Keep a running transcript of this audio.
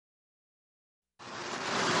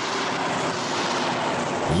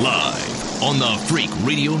Live on the Freak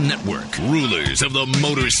Radio Network, rulers of the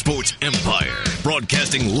motorsports empire,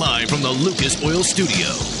 broadcasting live from the Lucas Oil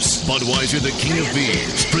Studios. Budweiser, the king of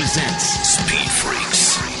beers, presents Speed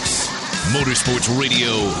Freaks. Motorsports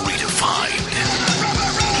radio redefined.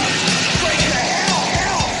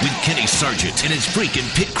 With Kenny Sargent and his freaking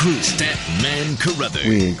pit crew, Statman Carruthers.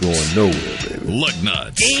 We ain't going nowhere, baby. Lug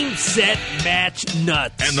Nuts. Game, set, match,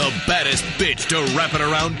 nuts. And the baddest bitch to wrap it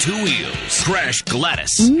around two wheels, Crash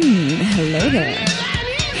Gladys. Hello there.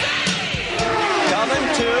 Coming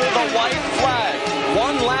to the white flag.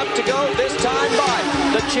 1 lap to go, this time by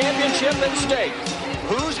the championship at stake.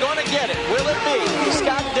 Who's going to get it? Will it be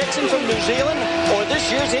Scott Dixon from New Zealand or this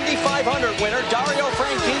year's Indy 500 winner, Dario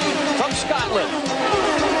Franchitti from Scotland?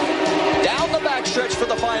 Down the backstretch for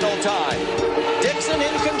the final time. Dixon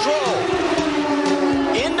in control.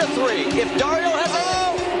 Into 3. If Dario has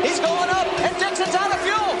it, he's going up, and Dixon's out of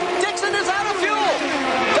fuel. Dixon is out of fuel.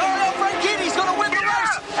 Dario Franchitti's going to win the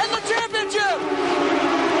race and the championship.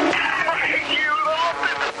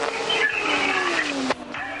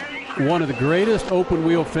 One of the greatest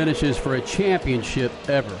open-wheel finishes for a championship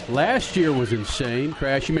ever. Last year was insane.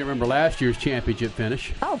 Crash, you may remember last year's championship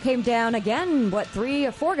finish. Oh, came down again, 3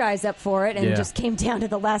 or 4 guys up for it, and just came down to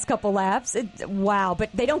the last couple laps. Wow, but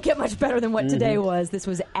they don't get much better than what today was. This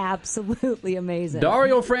was absolutely amazing.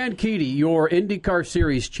 Dario Franchitti, your IndyCar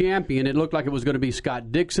Series champion. It looked like it was going to be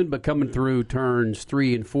Scott Dixon, but coming through turns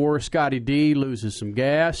 3 and 4, Scotty D loses some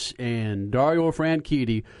gas, and Dario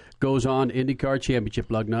Franchitti goes on IndyCar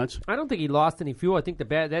Championship, lug nuts. I don't think he lost any fuel. I think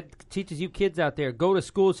that teaches you kids out there, go to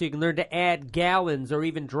school so you can learn to add gallons or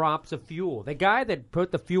even drops of fuel. The guy that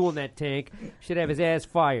put the fuel in that tank should have his ass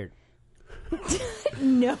fired.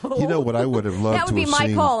 No. You know what I would have loved to have seen? That would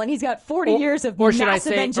be my call, and he's got 40 years of massive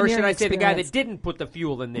engineering experience. Or should I say the guy that didn't put the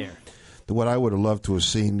fuel in there? What I would have loved to have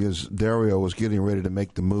seen is Dario was getting ready to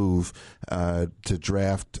make the move to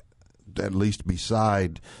draft at least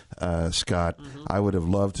beside Scott. I would have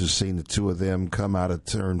loved to have seen the two of them come out of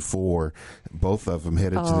turn 4, both of them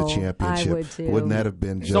headed to the championship. I would too. Wouldn't that have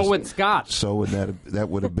been just... So would Scott. So would that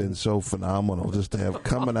would have been so phenomenal, just to have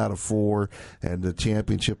coming out of 4 and the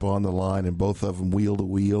championship on the line and both of them wheel to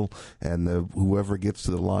wheel, and whoever gets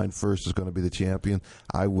to the line first is going to be the champion.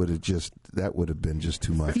 That would have been just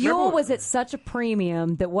too much. Fuel was at such a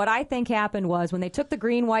premium that what I think happened was when they took the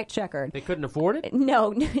green-white checkered. They couldn't afford it?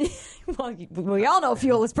 No. Well, we all know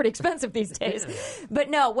fuel is pretty expensive these days. But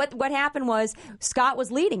no, what happened was Scott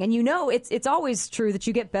was leading, and it's always true that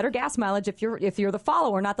you get better gas mileage if you're the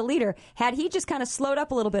follower, not the leader. Had he just kind of slowed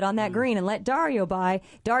up a little bit on that green and let Dario by,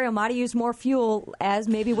 Dario might have used more fuel as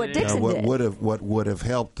maybe what Dixon did. What would have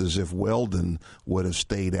helped is if Weldon would have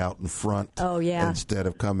stayed out in front instead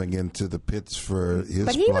of coming into the pits for his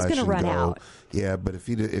But he was going to run out. Yeah, but if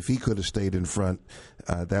he could have stayed in front,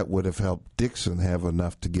 that would have helped Dixon have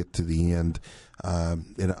enough to get to the end.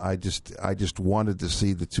 And I just wanted to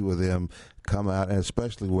see the two of them come out, and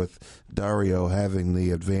especially with Dario having the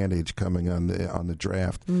advantage coming on the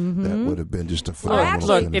draft, that would have been just a phenomenal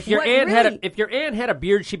Look, finish. if your aunt had a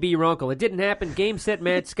beard, she'd be your uncle. It didn't happen. Game, set,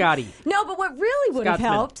 match, Scotty. No, but what really would have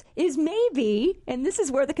Scotsman. helped is maybe, and this is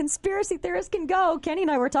where the conspiracy theorists can go. Kenny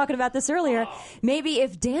and I were talking about this earlier. Maybe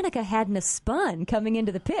if Danica hadn't have spun coming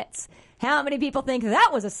into the pits. How many people think that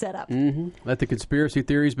was a setup? Let the conspiracy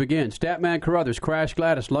theories begin. Statman Carruthers, Crash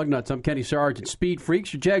Gladys, Lugnuts. I'm Kenny Sargent. Speed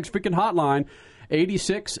Freaks, your Jags freaking hotline,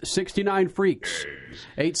 8669-FREAKS,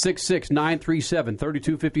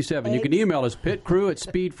 866-937-3257. You can email us,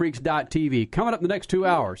 pitcrew@speedfreaks.tv. Coming up in the next 2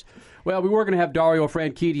 hours. Well, we were going to have Dario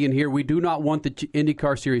Franchitti in here. We do not want the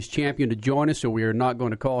IndyCar Series champion to join us, so we are not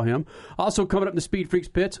going to call him. Also coming up in the Speed Freaks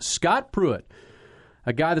pits, Scott Pruitt,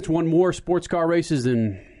 a guy that's won more sports car races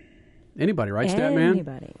than anybody, right,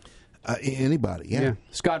 Statman? Anybody, yeah.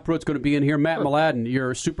 Scott Pruitt's going to be in here. Matt Mladen,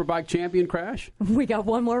 your Superbike champion, Crash? We got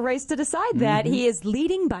one more race to decide that. He is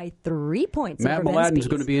leading by 3 points. Matt Mladen's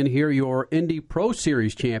going to be in here. Your Indy Pro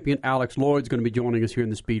Series champion, Alex Lloyd's going to be joining us here in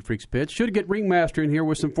the Speed Freaks pits. Should get Ringmaster in here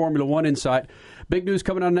with some Formula One insight. Big news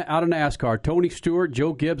coming out of NASCAR. Tony Stewart,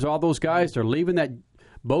 Joe Gibbs, all those guys, they're leaving that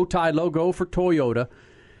bow tie logo for Toyota.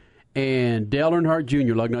 And Dale Earnhardt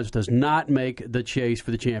Jr., Lugnuts, does not make the chase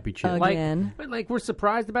for the championship. Again. Like we're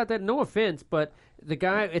surprised about that. No offense, but the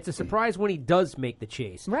guy, it's a surprise when he does make the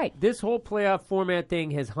chase. Right. This whole playoff format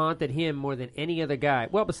thing has haunted him more than any other guy.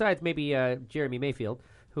 Well, besides maybe Jeremy Mayfield,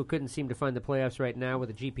 who couldn't seem to find the playoffs right now with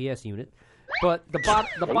a GPS unit. But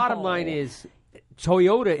the bottom line is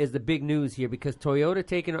Toyota is the big news here because Toyota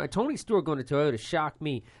taking Tony Stewart going to Toyota shocked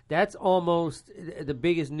me. That's almost the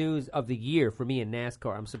biggest news of the year for me in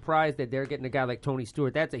NASCAR. I'm surprised that they're getting a guy like Tony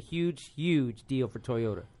Stewart. That's a huge, huge deal for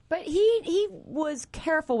Toyota. But he was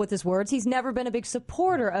careful with his words. He's never been a big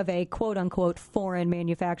supporter of a quote-unquote foreign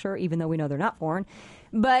manufacturer, even though we know they're not foreign.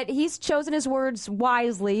 But he's chosen his words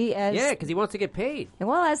wisely. Because he wants to get paid. And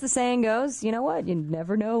well, as the saying goes, you know what? You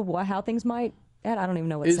never know how things might... I don't even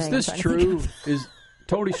know what saying is this true? Is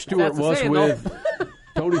Tony Stewart was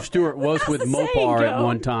with Mopar at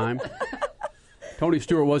one time. Tony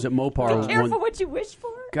Stewart was at Mopar. Be careful what you wish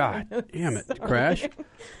for. God damn it, Crash.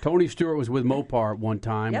 Tony Stewart was with Mopar at one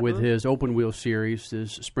time with his open wheel series,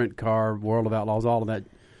 his sprint car, World of Outlaws, all of that.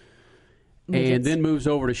 And then moves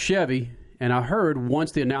over to Chevy. And I heard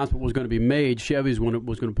once the announcement was going to be made, Chevy's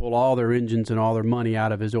was going to pull all their engines and all their money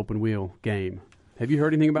out of his open wheel game. Have you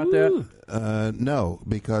heard anything about that? No,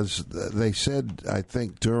 because they said, I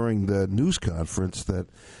think, during the news conference that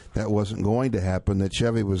wasn't going to happen, that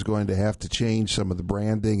Chevy was going to have to change some of the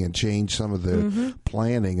branding and change some of the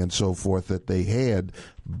planning and so forth that they had,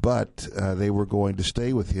 but they were going to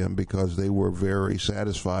stay with him because they were very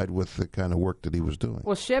satisfied with the kind of work that he was doing.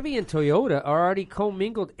 Well, Chevy and Toyota are already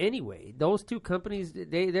commingled anyway. Those two companies,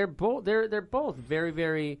 they're both very,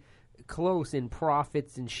 very close in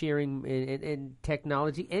profits and sharing and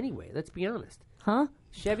technology anyway. Let's be honest. Huh?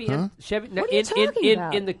 Chevy What are you talking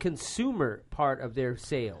about? in the consumer part of their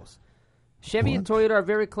sales. Chevy and Toyota are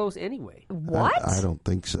very close anyway. What? I don't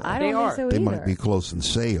think so. I don't think so They either. might be close in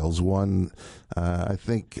sales. One, I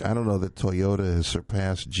don't know that Toyota has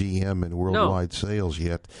surpassed GM in worldwide sales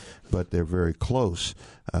yet, but they're very close.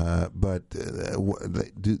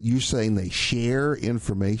 You're saying they share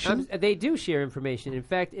information? They do share information. In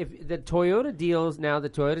fact, if the Toyota deals now, the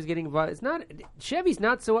Toyota's getting involved. Chevy's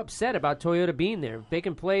not so upset about Toyota being there. They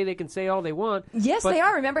can play, they can say all they want. Yes, they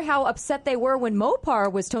are. Remember how upset they were when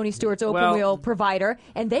Mopar was Tony Stewart's open wheel provider,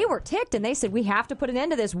 and they were ticked, and they said, we have to put an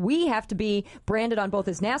end to this. We have to be branded on both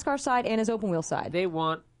his NASCAR side and his open wheel side. They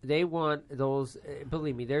want those.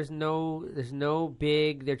 Believe me, there's no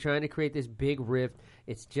big. They're trying to create this big rift.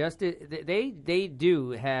 It's just they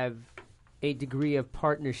do have a degree of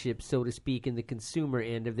partnership, so to speak, in the consumer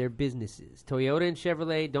end of their businesses. Toyota and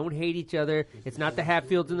Chevrolet don't hate each other. It's not the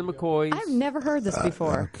Hatfields and the McCoys. I've never heard this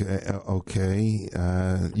before. Okay.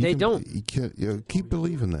 Don't. Keep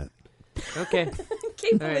believing that. Okay.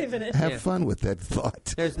 Keep believing it. Have fun with that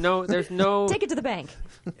thought. There's no. Take it to the bank.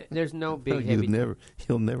 There's no big heavy.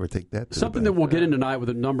 He'll never take that. Something that we'll get into tonight with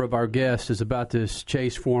a number of our guests is about this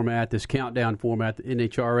chase format, this countdown format. The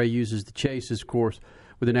NHRA uses the chases, of course,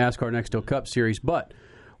 with the NASCAR Nextel Cup Series, but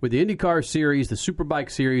with the IndyCar Series, the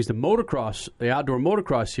Superbike Series, the motocross, the Outdoor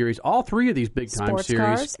Motocross Series, all three of these big-time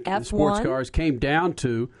series, sports cars, is coming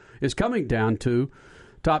down to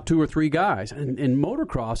top 2 or 3 guys. And in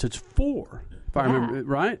motocross, it's 4, if I remember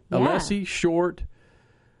right. Yeah. Alessi, Short,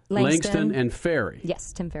 Langston, and Ferry.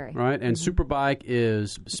 Yes, Tim Ferry. Right, and Superbike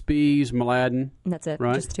is Spies, Mladen. And that's it,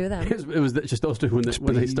 right? just the 2 of them. It was just those 2 when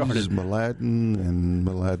they started. Mladen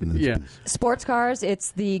and yeah. Spies. Sports cars,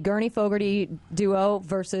 it's the Gurney Fogarty duo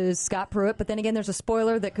versus Scott Pruitt, but then again, there's a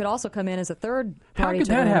spoiler that could also come in as a third How party. could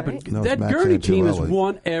that happen? Right? No, that Max Gurney team has Angelelli.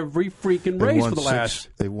 won every freaking race for the last.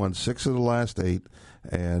 They've won 6 of the last 8,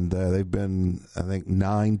 and they've been, I think,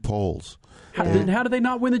 9 poles. How did they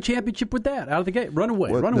not win the championship with that out of the gate?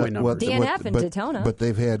 Runaway numbers. DNF in Daytona. But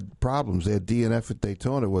they've had problems. They had DNF at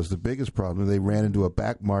Daytona was the biggest problem. They ran into a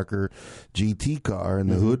backmarker GT car, and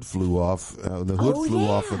the hood flew off. The hood flew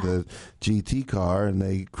off of the GT car, and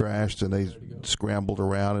they crashed, and they scrambled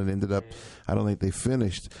around and ended up, I don't think they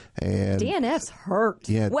finished. And DNF's hurt.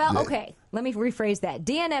 Yeah, okay, let me rephrase that.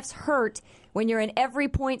 DNF's hurt when you're in every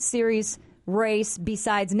point series race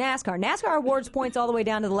besides NASCAR. NASCAR awards points all the way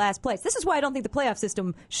down to the last place. This is why I don't think the playoff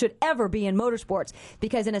system should ever be in motorsports,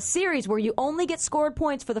 because in a series where you only get scored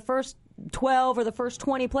points for the first 12 or the first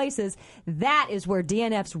 20 places, that is where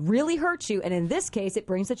DNFs really hurt you, and in this case, it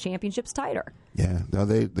brings the championships tighter. Yeah, no,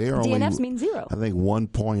 they are only, DNFs mean 0. I think 1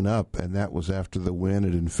 point up, and that was after the win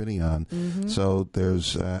at Infineon. So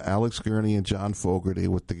there's Alex Gurney and John Fogarty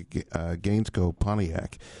with the Gainesco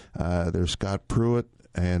Pontiac. There's Scott Pruitt.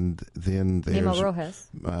 And then there's Nemo Rojas.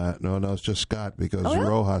 No, it's just Scott, because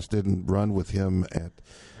Rojas didn't run with him at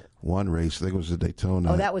one race. I think it was the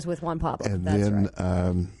Daytona. Oh, that was with Juan Pablo. And That's then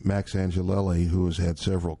right. Max Angelelli, who has had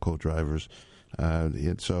several co-drivers.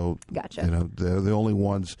 And so, gotcha. They're the only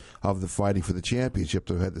ones of the fighting for the championship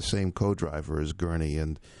that have had the same co-driver as Gurney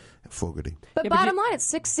and Fogarty. But bottom line, it's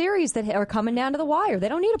 6 series that are coming down to the wire. They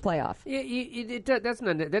don't need a playoff.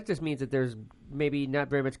 That just means that there's maybe not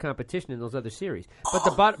very much competition in those other series. But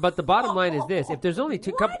the bottom line is this: if there's only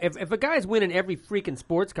 2, if a guy's winning every freaking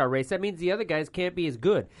sports car race, that means the other guys can't be as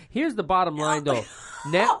good. Here's the bottom line, though.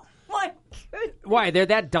 Why? They're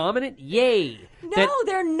that dominant? Yay! No,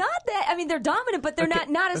 they're not that. I mean, they're dominant, but they're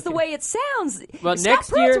not as the way it sounds. Well, Scott next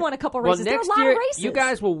Pruitt's year, won a couple races. Well, next there are a lot year, of races. you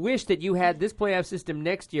guys will wish that you had this playoff system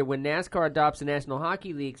next year when NASCAR adopts the National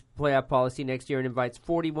Hockey League's playoff policy next year and invites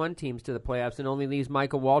 41 teams to the playoffs and only leaves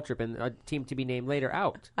Michael Waltrip and a team to be named later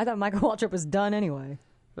out. I thought Michael Waltrip was done anyway.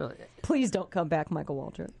 Well, Please don't come back, Michael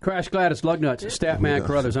Waltrip. Crash Gladys, Lugnuts, Statman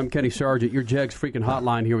Carruthers. I'm Kenny Sargent. Your Jegs Freaking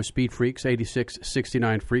Hotline here with Speed Freaks,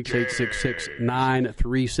 8669 Freaks,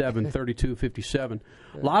 866-937-3257.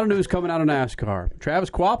 A lot of news coming out of NASCAR. Travis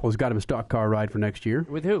Quapple's got him a stock car ride for next year.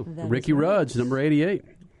 with who? Ricky Rudd's, number 88.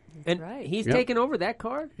 And right. he's Yep. taken over that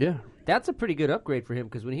car? Yeah. That's a pretty good upgrade for him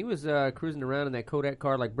because when he was cruising around in that Kodak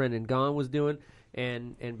car like Brendan Gaughan was doing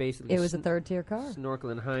and basically It was a third-tier car.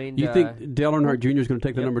 snorkeling hind. You think Dale Earnhardt Jr. is going to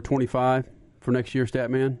take the number 25 for next year,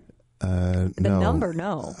 Statman? The number,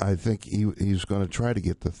 no. I think he's going to try to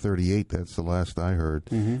get the 38. That's the last I heard.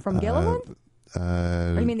 From Gilliland?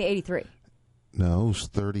 Or you mean the 83? No, it was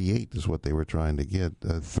 38 is what they were trying to get.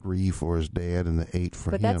 3 for his dad and the 8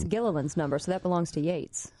 for But him. that's Gilliland's number, so that belongs to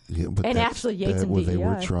Yates. Yeah, but And that's- actually, Yates that and was- they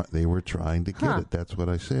were DEI. they were trying to get it. That's what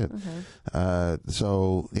I said.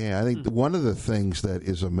 So yeah, I think one of the things that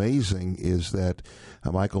is amazing is that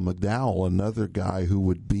Michael McDowell, another guy who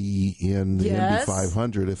would be in the Yes. Indy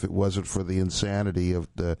 500 if it wasn't for the insanity of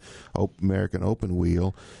the American Open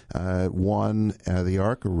Wheel, won the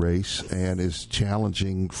ARCA race and is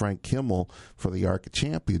challenging Frank Kimmel for the ARCA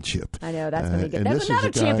championship. I know, that's going to be good. And There's this is another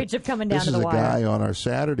a guy- championship coming down to the This is a wire. guy on our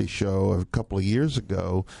Saturday show a couple of years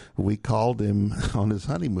ago. We called him on his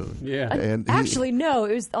honeymoon. Yeah. And Actually, no.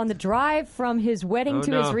 It was on the drive from his wedding Oh, to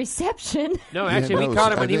no. his reception. No, actually, we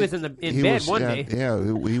caught him when he was in he bed was- one yeah, day. Yeah,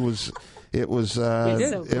 he was. It was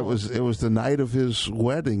So it was the night of his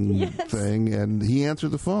wedding thing, and he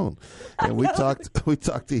answered the phone, and we talked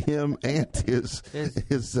to him and his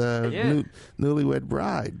newlywed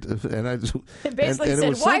bride, and I just Basically and it said,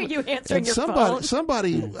 was "Why are you answering your phone?"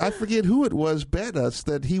 Somebody, I forget who it was, bet us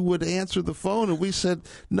that he would answer the phone, and we said,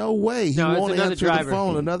 "No way, he No, it's won't another answer driver. the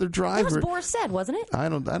phone." Another That driver. was Boris said, wasn't it? I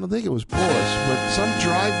don't think it was Boris, but some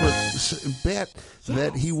driver bet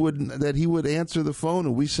that he would answer the phone,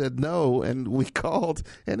 and we said no, and we called,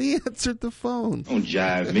 and he answered the phone. Don't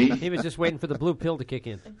jive me. He was just waiting for the blue pill to kick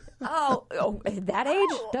in. Oh, at that age?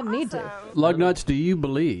 Doesn't need to. Lugnuts, do you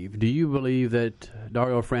believe that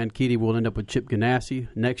Dario Franchitti will end up with Chip Ganassi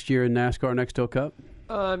next year in NASCAR Next Hill Cup?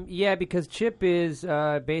 Yeah, because Chip is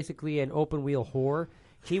basically an open wheel whore.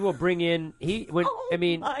 He will bring in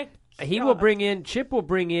Chip will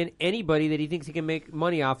bring in anybody that he thinks he can make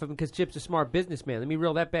money off of him because Chip's a smart businessman. Let me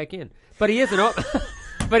reel that back in. But he is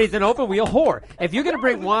but he's an open wheel whore. If you're going to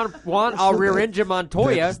bring Juan I'll rear engine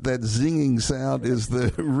Montoya, That zinging sound is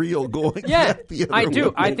the real going. yeah, back the other I do.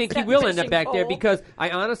 way. I think he will end up fishing back there pole. because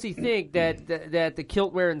I honestly think that the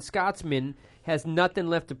kilt wearing Scotsman has nothing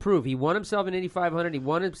left to prove. He won himself an Indy 500. He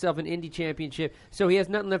won himself an Indy championship. So he has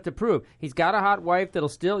nothing left to prove. He's got a hot wife that'll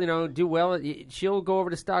still, do well. She'll go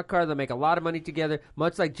over to stock car. They'll make a lot of money together,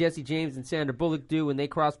 much like Jesse James and Sandra Bullock do when they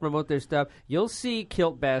cross-promote their stuff. You'll see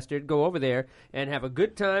Kilt Bastard go over there and have a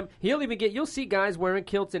good time. You'll see guys wearing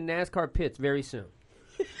kilts in NASCAR pits very soon.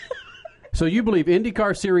 So you believe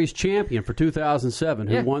IndyCar Series champion for 2007,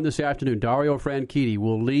 who Yeah. won this afternoon, Dario Franchitti,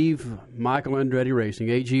 will leave Michael Andretti Racing,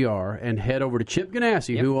 AGR, and head over to Chip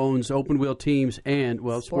Ganassi, who owns open wheel teams and,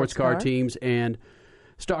 sports car car. teams and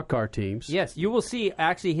stock car teams. Yes, you will see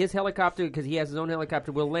actually his helicopter, because he has his own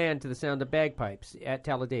helicopter, will land to the sound of bagpipes at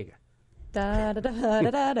Talladega. Da, da, da, da,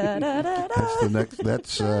 da, da, da, da. That's the next.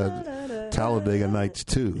 That's Talladega Nights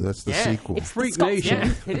 2. That's the sequel. Freak Nation,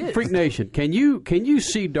 Yeah, it is. Freak Nation. Can you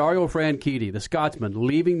see Dario Franchitti, the Scotsman,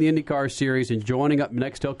 leaving the IndyCar Series and joining up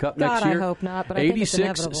Next Hill Cup next God, I year? hope not, but I think it's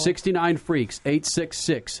inevitable. 8669 Freaks,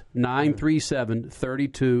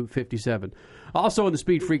 866-937-3257. Also in the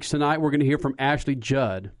Speed Freaks tonight, we're going to hear from Ashley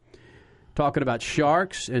Judd, talking about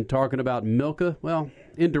sharks and talking about Milka. Well,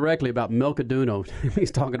 indirectly about Milka Duno.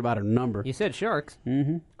 He's talking about her number. You said sharks.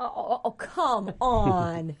 Oh, come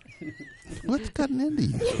on. What's gotten into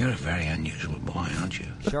you? You're a very unusual boy, aren't you?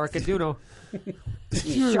 Sharkaduno.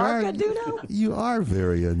 Sharkaduno? You are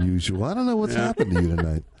very unusual. I don't know what's happened to you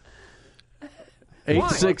tonight.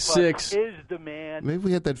 866. Is the man. Maybe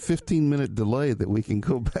we had that 15-minute delay that we can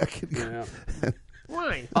go back and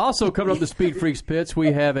Why? Also coming up the Speed Freaks pits,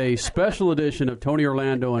 we have a special edition of Tony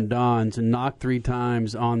Orlando and Don's Knock 3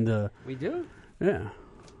 Times on the... We do? Yeah.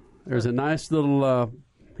 There's a nice little... have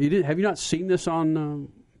you not seen this on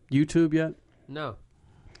YouTube yet? No.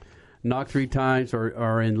 Knock 3 times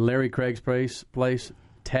or in Larry Craig's place,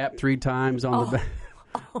 tap 3 times on the back.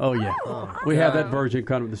 Oh, yeah. We have that version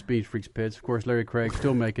coming with the Speed Freaks pits. Of course, Larry Craig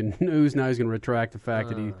still making news. Now he's going to retract the fact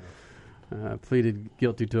that he pleaded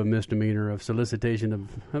guilty to a misdemeanor of solicitation of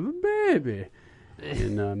a baby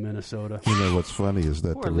in Minnesota. You know what's funny is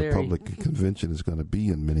that the Republican convention is going to be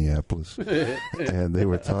in Minneapolis, and they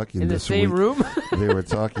were talking in the same room. They were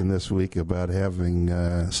talking this week about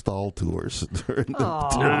having stall tours during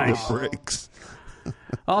the breaks.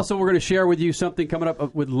 Also, we're going to share with you something coming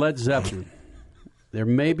up with Led Zeppelin. There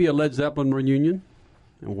may be a Led Zeppelin reunion,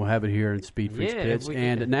 and we'll have it here in Speed Freaks Pits.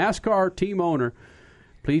 And a NASCAR team owner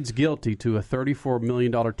pleads guilty to a $34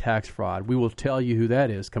 million tax fraud. We will tell you who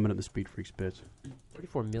that is coming up in the Speed Freaks Pits.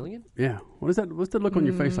 $34 million? Yeah. What is that? What's the look on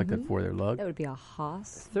your face like that for there, Lug? That would be a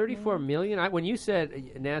Haas. $34 million? When you said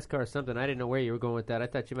NASCAR or something, I didn't know where you were going with that. I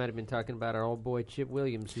thought you might have been talking about our old boy Chip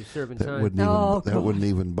Williams who's serving time. Wouldn't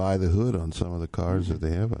even buy the hood on some of the cars that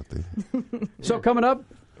they have out there. So coming up,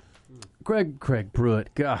 Craig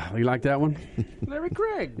Pruitt. God, you like that one? Larry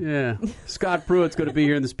Craig. Yeah. Scott Pruitt's going to be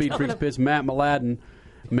here in the Speed Freaks Pits. Matt Mladen,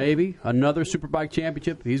 maybe. Another Superbike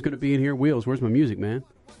championship. He's going to be in here. Wheels, where's my music, man?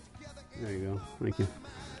 There you go. Thank you.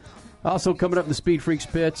 Also coming up in the Speed Freaks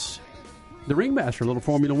Pits, the Ringmaster, a little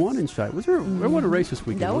Formula One insight. There wasn't a race this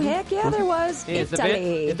weekend? No, heck yeah, there was. Hey, is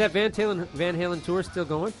that Van Halen tour still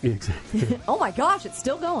going? Yeah, exactly. Oh, my gosh, it's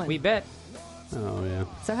still going. We bet. Oh, yeah.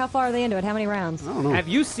 So how far are they into it? How many rounds? I don't know. Have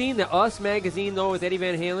you seen the Us magazine, though, with Eddie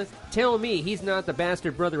Van Halen? Tell me he's not the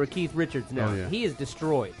bastard brother of Keith Richards now. Oh, yeah. He is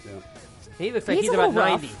destroyed. Yeah. He looks like he's a about little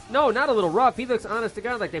 90. rough. No, not a little rough. He looks honest to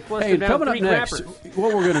God like they flushed Hey, him down coming up 3 next, crappers.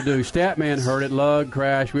 what we're going to do, Statman heard it, Lug,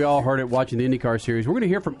 Crash, we all heard it watching the IndyCar series. We're going to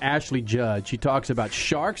hear from Ashley Judd. She talks about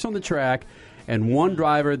sharks on the track and one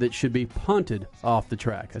driver that should be punted off the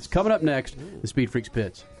track. That's coming up next, the Speed Freaks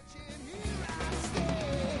Pits.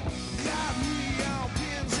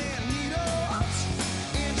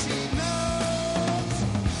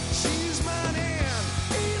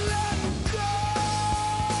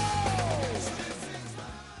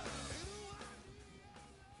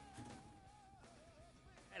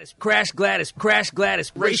 Crash Gladys,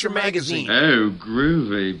 Racer Magazine. Oh,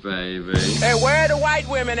 groovy, baby. Hey, where are the white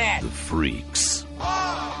women at? The Freaks.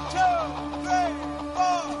 1, 2, 3,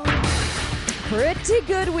 4. Pretty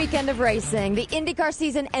good weekend of racing. The IndyCar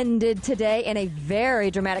season ended today in a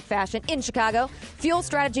very dramatic fashion in Chicago. Fuel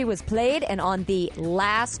strategy was played, and on the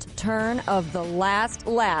last turn of the last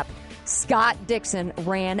lap, Scott Dixon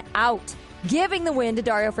ran out, giving the win to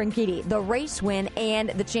Dario Franchitti, the race win and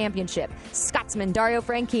the championship. Scotsman Dario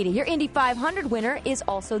Franchitti, your Indy 500 winner, is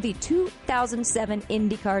also the 2007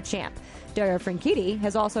 IndyCar champ. Dario Franchitti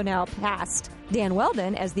has also now passed Dan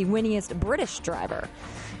Weldon as the winningest British driver.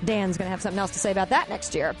 Dan's going to have something else to say about that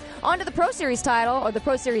next year. On to the Pro Series title, or the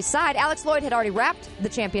Pro Series side. Alex Lloyd had already wrapped the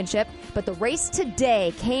championship, but the race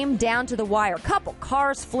today came down to the wire. Couple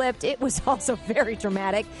cars flipped. It was also very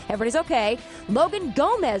dramatic. Everybody's okay. Logan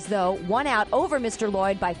Gomez, though, won out over Mr.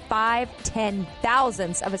 Lloyd by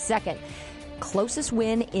 5/10,000ths of a second. Closest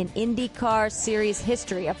win in IndyCar series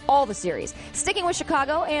history of all the series. Sticking with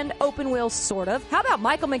Chicago and open wheels, sort of. How about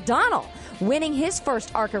Michael McDonald winning his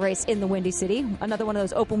first ARCA race in the Windy City? Another one of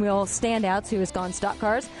those open wheel standouts who has gone stock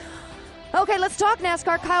cars. Okay, let's talk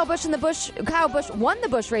NASCAR. Kyle Busch won the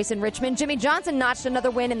Busch race in Richmond. Jimmy Johnson notched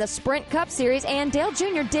another win in the Sprint Cup Series, and Dale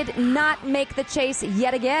Jr. did not make the chase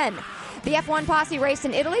yet again. The F1 posse raced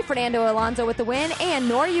in Italy. Fernando Alonso with the win, and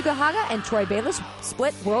Noriuki Haga and Troy Bayliss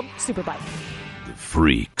split World Superbike. The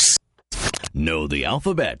Freaks. Know the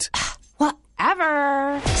alphabet.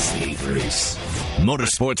 Whatever. Speed Freaks.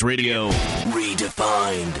 Motorsports Radio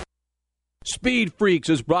redefined. Speed Freaks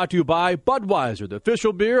is brought to you by Budweiser, the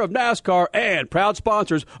official beer of NASCAR and proud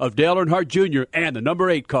sponsors of Dale Earnhardt Jr. and the number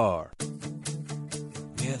 8 car. We're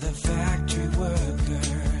the factory worker.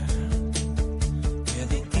 We're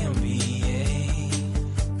the NBA.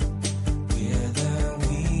 We're the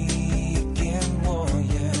weekend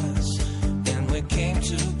warriors. And we came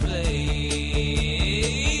to play.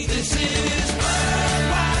 This is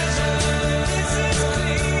Budweiser. This is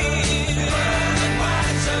clean.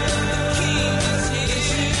 Budweiser. The king is here.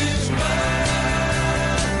 This is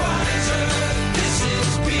Budweiser. This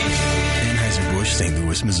is beer. Anheuser-Busch, St.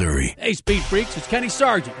 Louis, Missouri. Hey, Speed Freaks, it's Kenny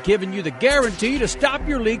Sargent giving you the guarantee to stop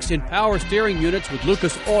your leaks in power steering units with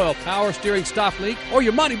Lucas Oil Power Steering Stop Leak or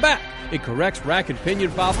your money back. It corrects rack and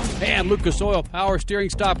pinion problems, and Lucas Oil Power Steering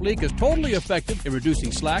Stop Leak is totally effective in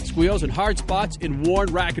reducing slack, squeals, and hard spots in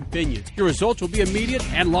worn rack and pinions. Your results will be immediate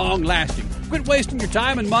and long-lasting. Quit wasting your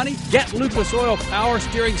time and money. Get Lucas Oil Power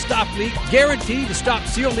Steering Stop Leak, guaranteed to stop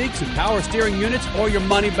seal leaks in power steering units or your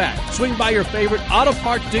money back. Swing by your favorite auto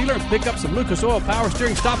parts dealer and pick up some Lucas Oil Power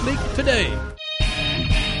Steering Stop Leak today.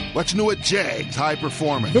 What's new at Jags High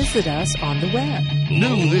Performance? Visit us on the web.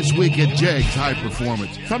 New this week at Jags High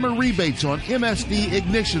Performance. Summer rebates on MSD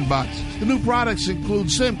ignition boxes. The new products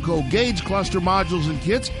include Simcoe gauge cluster modules and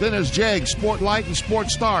kits. Then there's Jags Sportlight and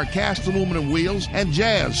Sport Star cast aluminum wheels and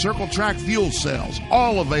Jazz Circle Track fuel cells.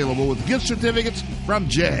 All available with gift certificates from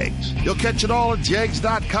Jags. You'll catch it all at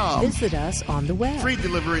Jags.com. Visit us on the web. Free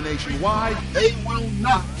delivery nationwide. They will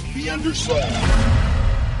not be undersold.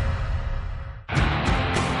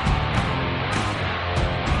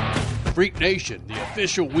 Freak Nation, the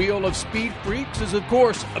official wheel of Speed Freaks is, of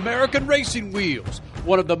course, American Racing Wheels,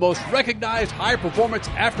 one of the most recognized high-performance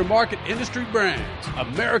aftermarket industry brands.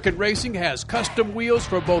 American Racing has custom wheels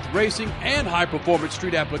for both racing and high-performance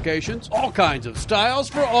street applications, all kinds of styles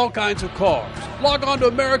for all kinds of cars. Log on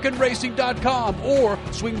to AmericanRacing.com or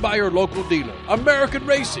swing by your local dealer. American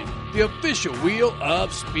Racing, the official wheel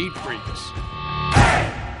of Speed Freaks.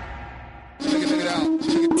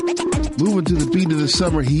 Moving to the beat of the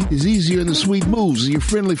summer heat is easier than the sweet moves of your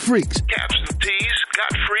friendly freaks. Caps and tees,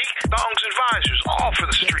 got freak, thongs and visors, all for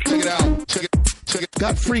the street. Check it out. Check it.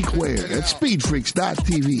 Got freakware at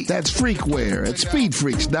SpeedFreaks.tv. That's freakware at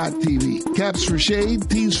SpeedFreaks.tv. Caps for shade,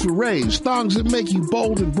 tees for raves, thongs that make you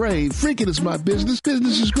bold and brave. Freaking is my business.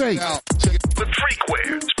 Business is great. With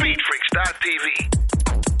freakware, SpeedFreaks.tv.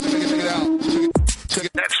 Check it out.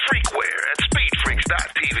 That's freakware at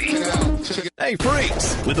SpeedFreaks.tv. Hey,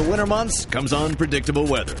 freaks! With the winter months comes unpredictable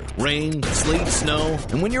weather. Rain, sleet, snow,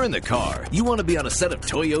 and when you're in the car, you want to be on a set of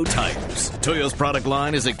Toyo tires. Toyo's product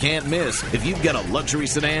line is a can't miss if you've got a luxury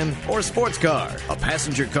sedan or a sports car, a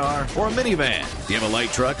passenger car, or a minivan. Do you have a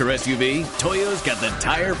light truck or SUV? Toyo's got the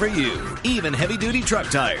tire for you. Even heavy-duty truck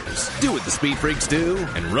tires. Do what the Speed Freaks do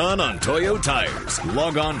and run on Toyo tires.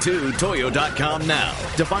 Log on to Toyo.com now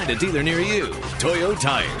to find a dealer near you. Toyo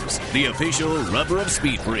Tires, the official rubber of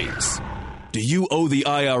Speed Freaks. Do you owe the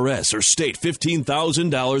IRS or state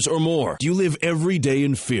 $15,000 or more? Do you live every day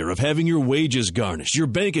in fear of having your wages garnished, your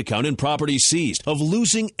bank account and property seized, of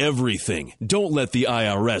losing everything? Don't let the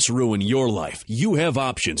IRS ruin your life. You have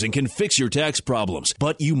options and can fix your tax problems,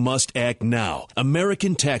 but you must act now.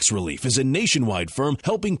 American Tax Relief is a nationwide firm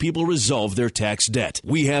helping people resolve their tax debt.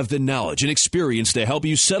 We have the knowledge and experience to help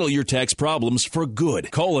you settle your tax problems for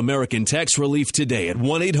good. Call American Tax Relief today at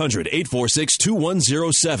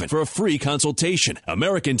 1-800-846-2107 for a free consultation.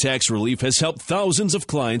 American Tax Relief has helped thousands of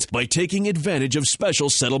clients by taking advantage of special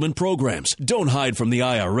settlement programs. Don't hide from the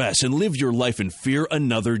IRS and live your life in fear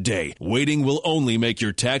another day. Waiting will only make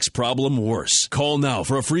your tax problem worse. Call now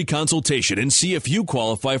for a free consultation and see if you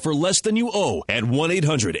qualify for less than you owe at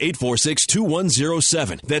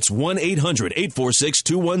 1-800-846-2107. That's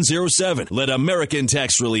 1-800-846-2107. Let American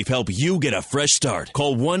Tax Relief help you get a fresh start.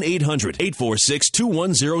 Call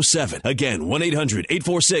 1-800-846-2107. Again,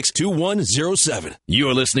 1-800-846-2107.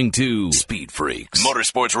 You're listening to Speed Freaks,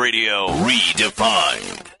 Motorsports Radio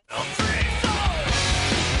Redefined.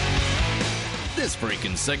 This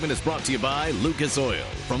freaking segment is brought to you by Lucas Oil.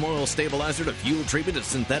 From oil stabilizer to fuel treatment to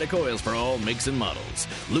synthetic oils for all makes and models,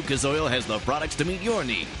 Lucas Oil has the products to meet your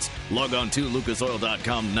needs. Log on to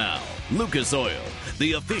lucasoil.com now. Lucas Oil,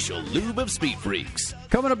 the official lube of Speed Freaks.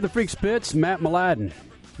 Coming up the Freaks Pits, Matt Mladen.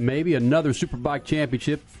 Maybe another Superbike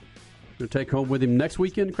championship. Going to take home with him next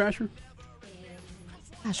weekend, Crasher?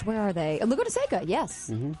 Gosh, where are they? Laguna Seca,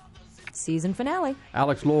 yes. Mm-hmm. Season finale.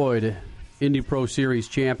 Alex Lloyd, Indy Pro Series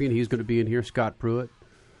champion. He's going to be in here. Scott Pruitt.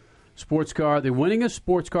 Sports car, the winningest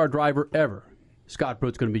sports car driver ever. Scott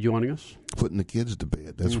Pruitt's going to be joining us. Putting the kids to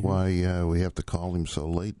bed. That's why we have to call him so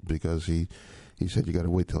late, because he said, you got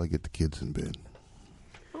to wait till I get the kids in bed.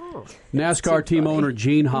 Oh, NASCAR team owner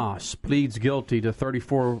Gene Haas pleads guilty to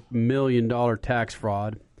 $34 million tax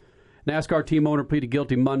fraud. NASCAR team owner pleaded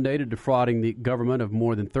guilty Monday to defrauding the government of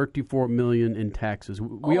more than $34 million in taxes.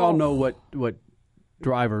 We all know what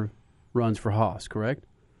driver runs for Haas, correct?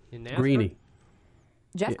 Greeny.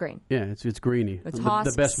 Jeff Green. Yeah, it's Greeny. It's Haas,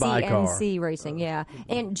 the Best Buy car. CNC Racing, yeah.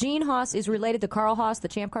 And Gene Haas is related to Carl Haas, the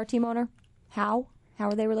Champ Car team owner. How? How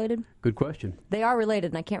are they related? Good question. They are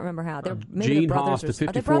related, and I can't remember how. Gene Haas, the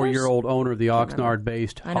 54-year-old owner of the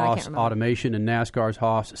Oxnard-based Haas Automation and NASCAR's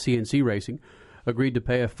Haas CNC Racing, agreed to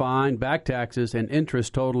pay a fine, back taxes, and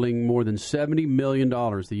interest totaling more than $70 million,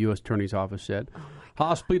 the U.S. Attorney's Office said.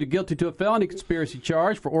 Haas pleaded guilty to a felony conspiracy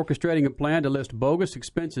charge for orchestrating a plan to list bogus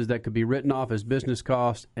expenses that could be written off as business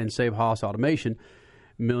costs and save Haas Automation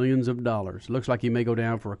millions of dollars. Looks like he may go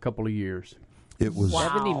down for a couple of years. It was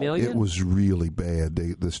 $70 million? It was really bad,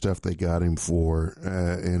 the stuff they got him for,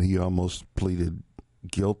 and he almost pleaded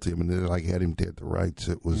guilty. I mean, they like had him dead to rights.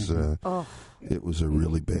 It was it was a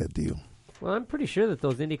really bad deal. Well, I'm pretty sure that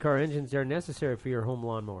those IndyCar engines are necessary for your home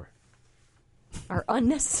lawnmower. are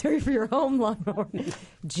unnecessary for your home lawnmower.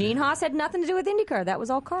 Gene Haas had nothing to do with IndyCar. That was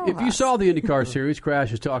all Carl If Haas. you saw the IndyCar series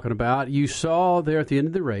Crash is talking about, you saw there at the end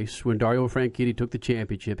of the race when Dario Franchitti took the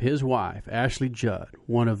championship, his wife, Ashley Judd,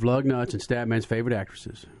 one of Lugnuts and Statman's favorite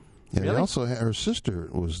actresses. Yeah, really? Also, her sister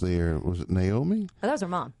was there. Was it Naomi? Oh, that was her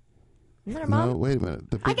mom. Isn't that her mom? No, wait a minute.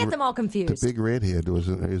 I get them all confused. The big redhead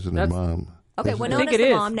isn't her mom. Okay, Winona's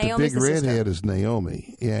the mom. Naomi's the big redhead sister. is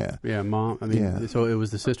Naomi. Yeah. Yeah, mom. I mean, so it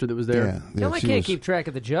was the sister that was there? Yeah. I can't keep track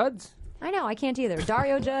of the Judds. I know, I can't either.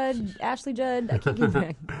 Dario Judd, Ashley Judd, I can't keep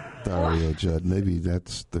track. Dario Judd. Maybe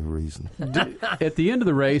that's the reason. At the end of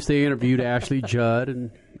the race, they interviewed Ashley Judd,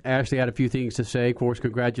 and Ashley had a few things to say, of course,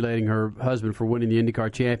 congratulating her husband for winning the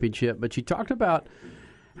IndyCar championship. But she talked about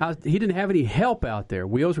how he didn't have any help out there.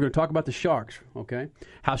 Wheels, we're going to talk about the Sharks, okay?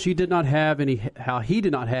 How he did not have any,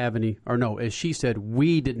 or no, as she said,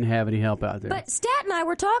 we didn't have any help out there. But Stat and I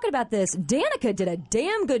were talking about this. Danica did a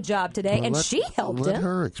damn good job today, and she helped him. Let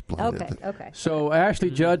her explain it. Okay. So Ashley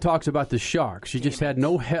Judd talks about the Sharks. She just had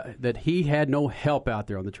no that he had no help out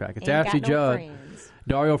there on the track. It's Ashley Judd,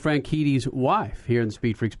 Dario Franchitti's wife, here in the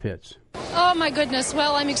Speed Freaks pits. Oh, my goodness.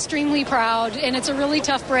 Well, I'm extremely proud, and it's a really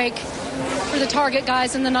tough break for the Target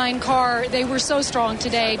guys in the 9 car. They were so strong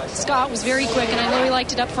today. Scott was very quick, and I know he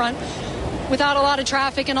liked it up front without a lot of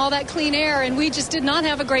traffic and all that clean air, and we just did not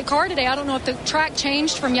have a great car today. I don't know if the track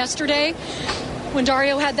changed from yesterday when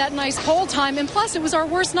Dario had that nice pole time, and plus it was our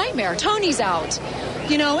worst nightmare. Tony's out.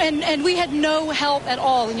 And we had no help at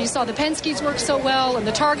all. And you saw the Penske's work so well, and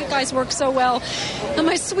the Target guys work so well. And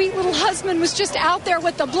my sweet little husband was just out there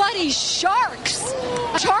with the bloody Sharks.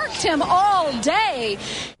 Sharked him all day.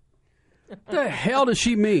 What the hell does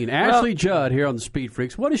she mean? Ashley Judd here on the Speed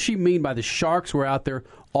Freaks. What does she mean by the Sharks were out there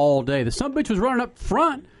all day? The sumbitch was running up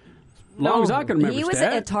front. Long as I can remember, he was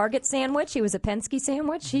a Target sandwich. He was a Penske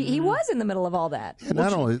sandwich. He was in the middle of all that. And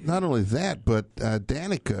not only that, but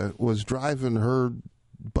Danica was driving her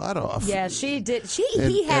butt off. Yeah, she did.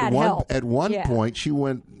 He had help. At one point, she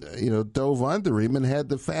went, dove under him and had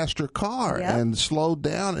the faster car and slowed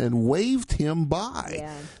down and waved him by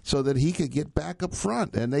so that he could get back up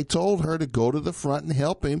front. And they told her to go to the front and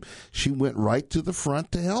help him. She went right to the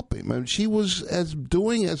front to help him. And she was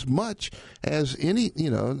doing as much as any,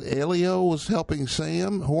 Elio was helping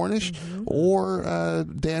Sam Hornish or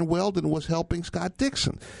Dan Weldon was helping Scott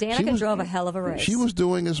Dixon. Danica drove a hell of a race. She was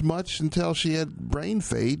doing as much until she had brain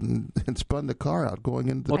fade and spun the car out going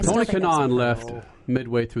into the Tony Kanaan left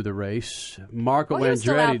midway through the race. Marco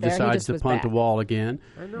Andretti decides to punt the wall again.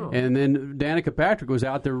 I know. And then Danica Patrick was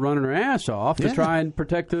out there running her ass off to try and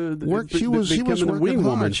protect she was the wing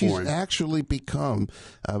woman She's for him. actually become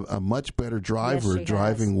a much better driver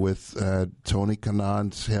driving with Tony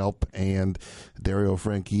Kanaan's help and Dario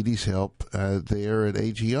Franchitti's help there at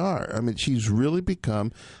AGR. I mean, she's really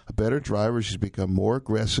become a better driver. She's become more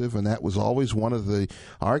aggressive, and that was always one of the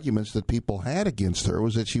arguments that people had against her,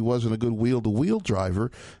 was that she wasn't a good wheel-to-wheel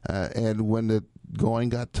driver, and when the going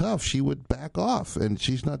got tough, she would back off, and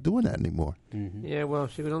she's not doing that anymore. Yeah, well,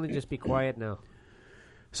 she would only just be quiet now.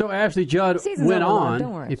 So Ashley Judd went on.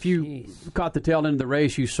 Don't worry. If you caught the tail end of the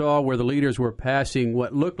race, you saw where the leaders were passing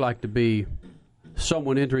what looked like to be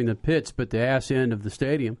someone entering the pits, but the ass end of the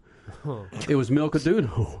stadium. It was Milka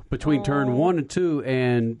Duno between turn 1 and 2,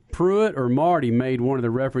 and Pruitt or Marty made one of the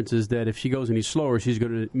references that if she goes any slower, she's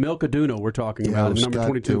going to Milka Duno. We're talking about the number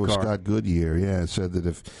 22 car. It was Scott Goodyear. Yeah, it said that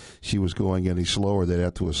if she was going any slower, they'd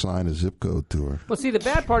have to assign a zip code to her. Well, see, the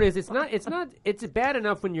bad part is it's bad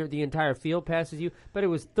enough when the entire field passes you, but it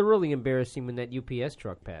was thoroughly embarrassing when that UPS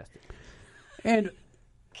truck passed it. And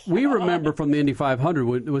we remember from the Indy 500,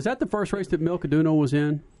 was that the first race that Milka Duno was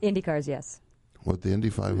in? Indy cars, yes. What, the Indy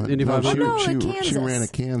 500? Indy 500? She ran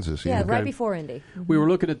at Kansas. Yeah, right before Indy. We were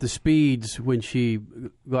looking at the speeds when she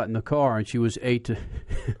got in the car, and she was 8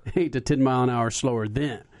 to 10 mile an hour slower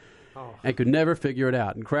then, and could never figure it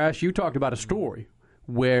out. And Crash, you talked about a story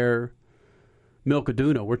where Milka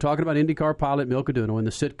Duno, we're talking about IndyCar pilot Milka Duno in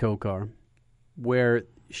the Sitco car, where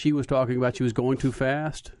she was talking about she was going too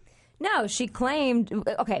fast. No, she claimed,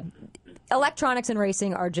 electronics in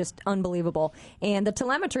racing are just unbelievable. And the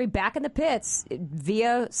telemetry back in the pits,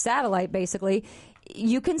 via satellite basically,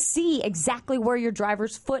 you can see exactly where your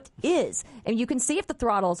driver's foot is. And you can see if the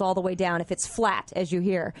throttle is all the way down, if it's flat, as you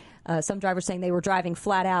hear. Some drivers saying they were driving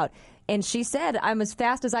flat out. And she said, I'm as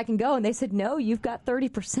fast as I can go. And they said, no, you've got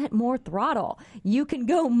 30% more throttle. You can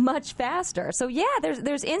go much faster. So, yeah,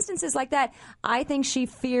 there's instances like that. I think she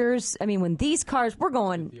fears, when these cars, we're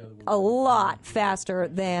going a lot faster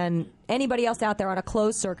than anybody else out there on a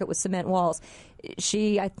closed circuit with cement walls.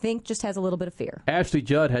 She, I think, just has a little bit of fear. Ashley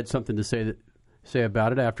Judd had something to say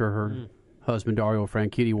about it after her husband, Dario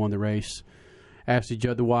Franchitti, won the race. Ashley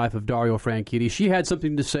Judd, the wife of Dario Franchitti, she had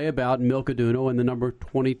something to say about Milka Duno and the number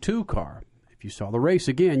 22 car. If you saw the race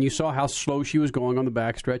again, you saw how slow she was going on the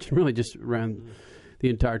backstretch and really just ran the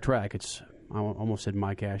entire track. I almost said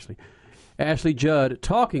Mike Ashley. Ashley Judd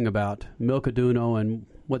talking about Milka Duno and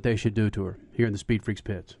what they should do to her here in the Speed Freaks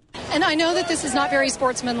pits. And I know that this is not very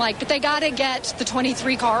sportsmanlike, but they got to get the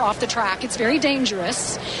 23 car off the track. It's very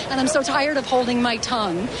dangerous, and I'm so tired of holding my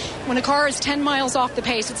tongue. When a car is 10 miles off the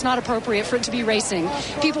pace, it's not appropriate for it to be racing.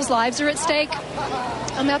 People's lives are at stake,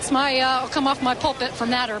 and that's I'll come off my pulpit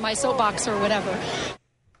from that or my soapbox or whatever.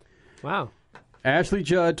 Wow. Ashley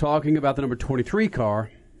Judd talking about the number 23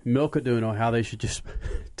 car, Milka Duno, how they should just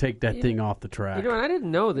take that thing off the track. You know, I didn't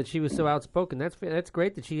know that she was so outspoken. That's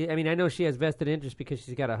great that she. I mean, I know she has vested interest because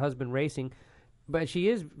she's got a husband racing, but she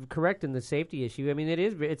is correct in the safety issue. I mean, it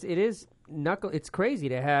is knuckle. It's crazy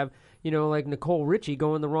to have like Nicole Richie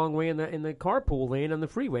going the wrong way in the carpool lane on the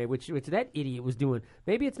freeway, which that idiot was doing.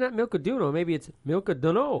 Maybe it's not Milka Duno. Maybe it's Milka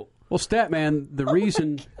Duno. Well, Statman, the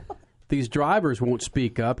reason these drivers won't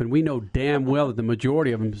speak up, and we know damn well that the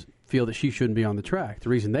majority of them feel that she shouldn't be on the track. The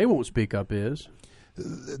reason they won't speak up is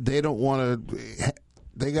they don't want to.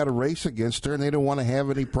 They got a race against her, and they don't want to have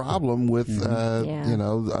any problem with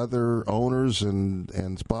other owners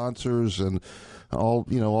and sponsors and all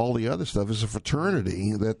the other stuff. It's a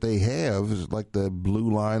fraternity that they have. It's like the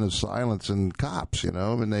blue line of silence in cops.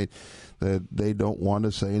 And they don't want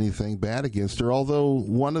to say anything bad against her. Although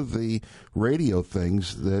one of the radio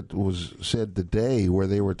things that was said today, where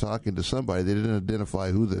they were talking to somebody, they didn't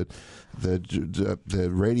identify who the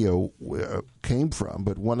radio came from,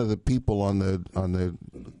 but one of the people on the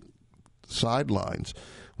sidelines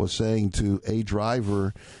was saying to a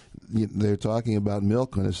driver, they're talking about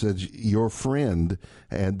Milk, and it said your friend,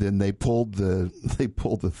 and then they pulled the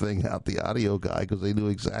thing out, the audio guy, because they knew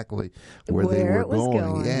exactly where they were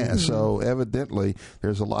going. Yeah, mm-hmm. So evidently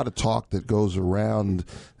there's a lot of talk that goes around,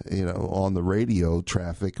 on the radio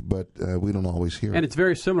traffic, but we don't always hear it. And it's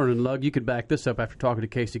very similar, and Lug, you could back this up after talking to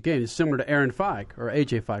Casey Gaines. It's similar to Aaron Fike, or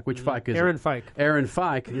AJ Fike. Which Fike is Aaron it? Fike. Aaron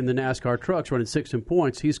Fike in the NASCAR trucks running 6 in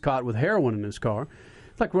points. He's caught with heroin in his car.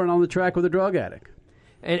 It's like running on the track with a drug addict.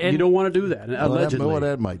 And you don't want to do that, allegedly.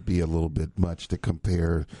 That might be a little bit much to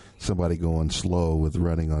compare somebody going slow with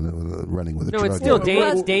running with a drug. No, it's still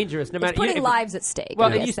it's dangerous. No matter, it's putting lives at stake.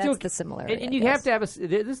 Well, yes, that's the similarity. And you have to have this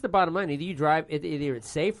is the bottom line. Either you drive, either it's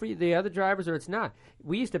safe for the other drivers or it's not.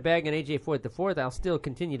 We used to bag on AJ Foyt the fourth. I'll still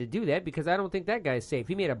continue to do that because I don't think that guy's safe.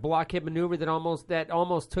 He made a blockhead maneuver that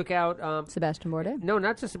almost took out Sebastian Bourdais. No,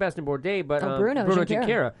 not just Sebastian Bourdais, but Bruno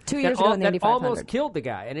Junqueira. 2 years ago in the Indy 500. That almost killed the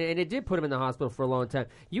guy, and it did put him in the hospital for a long time.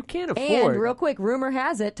 You can't afford. And real quick, rumor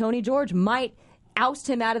has it Tony George might oust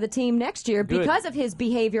him out of the team next year because of his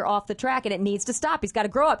behavior off the track, and it needs to stop. He's got to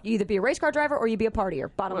grow up. You either be a race car driver or you be a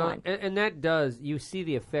partier, bottom line. And that you see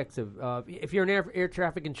the effects of, if you're an air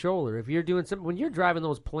traffic controller, if you're doing something, when you're driving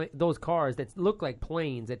those cars that look like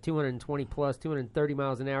planes at 220 plus, 230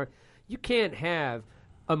 miles an hour, you can't have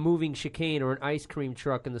a moving chicane or an ice cream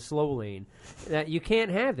truck in the slow lane. You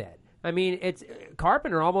can't have that. I mean, it's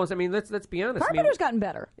Carpenter almost. I mean, let's be honest. Carpenter's gotten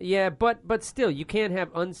better. Yeah, but still, you can't have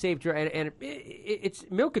unsafe driving. And it's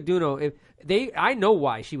Milka Duno. I know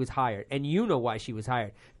why she was hired, and you know why she was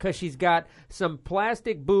hired, because she's got some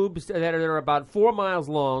plastic boobs that are about 4 miles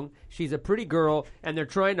long. She's a pretty girl, and they're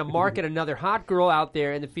trying to market another hot girl out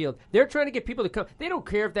there in the field. They're trying to get people to come. They don't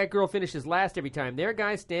care if that girl finishes last every time. There are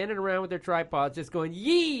guys standing around with their tripods just going,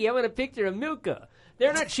 "Yee, I want a picture of Milka."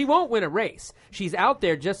 They're not. She won't win a race. She's out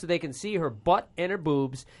there just so they can see her butt and her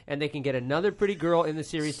boobs, and they can get another pretty girl in the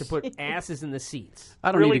series to put asses in the seats.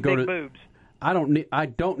 I don't need to go to boobs. I don't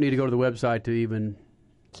need to go to the website to even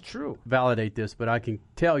validate this, but I can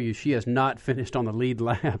tell you she has not finished on the lead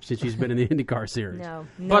lap since she's been in the IndyCar series. No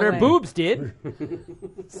but her way. boobs did.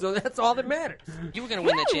 So that's all that matters. You were going to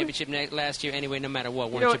win that championship last year anyway, no matter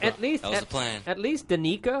what, weren't you? At least that was the plan. At least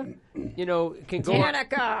Danica, can go.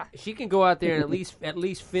 Danica! She can go out there and at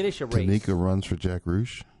least finish a race. Danica runs for Jack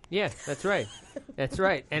Roush. Yeah, that's right. That's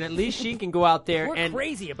right. And at least she can go out there We're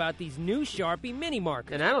crazy about these new Sharpie mini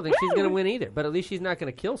markers. And I don't think she's going to win either, but at least she's not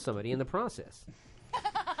going to kill somebody in the process.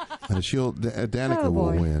 Danica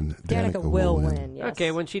will win. Danica will win, yes.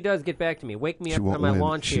 Okay, when she does, get back to me. Wake me up on my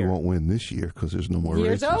lawn chair. She won't win this year because there's no more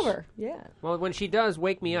Year's races. over, yeah. Well, when she does,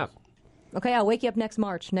 wake me up. Okay, I'll wake you up next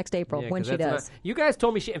April, when she does. You guys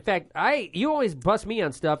told me in fact, you always bust me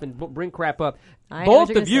on stuff and bring crap up. I Both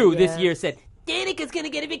of you this year said, Danica's going to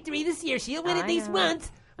get a victory this year. She'll win at least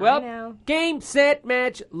once. Well, game, set,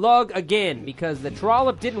 match, lug again, because the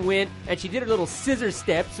trollop didn't win, and she did her little scissor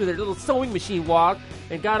steps with her little sewing machine walk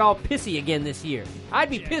and got all pissy again this year. I'd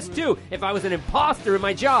be pissed, too, if I was an imposter in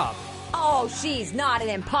my job. Oh, she's not an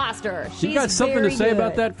imposter. She's You got something to very say good.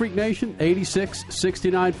 about that, Freak Nation?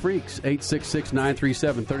 8669 Freaks,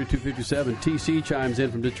 866-937-3257. TC chimes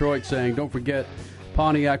in from Detroit saying, don't forget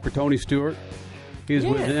Pontiac for Tony Stewart. He was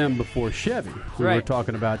with them before Chevy. We were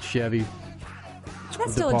talking about Chevy.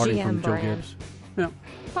 That's still a departing from GM Joe brand. Gibbs. Yeah.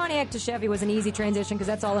 Pontiac to Chevy was an easy transition because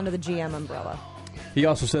that's all under the GM umbrella. He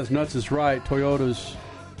also says Nuts is right.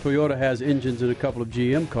 Toyota has engines in a couple of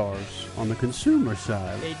GM cars on the consumer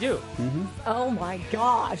side. They do. Mm-hmm. Oh my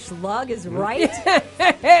gosh, Lug is right.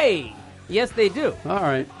 Hey, yes, they do. All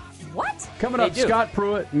right. What? Coming They up, do. Scott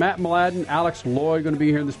Pruitt, Matt Mladen, Alex Lloyd going to be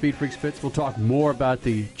here in the Speed Freaks Pits. We'll talk more about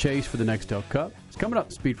the chase for the Nextel Cup. It's coming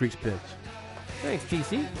up, Speed Freaks Pits. Thanks,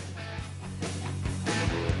 TC.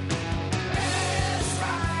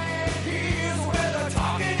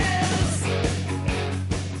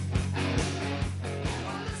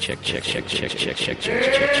 Check.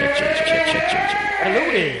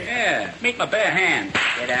 Hello there. Yeah, meet my bare hand.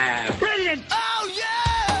 Get out. Brilliant! Oh,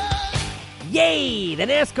 yeah! Yay! The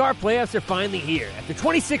NASCAR playoffs are finally here. After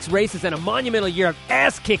 26 races and a monumental year of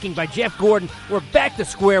ass-kicking by Jeff Gordon, we're back to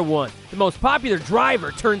square one. The most popular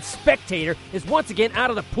driver turned spectator is once again out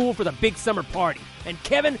of the pool for the big summer party. And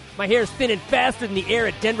Kevin, my hair is thinning faster than the air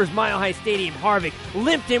at Denver's Mile High Stadium, Harvick,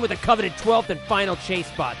 limped in with a coveted 12th and final chase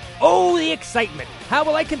spot. Oh, the excitement! How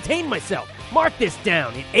will I contain myself? Mark this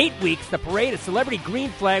down. In 8 weeks, the parade of celebrity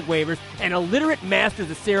green flag wavers and illiterate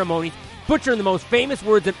masters of ceremonies butchering the most famous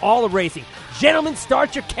words in all of racing. Gentlemen,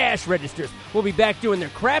 start your cash registers. We'll be back doing their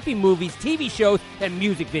crappy movies, TV shows, and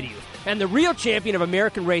music videos. And the real champion of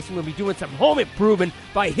American racing will be doing some home improvement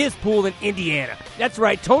by his pool in Indiana. That's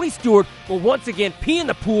right, Tony Stewart will once again pee in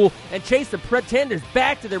the pool and chase the pretenders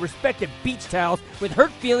back to their respective beach towels with hurt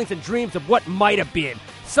feelings and dreams of what might have been.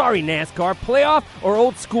 Sorry, NASCAR, playoff or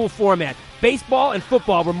old school format. Baseball and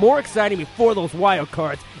football were more exciting before those wild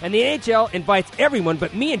cards, and the NHL invites everyone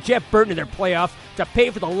but me and Jeff Burton to their playoffs to pay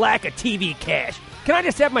for the lack of TV cash. Can I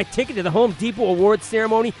just have my ticket to the Home Depot Awards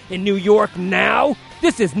ceremony in New York now?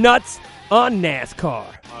 This is Nuts on NASCAR.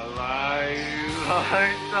 Alive!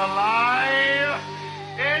 It's alive!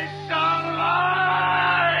 It's alive!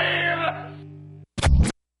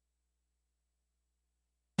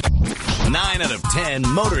 9 out of 10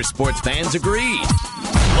 motorsports fans agreed.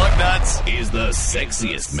 Lugnuts is the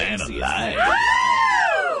sexiest man alive.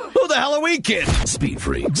 Who the hell are we kidding? Speed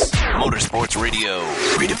Freaks. Motorsports Radio.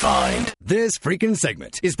 Redefined. This freaking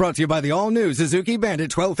segment is brought to you by the all-new Suzuki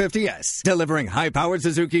Bandit 1250S, delivering high-powered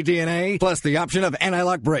Suzuki DNA plus the option of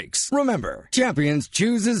anti-lock brakes. Remember, champions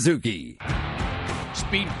choose Suzuki.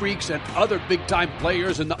 Speed Freaks and other big-time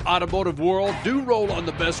players in the automotive world do roll on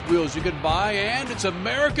the best wheels you can buy, and it's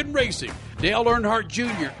American Racing. Dale Earnhardt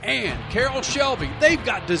Jr. and Carroll Shelby, they've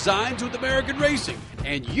got designs with American Racing,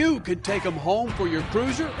 and you can take them home for your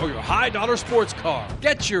cruiser or your high-dollar sports car.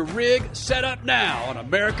 Get your rig set up now on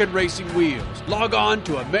American Racing wheels. Log on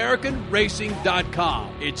to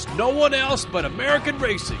AmericanRacing.com. It's no one else but American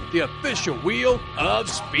Racing, the official wheel of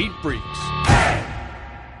Speed Freaks.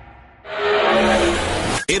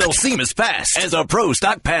 It'll seem as fast as a Pro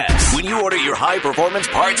Stock Pass when you order your high-performance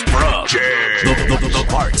parts from Jeg. The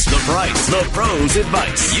parts, the price, the pros'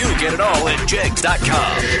 advice. You get it all at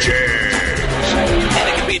Jegs.com. And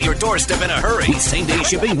it can be at your doorstep in a hurry. Same-day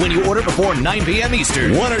shipping when you order before 9 p.m.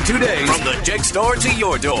 Eastern. 1 or 2 days from the Jeg store to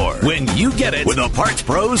your door. When you get it with the Parts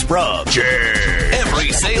Pros from Jeg.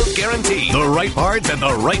 Every sale guaranteed. The right parts at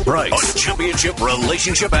the right price. A championship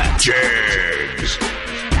relationship at Jegs.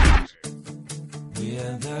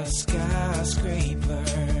 We're the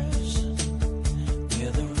skyscrapers,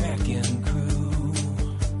 we're the wrecking crew,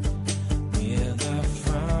 we're the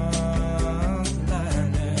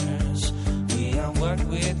frontliners, we are what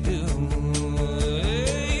we do.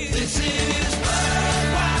 This is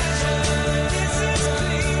Budweiser, this is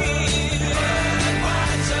clean,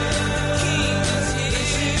 Budweiser,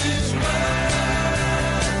 this is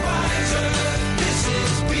Budweiser, this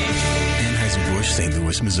is beer. Anheuser-Busch, St.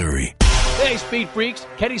 Louis, Missouri. Hey, Speed Freaks,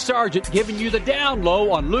 Kenny Sargent giving you the down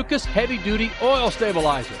low on Lucas Heavy Duty Oil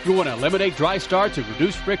Stabilizer. You want to eliminate dry starts and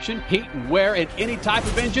reduce friction, heat, and wear in any type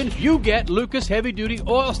of engine? You get Lucas Heavy Duty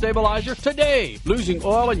Oil Stabilizer today. Losing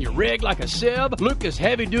oil in your rig like a sieve? Lucas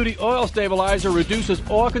Heavy Duty Oil Stabilizer reduces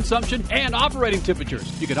oil consumption and operating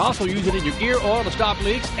temperatures. You can also use it in your gear oil to stop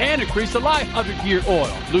leaks and increase the life of your gear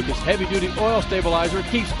oil. Lucas Heavy Duty Oil Stabilizer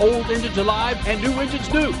keeps old engines alive and new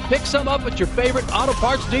engines new. Pick some up at your favorite auto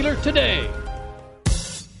parts dealer today.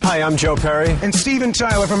 Hi, I'm Joe Perry. And Steven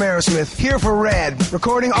Tyler from Aerosmith, here for RAD,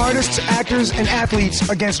 recording artists, actors, and athletes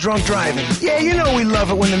against drunk driving. Yeah, you know we love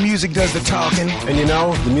it when the music does the talking. And you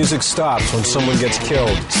know, the music stops when someone gets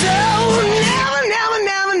killed. So never, never,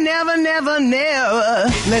 never, never, never,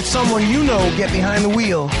 never let someone you know get behind the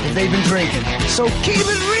wheel if they've been drinking. So keep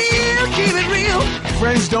it real, keep it real.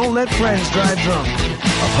 Friends don't let friends drive drunk.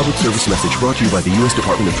 A public service message brought to you by the U.S.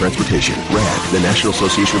 Department of Transportation, RAD, the National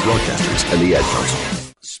Association of Broadcasters, and the Ad Council.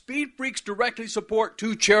 SpeedFreaks directly support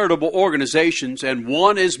two charitable organizations, and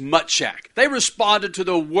one is Mutt Shack. They responded to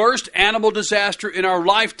the worst animal disaster in our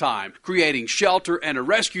lifetime, creating shelter and a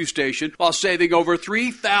rescue station while saving over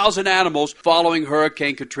 3,000 animals following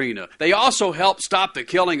Hurricane Katrina. They also helped stop the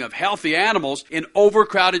killing of healthy animals in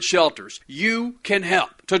overcrowded shelters. You can help.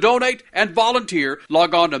 To donate and volunteer,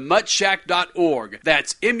 log on to muttshack.org.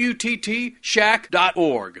 That's M-U-T-T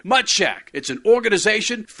shack.org. Mutt Shack. It's an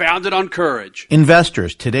organization founded on courage.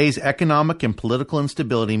 Investors, today's economic and political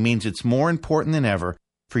instability means it's more important than ever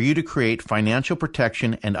for you to create financial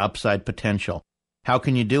protection and upside potential. How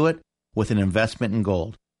can you do it? With an investment in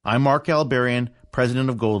gold. I'm Mark Albarian, president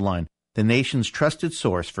of Goldline, the nation's trusted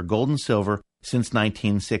source for gold and silver since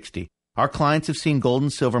 1960. Our clients have seen gold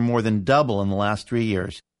and silver more than double in the last 3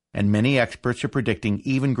 years, and many experts are predicting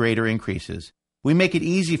even greater increases. We make it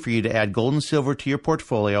easy for you to add gold and silver to your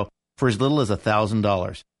portfolio for as little as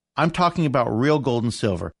 $1,000. I'm talking about real gold and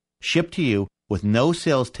silver, shipped to you with no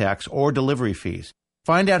sales tax or delivery fees.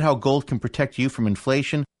 Find out how gold can protect you from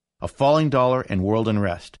inflation, a falling dollar, and world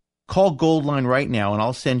unrest. Call Goldline right now, and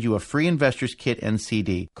I'll send you a free investor's kit and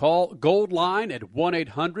CD. Call Goldline at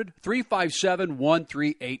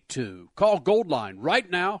 1-800-357-1382. Call Goldline right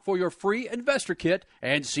now for your free investor kit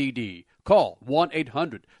and CD. Call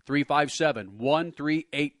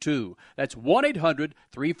 1-800-357-1382. That's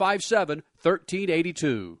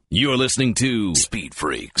 1-800-357-1382. You're listening to Speed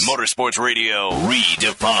Freaks, Motorsports Radio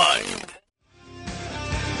Redefined.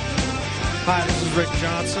 Hi, this is Rick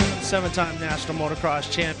Johnson, 7-time National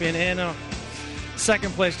Motocross Champion, and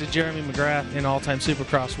second place to Jeremy McGrath in all-time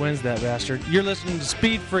Supercross wins, that bastard. You're listening to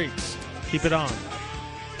Speed Freaks. Keep it on.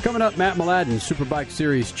 Coming up, Matt Mladen, Superbike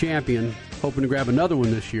Series champion, hoping to grab another one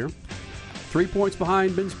this year. 3 points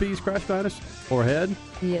behind Ben Speed's Crash Titus, or ahead?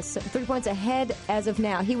 Yes, 3 points ahead as of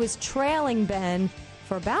now. He was trailing Ben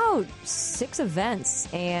for about 6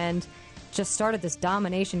 events, and just started this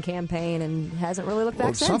domination campaign and hasn't really looked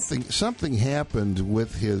back since. Something happened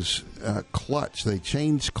with his clutch. They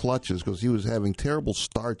changed clutches because he was having terrible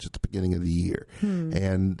starts at the beginning of the year.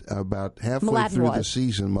 And about halfway through the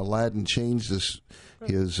season, Mladen changed his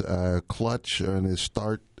clutch and his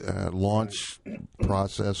start launch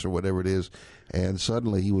process or whatever it is, and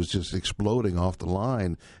suddenly he was just exploding off the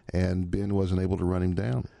line, and Ben wasn't able to run him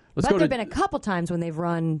down. But there have been a couple times when they've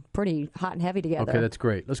run pretty hot and heavy together. Okay, that's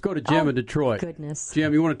great. Let's go to Jim in Detroit. Goodness.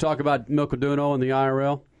 Jim, you want to talk about Milcaduno and the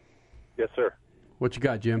IRL? Yes, sir. What you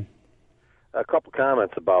got, Jim? A couple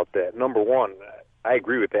comments about that. Number one, I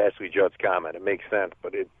agree with Ashley Judd's comment. It makes sense,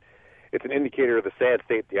 but it's an indicator of the sad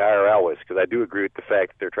state the IRL is, because I do agree with the fact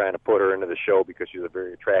that they're trying to put her into the show because she's a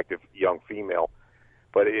very attractive young female.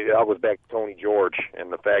 But it all goes back to Tony George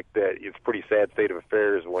and the fact that it's a pretty sad state of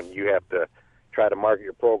affairs when you have to try to market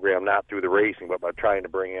your program not through the racing, but by trying to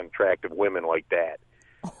bring in attractive women like that.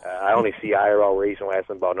 I only see IRL racing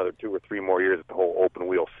lasting about another 2 or 3 more years at the whole open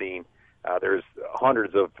wheel scene. There's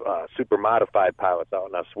hundreds of super modified pilots out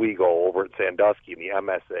in Oswego, over at Sandusky, in the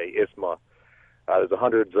MSA, ISMA. There's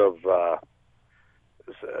hundreds of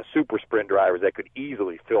super sprint drivers that could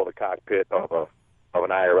easily fill the cockpit of an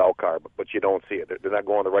IRL car, but you don't see it. They're not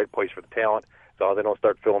going to the right place for the talent, so they don't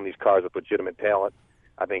start filling these cars with legitimate talent.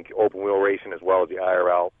 I think open wheel racing as well as the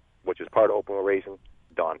IRL, which is part of open wheel racing,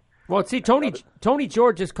 done. Well, see, Tony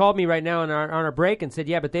George just called me right now on our break and said,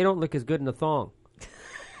 yeah, but they don't look as good in the thong.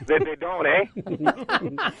 They don't, eh?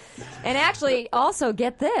 And actually, also,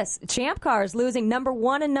 get this. Champ Cars losing number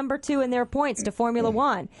 1 and number 2 in their points to Formula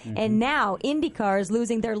One. And now IndyCar is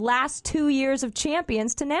losing their last 2 years of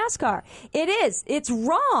champions to NASCAR. It's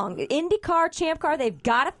wrong. IndyCar, Champ Car, they've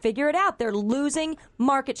got to figure it out. They're losing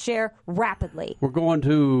market share rapidly. We're going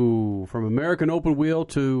from American open wheel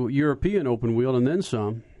to European open wheel and then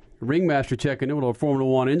some. Ringmaster checking in with a Formula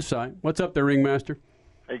One insight. What's up there, Ringmaster?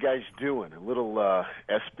 How you guys doing? A little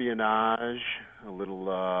espionage, a little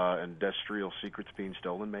industrial secrets being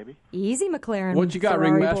stolen, maybe? Easy, McLaren. What you got,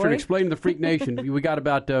 Ferrari Ringmaster? boy. Explain to the Freak Nation. We got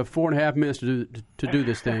about 4.5 minutes to do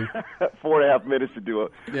this thing. 4.5 minutes to do a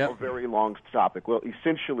very long topic. Well,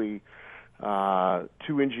 essentially, 2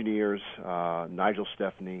 engineers, Nigel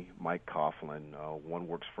Stefani, Mike Coughlin, one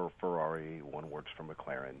works for Ferrari, one works for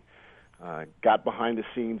McLaren, got behind the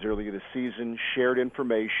scenes earlier this season, shared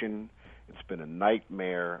information. It's been a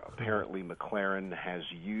nightmare. Apparently, McLaren has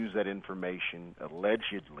used that information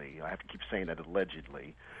allegedly. I have to keep saying that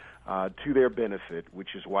allegedly, to their benefit, which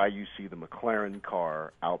is why you see the McLaren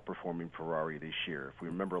car outperforming Ferrari this year. If we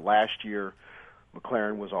remember last year,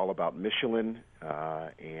 McLaren was all about Michelin,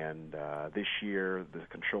 and this year the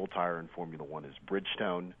control tire in Formula One is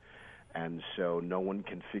Bridgestone, and so no one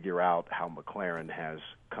can figure out how McLaren has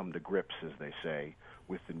come to grips, as they say,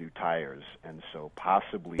 with the new tires, and so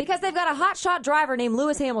possibly because they've got a hotshot driver named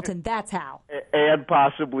Lewis Hamilton. That's how. And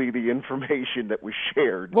possibly the information that was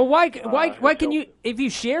shared. Well, why can you, if you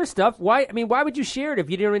share stuff, why would you share it if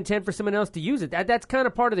you didn't intend for someone else to use it? That's kind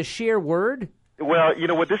of part of the share word. Well, you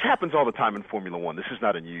know what? This happens all the time in Formula One. This is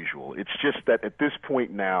not unusual. It's just that at this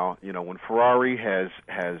point now, when Ferrari has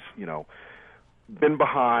been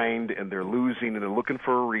behind and they're losing and they're looking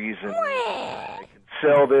for a reason, they can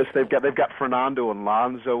sell this. They've got Fernando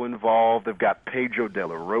Alonso involved. They've got Pedro de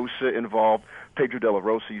la Rosa involved. Pedro de la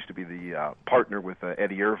Rosa used to be the partner with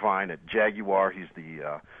Eddie Irvine at Jaguar. He's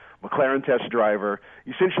the McLaren test driver.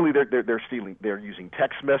 Essentially, they're stealing. They're using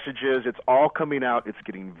text messages. It's all coming out. It's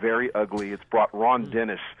getting very ugly. It's brought Ron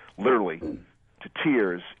Dennis literally to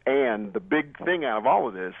tears. And the big thing out of all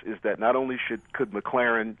of this is that not only could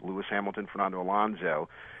McLaren, Lewis Hamilton, Fernando Alonso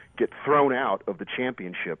get thrown out of the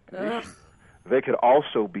championship this year, they could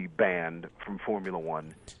also be banned from Formula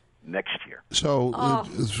One next year. So,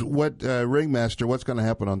 Ringmaster, what's going to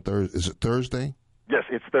happen on Thursday? Is it Thursday? Yes,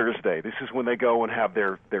 it's Thursday. This is when they go and have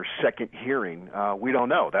their second hearing. We don't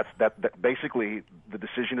know. That basically the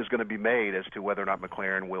decision is going to be made as to whether or not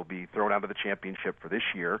McLaren will be thrown out of the championship for this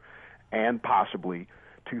year and possibly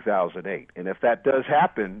 2008. And if that does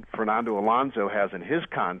happen, Fernando Alonso has in his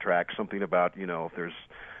contract something about, if there's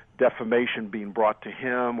defamation being brought to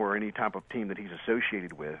him or any type of team that he's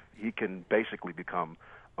associated with, he can basically become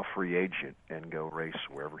a free agent and go race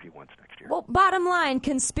wherever he wants next year. Well, bottom line,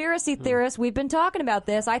 conspiracy theorists, we've been talking about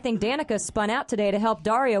this. I think Danica spun out today to help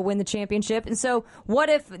Dario win the championship. And so what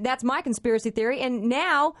if that's my conspiracy theory, and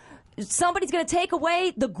now somebody's going to take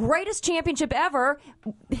away the greatest championship ever,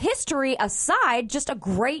 history aside, just a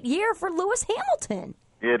great year for Lewis Hamilton.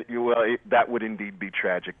 That would indeed be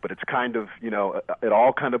tragic, but it's kind of, it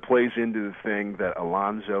all kind of plays into the thing that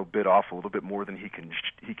Alonso bit off a little bit more than he could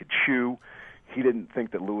chew. He didn't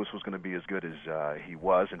think that Lewis was going to be as good as he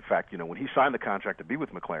was. In fact, when he signed the contract to be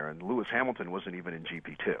with McLaren, Lewis Hamilton wasn't even in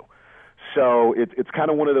GP2. So it's kind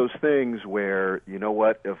of one of those things where,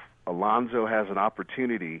 if Alonso has an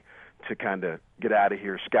opportunity to kind of get out of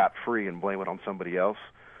here scot-free and blame it on somebody else,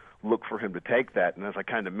 look for him to take that. And as I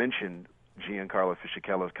kind of mentioned, Giancarlo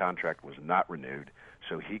Fisichella's contract was not renewed,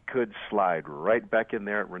 so he could slide right back in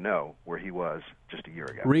there at Renault where he was just a year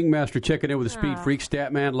ago. Ringmaster checking in with the Speed Freak,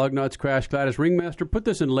 Statman, Lugnuts, Crash Gladys. Ringmaster, put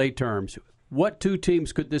this in lay terms. What two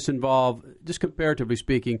teams could this involve, just comparatively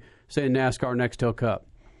speaking, say in NASCAR Nextel Cup?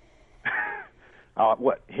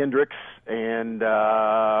 Hendricks and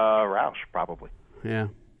Roush, probably. Yeah,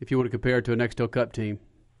 if you want to compare it to a Nextel Cup team.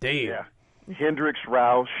 Damn. Yeah. Hendricks,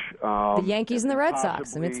 Roush. The Yankees and the Red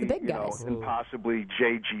Sox. I mean, it's the big guys. And possibly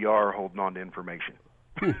JGR holding on to information.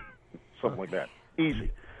 Something like that.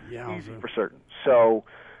 Easy for certain. So,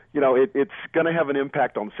 it's going to have an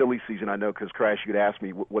impact on silly season, I know, because, Crash, you could ask me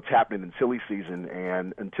what's happening in silly season,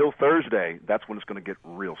 and until Thursday, that's when it's going to get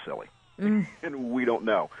real silly. And we don't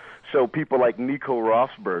know. So people like Nico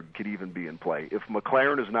Rosberg could even be in play. If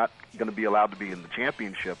McLaren is not going to be allowed to be in the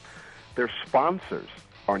championship, their sponsors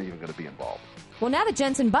aren't even going to be involved. Well, now that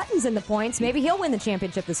Jensen Button's in the points, maybe he'll win the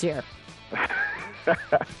championship this year.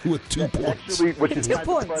 With 2 points. Actually, which is 2 kind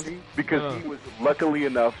points. of funny because he was, luckily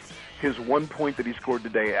enough, his 1 point that he scored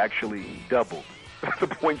today actually doubled the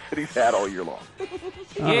points that he's had all year long.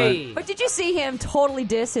 Yay. But did you see him totally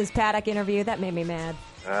diss his paddock interview? That made me mad.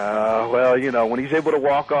 Well, when he's able to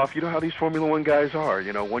walk off, you know how these Formula One guys are.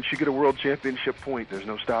 Once you get a world championship point, there's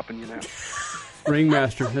no stopping you now.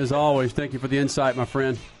 Ringmaster, as always, thank you for the insight, my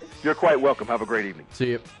friend. You're quite welcome. Have a great evening.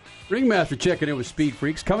 See you. Ringmaster checking in with Speed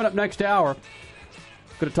Freaks. Coming up next hour,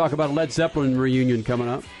 going to talk about a Led Zeppelin reunion coming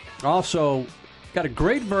up. Also, got a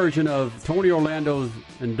great version of Tony Orlando's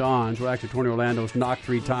and Don's. Well, actually, Tony Orlando's Knock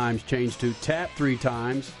 3 Times changed to Tap 3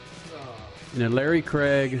 Times. And a Larry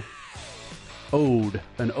Craig ode.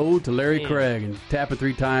 An ode to Larry Craig and tapping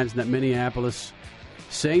 3 times in that Minneapolis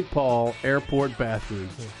St. Paul airport bathroom.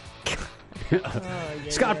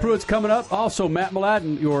 Scott Pruitt's coming up. Also, Matt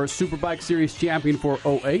Mladen, your Superbike Series champion for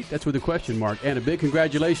 08. That's with a question mark. And a big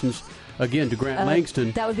congratulations again to Grant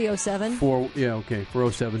Langston. That would be 07. For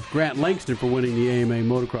 07. Grant Langston for winning the AMA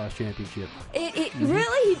Motocross Championship.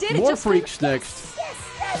 Really? He did it. More freaks next. Yes.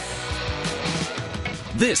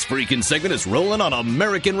 This freaking segment is rolling on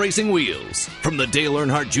American Racing wheels. From the Dale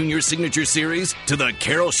Earnhardt Jr. Signature Series to the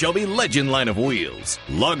Carroll Shelby Legend line of wheels.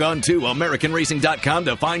 Log on to AmericanRacing.com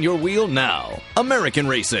to find your wheel now. American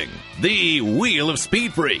Racing, the wheel of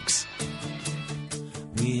speed freaks.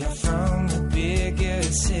 We are from the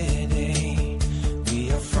biggest city.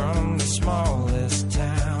 We are from the smallest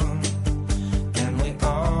town. And we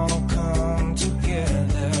all come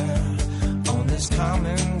together on this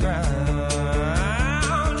common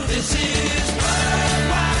ground. This is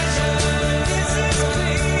Budweiser. This is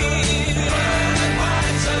clean.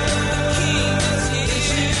 Budweiser. King's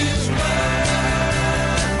issues.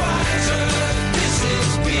 Budweiser. This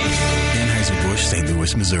is big. Anheuser-Busch, St.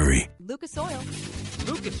 Louis, Missouri. Lucas Oil.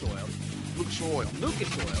 Lucas Oil. Lucas Oil.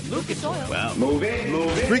 Lucas Oil. Lucas Oil. Wow. Move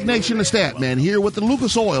it. Freak Nation, the Statman here with the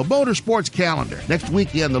Lucas Oil Motorsports Calendar. Next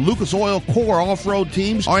weekend, the Lucas Oil Core Off-Road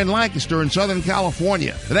teams are in Lancaster in Southern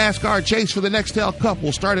California. The NASCAR chase for the Nextel Cup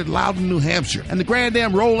will start at Loudon, New Hampshire. And the Grand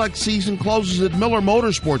Am Rolex season closes at Miller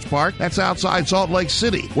Motorsports Park. That's outside Salt Lake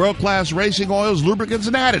City. World-class racing oils, lubricants,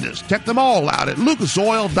 and additives. Check them all out at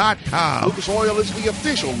lucasoil.com. Lucas Oil is the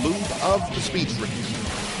official lube of the Speed Freaks.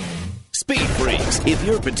 Speed Freaks. If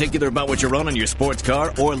you're particular about what you run on your sports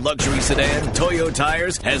car or luxury sedan, Toyo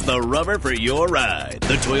Tires has the rubber for your ride.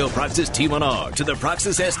 The Toyo Proxys T1R to the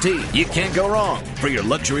Proxys ST. You can't go wrong. For your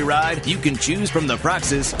luxury ride, you can choose from the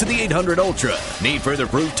Proxys to the 800 Ultra. Need further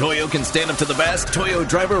proof Toyo can stand up to the best? Toyo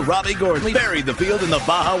driver Robbie Gordon buried the field in the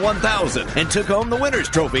Baja 1000 and took home the winner's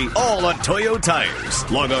trophy, all on Toyo Tires.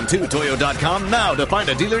 Log on to Toyo.com now to find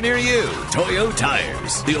a dealer near you. Toyo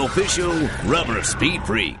Tires, the official rubber of Speed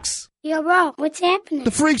Freaks. Yo, bro, what's happening? The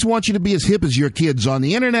freaks want you to be as hip as your kids on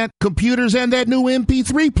the internet, computers, and that new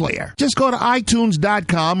MP3 player. Just go to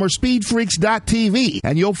iTunes.com or SpeedFreaks.tv,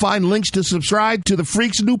 and you'll find links to subscribe to the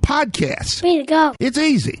Freaks' new podcast. Way to go. It's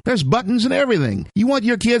easy. There's buttons and everything. You want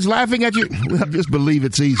your kids laughing at you? Well, just believe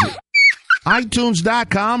it's easy.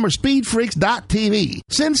 iTunes.com or SpeedFreaks.tv.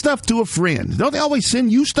 Send stuff to a friend. Don't they always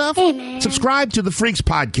send you stuff? Hey, man. Subscribe to the Freaks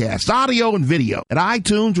podcast, audio and video, at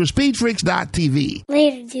iTunes or SpeedFreaks.tv.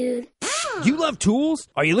 Later, dude. You love tools?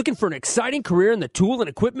 Are you looking for an exciting career in the tool and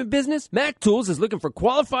equipment business? Mac Tools is looking for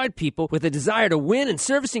qualified people with a desire to win in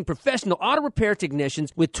servicing professional auto repair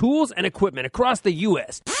technicians with tools and equipment across the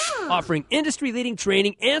U.S., offering industry-leading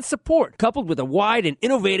training and support, coupled with a wide and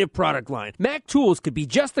innovative product line. Mac Tools could be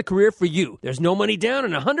just the career for you. There's no money down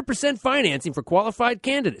and 100% financing for qualified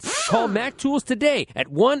candidates. Call Mac Tools today at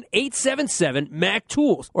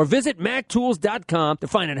 1-877-MAC-TOOLS or visit MacTools.com to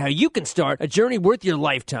find out how you can start a journey worth your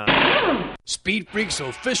lifetime. Speed Freaks'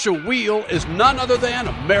 official wheel is none other than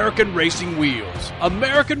American Racing Wheels.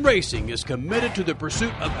 American Racing is committed to the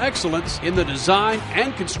pursuit of excellence in the design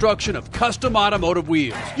and construction of custom automotive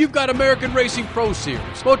wheels. You've got American Racing Pro Series,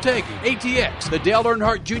 Motegi, ATX, the Dale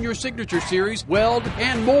Earnhardt Jr. Signature Series, Weld,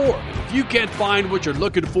 and more. If you can't find what you're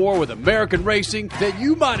looking for with American Racing, then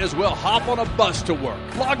you might as well hop on a bus to work.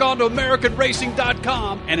 Log on to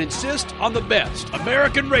AmericanRacing.com and insist on the best.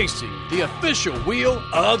 American Racing, the official wheel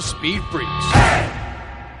of Speed Freaks.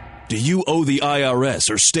 Do you owe the IRS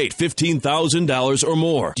or state $15,000 or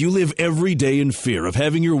more? Do you live every day in fear of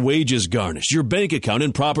having your wages garnished, your bank account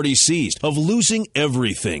and property seized, of losing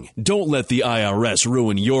everything? Don't let the IRS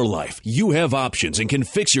ruin your life. You have options and can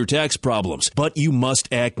fix your tax problems, but you must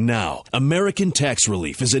act now. American Tax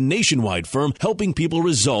Relief is a nationwide firm helping people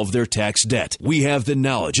resolve their tax debt. We have the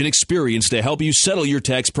knowledge and experience to help you settle your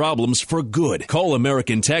tax problems for good. Call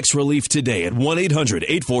American Tax Relief today at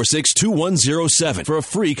 1-800-846-2107 for a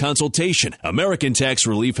free consultation. American Tax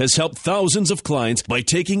Relief has helped thousands of clients by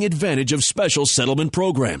taking advantage of special settlement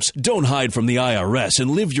programs. Don't hide from the IRS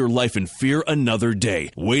and live your life in fear another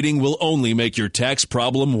day. Waiting will only make your tax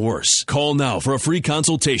problem worse. Call now for a free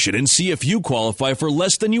consultation and see if you qualify for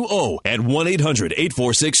less than you owe at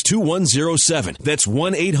 1-800-846-2107. That's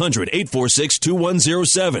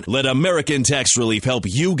 1-800-846-2107. Let American Tax Relief help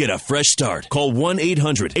you get a fresh start. Call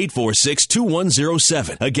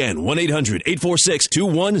 1-800-846-2107. Again,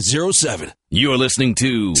 1-800-846-2107. You're listening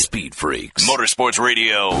to Speed Freaks, Motorsports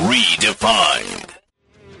Radio Redefined.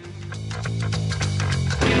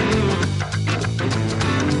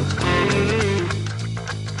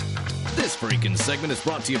 This freaking segment is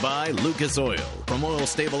brought to you by Lucas Oil. From oil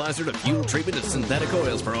stabilizer to fuel treatment to synthetic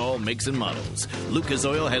oils for all makes and models, Lucas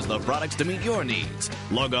Oil has the products to meet your needs.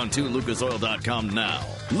 Log on to lucasoil.com now.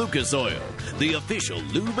 Lucas Oil, the official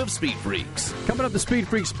lube of Speed Freaks. Coming up the Speed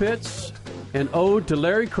Freaks pits, an ode to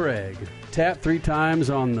Larry Craig. Tap 3 times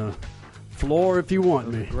on the floor if you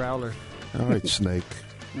want me. Growler. All right, Snake.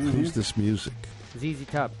 Who's this music? ZZ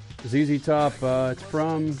Top. ZZ Top. It's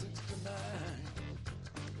from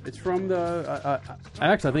It's from the.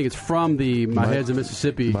 Actually, I think it's from the My Head's in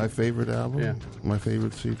Mississippi. My favorite album. Yeah. My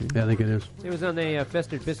favorite CD. Yeah, I think it is. It was on the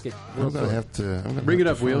Festered Biscuit. I'm gonna have to bring it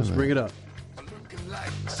up, Wheels. Bring it up.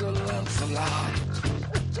 What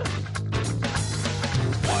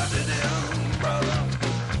it is, brother?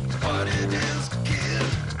 What it is, kid?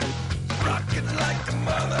 Rockin' like a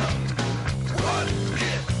mother. What it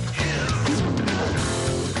is.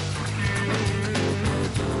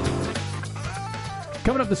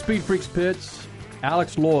 Coming up, the Speed Freaks pits.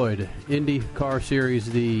 Alex Lloyd, Indy Car Series,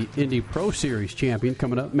 the Indy Pro Series champion.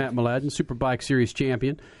 Coming up, Matt Mladen, Superbike Series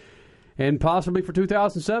champion. And possibly for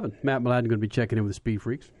 2007, Matt Mladen going to be checking in with the Speed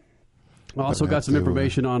Freaks. Also got some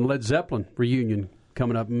information on Led Zeppelin reunion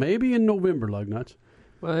coming up, maybe in November, Lugnuts.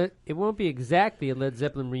 Well, it won't be exactly a Led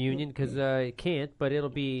Zeppelin reunion because it can't, but it'll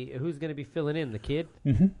be, who's going to be filling in, the kid?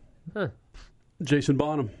 Mm-hmm. Huh. Jason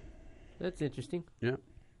Bonham. That's interesting. Yeah.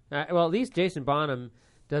 Well, at least Jason Bonham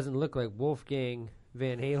doesn't look like Wolfgang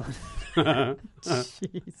Van Halen.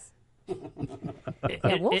 Jeez.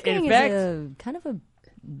 Yeah, Wolfgang is a kind of a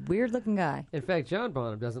weird-looking guy. In fact, John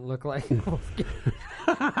Bonham doesn't look like Wolfgang.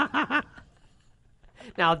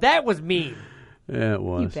 Now, that was mean. Yeah, it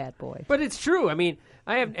was. You bad boy. But it's true. I mean,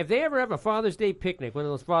 if they ever have a Father's Day picnic, one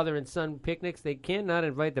of those father and son picnics, they cannot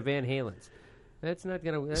invite the Van Halens. That's not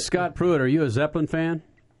going to... Scott Pruitt, are you a Zeppelin fan?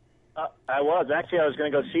 I was. Actually, I was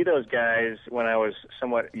going to go see those guys when I was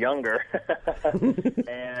somewhat younger.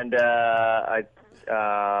 And I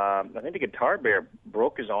think the guitar player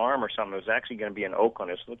broke his arm or something. It was actually going to be in Oakland.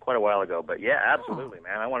 It was quite a while ago. But, yeah, absolutely,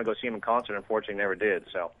 man. I want to go see him in concert. Unfortunately, never did.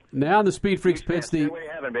 So now in the Speed Freaks pits, the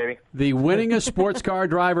winningest sports car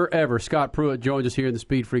driver ever, Scott Pruitt, joins us here in the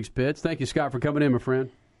Speed Freaks pits. Thank you, Scott, for coming in, my friend.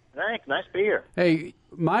 Thanks. Nice to be here. Hey,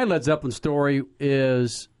 my Led Zeppelin story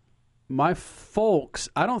is... My folks,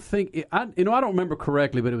 I don't remember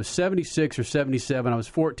correctly, but it was 76 or 77. I was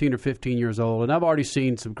 14 or 15 years old, and I've already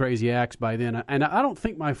seen some crazy acts by then. And I don't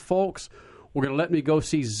think my folks were going to let me go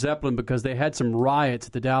see Zeppelin because they had some riots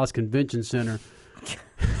at the Dallas Convention Center.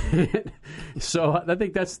 So I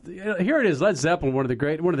think here it is. Led Zeppelin, one of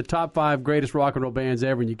the top 5 greatest rock and roll bands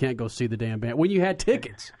ever, and you can't go see the damn band when you had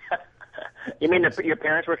tickets. You mean your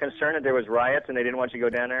parents were concerned that there was riots and they didn't want you to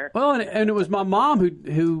go down there? Well, and it was my mom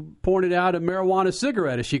who pointed out a marijuana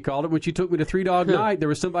cigarette, as she called it, when she took me to Three Dog Night. There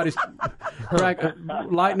was somebody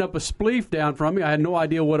lighting up a spleef down from me. I had no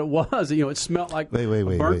idea what it was. It smelled like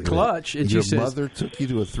burnt clutch. And your mother took you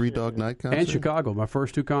to a Three Dog Night concert? And Chicago, my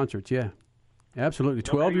first 2 concerts, yeah. Absolutely,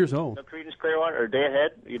 12 years old. No Creedence Clearwater or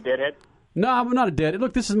Deadhead? You Deadhead? No, I'm not a deadhead.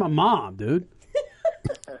 Look, this is my mom, dude.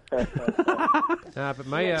 But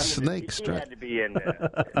my Snake Strut had to be in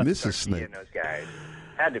Mrs. Snake. In those guys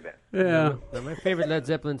had to be. Yeah. My favorite Led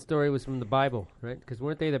Zeppelin story was from the Bible, right? Because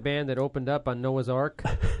weren't they the band that opened up on Noah's Ark?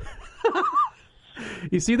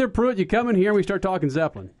 You see, Pruitt. You come in here and we start talking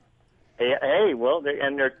Zeppelin. Hey, well,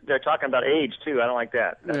 they're talking about age too. I don't like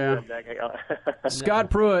that.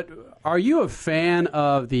 Scott Pruitt, are you a fan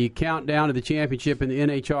of the countdown to the championship in the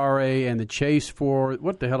NHRA and the chase for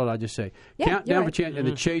what the hell did I just say? Yeah, countdown right. for and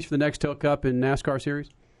the chase for the Nextel Cup in NASCAR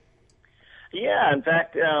Series? Yeah, in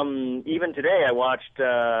fact, even today I watched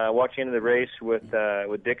the end of the race with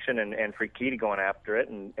Dixon and Frikiti going after it,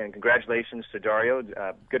 and congratulations to Dario,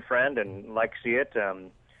 good friend, and like to see it.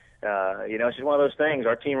 It's just one of those things.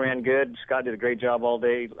 Our team ran good. Scott did a great job all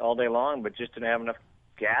day long, but just didn't have enough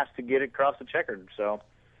gas to get it across the checkered. So,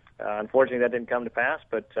 unfortunately, that didn't come to pass.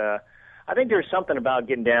 But I think there's something about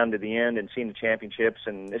getting down to the end and seeing the championships,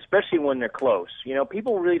 and especially when they're close.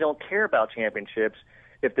 People really don't care about championships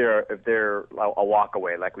if they're a walk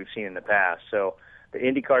away like we've seen in the past. So, the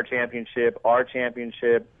IndyCar Championship, our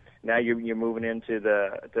championship. Now you're moving into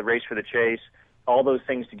the race for the chase. All those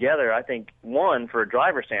things together, I think, one, for a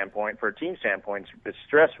driver standpoint, for a team standpoint, it's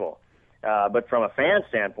stressful. But from a fan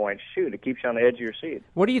standpoint, shoot, it keeps you on the edge of your seat.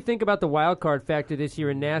 What do you think about the wild card factor this year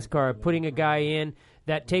in NASCAR, putting a guy in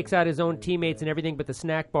that takes out his own teammates and everything but the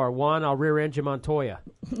snack bar? Juan, I'll rear-engine Montoya.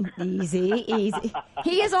 Easy.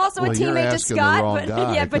 He is also a teammate to Scott.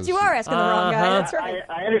 But you are asking the wrong guy. That's right.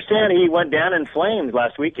 I understand he went down in flames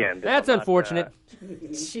last weekend. That's unfortunate.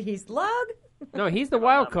 Jeez, Lug. No, he's the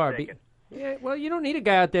wild card. Yeah, well, you don't need a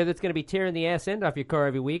guy out there that's going to be tearing the ass end off your car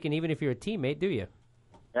every week, and even if you're a teammate, do you?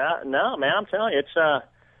 No, man, I'm telling you, it's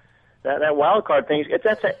that wild card thing.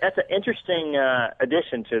 That's an interesting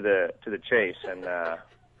addition to the chase, and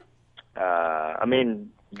I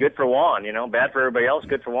mean, good for Juan, bad for everybody else.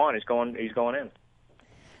 Good for Juan. He's going in.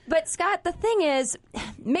 But, Scott, the thing is,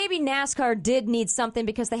 maybe NASCAR did need something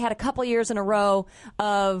because they had a couple years in a row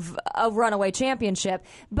of a runaway championship.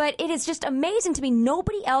 But it is just amazing to me.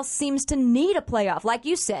 Nobody else seems to need a playoff. Like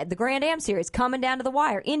you said, the Grand Am Series coming down to the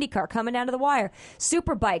wire, IndyCar coming down to the wire,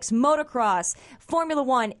 Superbikes, motocross, Formula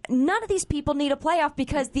One. None of these people need a playoff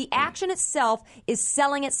because the action itself is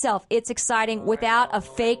selling itself. It's exciting without a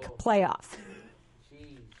fake playoff.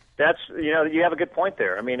 That's, you have a good point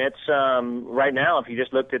there. I mean, it's right now, if you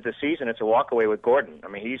just looked at the season, it's a walkaway with Gordon. I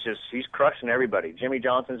mean, he's crushing everybody. Jimmy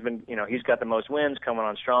Johnson's been, he's got the most wins coming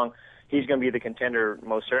on strong. He's going to be the contender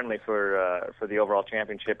most certainly for the overall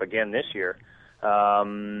championship again this year.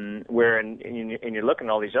 Where and you're looking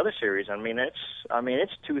at all these other series. I mean,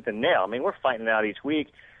 it's tooth and nail. I mean, we're fighting it out each week.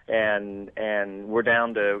 And we're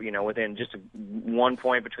down to within just 1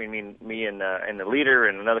 point between me and the leader,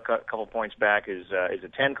 and another couple points back is a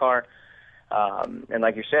 10 car. And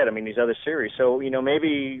like you said, I mean these other series. So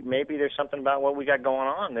maybe there's something about what we got going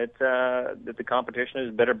on that the competition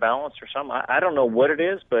is better balanced or something. I don't know what it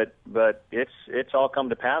is, but it's all come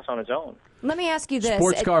to pass on its own. Let me ask you this.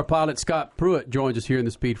 Sports car pilot Scott Pruitt joins us here in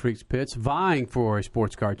the Speed Freaks pits, vying for a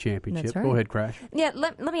sports car championship. That's right. Go ahead, Crash. Yeah,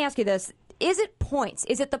 let me ask you this. Is it points?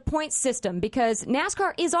 Is it the point system? Because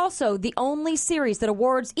NASCAR is also the only series that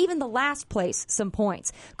awards even the last place some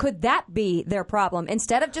points. Could that be their problem?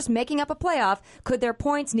 Instead of just making up a playoff, could their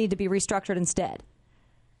points need to be restructured instead?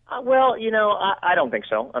 Well, I don't think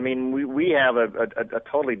so. I mean, we have a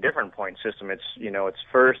totally different point system. It's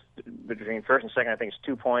it's between first and second. I think it's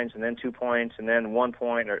 2 points, and then 2 points, and then 1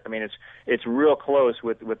 point. I mean, it's real close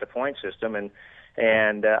with the point system, and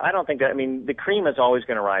I don't think that. I mean, the cream is always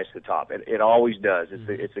going to rise to the top. It always does.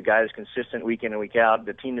 It's the guy that's consistent week in and week out.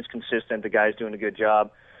 The team that's consistent. The guy's doing a good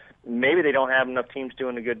job. Maybe they don't have enough teams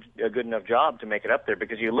doing a good enough job to make it up there,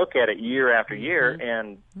 because you look at it year after year,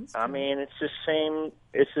 and I mean it's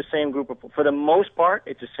the same group of, for the most part,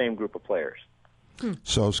 it's the same group of players.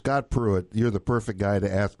 So Scott Pruitt, you're the perfect guy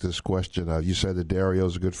to ask this question of. You said that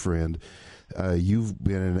Dario's a good friend. You've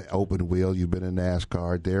been in open wheel. You've been in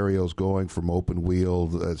NASCAR. Dario's going from open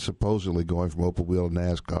wheel, supposedly going from open wheel to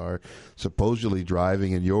NASCAR, supposedly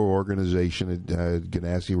driving in your organization at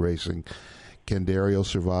Ganassi Racing. Can Dario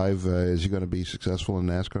survive? Is he going to be successful in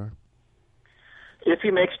NASCAR? If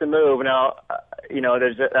he makes the move, now,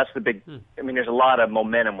 that's the big. I mean, there's a lot of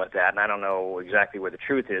momentum with that, and I don't know exactly where the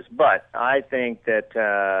truth is, but I think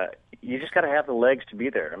that you just got to have the legs to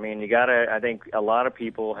be there. I mean, you got to. I think a lot of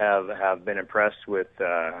people have been impressed with,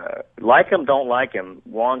 like him, don't like him.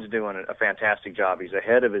 Juan's doing a fantastic job. He's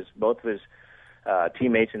ahead of both of his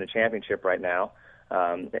teammates in the championship right now.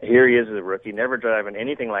 Here he is as a rookie, never driving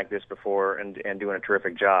anything like this before, and doing a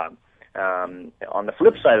terrific job. On the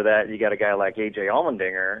flip side of that, you got a guy like A.J.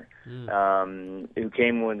 Allmendinger, who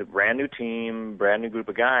came with a brand new team, brand new group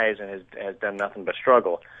of guys, and has done nothing but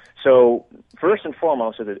struggle. So first and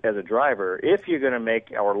foremost, as a driver, if you're going to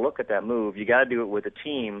make or look at that move, you got to do it with a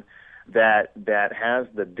team that has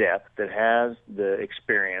the depth, that has the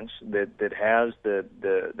experience, that has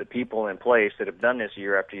the people in place that have done this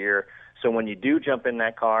year after year. So when you do jump in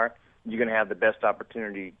that car, you're going to have the best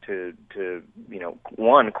opportunity to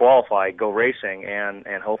one, qualify, go racing, and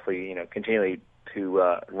hopefully, continually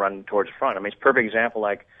to run towards the front. I mean, it's a perfect example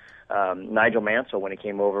like Nigel Mansell when he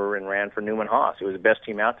came over and ran for Newman Haas. It was the best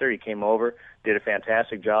team out there. He came over, did a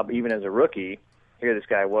fantastic job. Even as a rookie, here this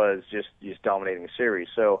guy was just dominating the series.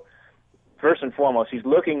 So first and foremost, he's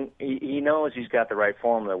looking. He knows he's got the right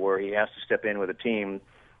formula where he has to step in with a team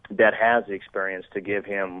that has the experience to give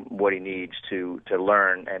him what he needs to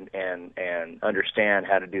learn and understand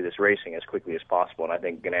how to do this racing as quickly as possible. And I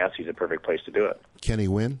think Ganassi's a perfect place to do it. Can he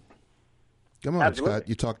win? Come on, Absolutely. Scott.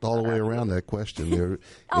 You talked all the way around that question.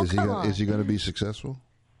 Is he going to be successful?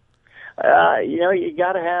 You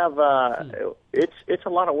got to have. It's a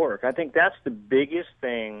lot of work. I think that's the biggest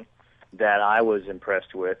thing that I was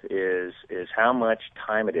impressed with is how much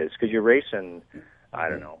time it is, because you're racing. I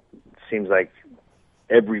don't know. It seems like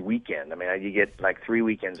every weekend. I mean, you get like 3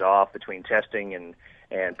 weekends off between testing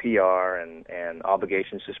and PR and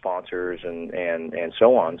obligations to sponsors and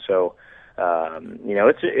so on. So.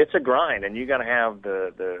 It's a grind, and you got to have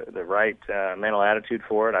the right mental attitude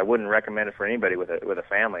for it. I wouldn't recommend it for anybody with a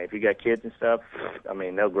family. If you got kids and stuff, I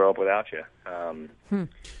mean, they'll grow up without you.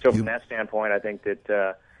 So from that standpoint, I think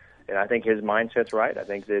that I think his mindset's right. I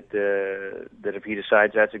think that if he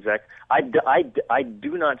decides that's exact, I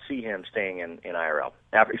do not see him staying in IRL,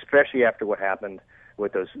 especially after what happened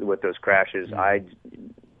with those crashes.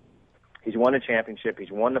 He's won a championship.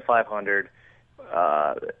 He's won the 500.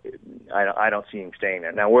 I don't see him staying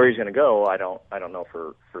there. Now, where he's going to go, I don't know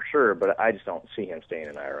for sure, but I just don't see him staying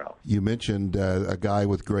in IRL. You mentioned a guy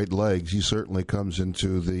with great legs. He certainly comes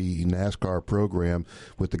into the NASCAR program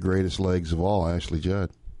with the greatest legs of all, Ashley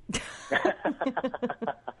Judd.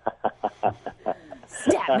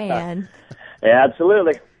 Stat man. Yeah,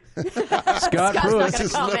 absolutely.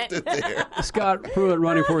 Scott Pruitt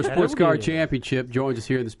running for a sports car championship joins us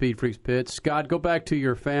here in the Speed Freaks pit. Scott, go back to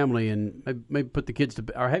your family and maybe put the kids to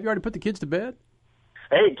bed. Or have you already put the kids to bed?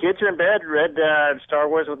 Hey, kids are in bed. Read Star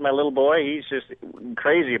Wars with my little boy. He's just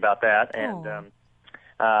crazy about that. And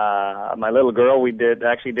my little girl, we did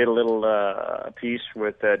a little piece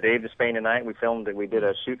with Dave Despain tonight. We filmed it. We did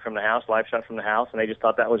a shoot from the house, live shot from the house, and they just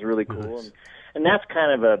thought that was really cool. Nice. And that's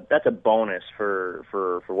kind of a bonus for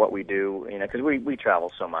what we do, you know, because we travel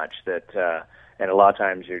so much that and a lot of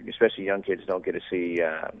times, especially young kids, don't get to see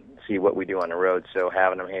what we do on the road. So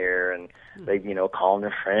having them here and they, you know, calling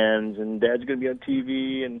their friends and Dad's going to be on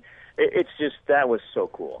TV, and it's just, that was so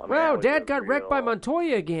cool. I mean, wow, Dad got wrecked by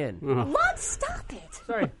Montoya again. What? Stop it!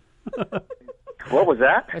 Sorry. What was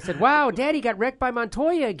that? I said, wow, Daddy got wrecked by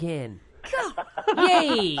Montoya again.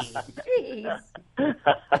 Yay! Jeez.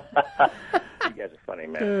 You guys are funny,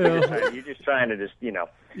 man. You're just trying to you know,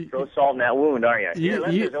 throw salt in that wound, aren't you? Here,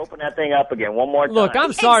 let's just open that thing up again one more time. Look,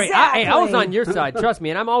 I'm sorry. Exactly. I was on your side. Trust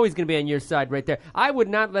me, and I'm always going to be on your side right there. I would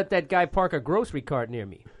not let that guy park a grocery cart near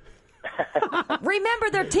me.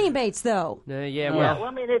 Remember their teammates, though. Well,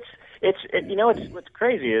 I mean, it's you know, what's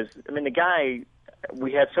crazy is, I mean, the guy,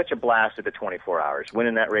 we had such a blast at the 24 hours,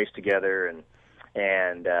 winning that race together and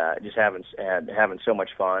just having so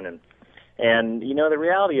much fun. And you know, the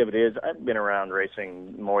reality of it is, I've been around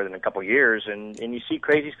racing more than a couple years, and you see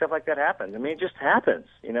crazy stuff like that happen. I mean, it just happens.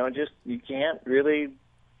 You know, you can't really,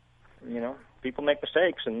 you know, people make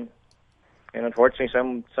mistakes, and unfortunately,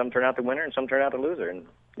 some turn out the winner and some turn out the loser, and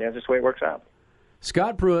yeah, that's just the way it works out.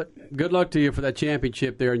 Scott Pruitt, good luck to you for that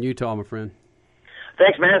championship there in Utah, my friend.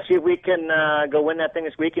 Thanks, man. See if we can go win that thing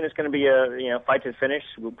this weekend. It's going to be a fight to the finish.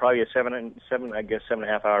 We'll probably a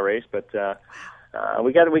 7.5 hour race, but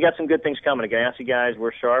we got some good things coming. The Ganassi guys,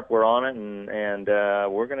 we're sharp, we're on it, and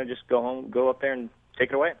we're going to just go up there and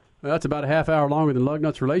take it away. Well, that's about a half hour longer than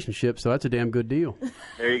Lugnut's relationship, so that's a damn good deal.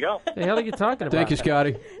 There you go. The hell are you talking about? Thank you,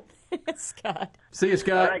 Scotty. Scott. See you,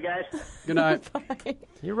 Scott. All right, guys. Good night. Bye.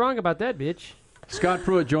 You're wrong about that, bitch. Scott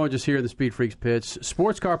Pruitt joins us here in the Speed Freaks pits.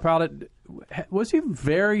 Sports car pilot. Was he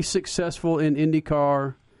very successful in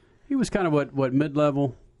IndyCar? He was kind of what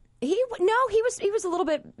mid-level. He was a little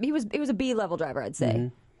bit. He was a B-level driver, I'd say.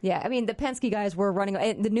 Mm-hmm. Yeah, I mean the Penske guys were running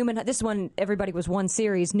the Newman. This one, everybody was one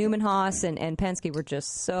series. Newman Haas and Penske were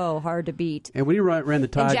just so hard to beat. And when he ran the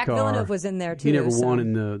Tide and Jack car, Villeneuve was in there too. He never won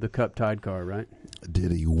in the Cup Tide car, right?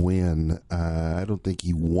 Did he win? I don't think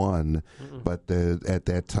he won, but at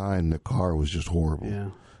that time the car was just horrible. Yeah.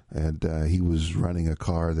 And he was running a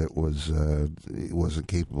car that wasn't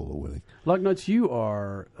capable of winning. Lugnuts, you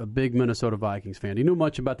are a big Minnesota Vikings fan. Do you know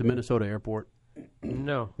much about the Minnesota airport?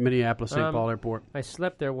 No. Minneapolis-St. Paul Airport. I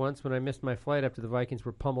slept there once when I missed my flight after the Vikings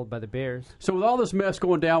were pummeled by the Bears. So with all this mess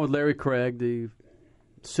going down with Larry Craig, the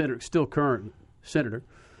still current senator,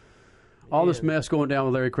 all this mess going down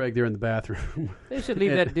with Larry Craig there in the bathroom. They should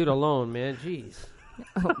leave that dude alone, man. Jeez.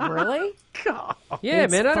 Oh, really? God. Yeah,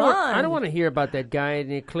 it's man. fun. I don't want to hear about that guy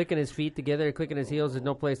and clicking his feet together, clicking his heels. There's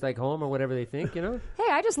no place like home, or whatever they think. You know. Hey,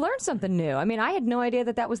 I just learned something new. I mean, I had no idea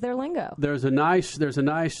that was their lingo. There's a nice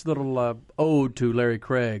little ode to Larry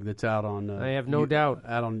Craig that's out on. I have no doubt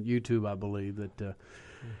out on YouTube, I believe that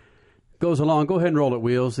goes along. Go ahead and roll it,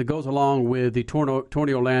 Wheels. It goes along with the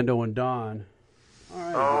Tony Orlando and Don. All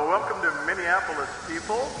right. Welcome to Minneapolis,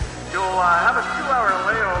 people. You'll have a 2-hour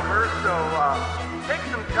layover, so take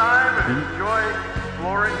some time and enjoy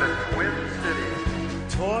exploring the Twin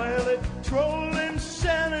Cities. Toilet trolling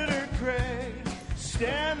Senator Craig,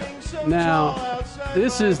 standing so now, tall outside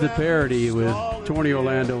this my is the back parody with stall. Tony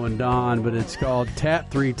Orlando and Don, but it's called Tap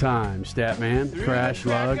 3 Times, Statman, Crash,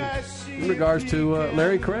 Lug, in regards to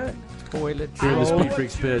Larry Craig. Toilet here in the troll. Speed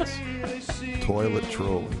Freaks pits. Toilet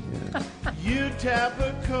trolling, yeah. You tap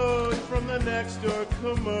a code from the next door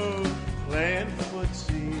commode, playing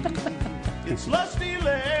footsie. It's Lusty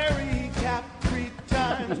Larry, tap 3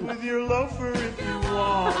 times with your loafer if you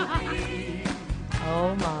want to be.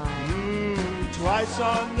 Oh my. Twice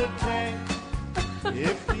on the tank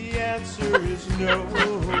if the answer is no.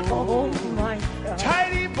 Oh my God.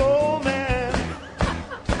 Tidy bowl man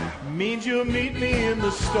means you'll meet me in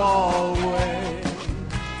the stallway.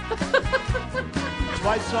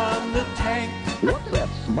 Twice on the tank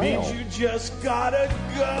means you just gotta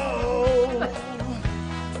go.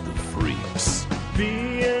 The Freaks.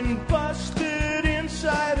 Being busted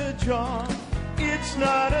inside a John. It's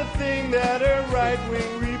not a thing that a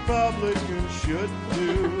right-wing Republican should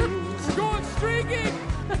do. Going streaking!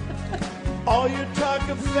 All your talk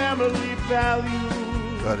of family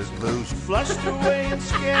values Cut it loose. flushed away in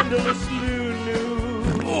scandalous news.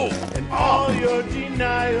 And all your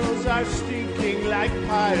denials are stinking like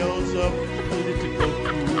piles of political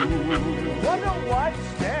poo. What a white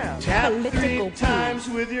stand. Tap 3 times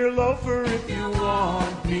with your loafer if you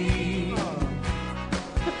want me.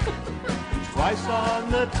 Twice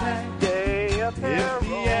on the tank if the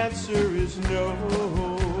answer is no.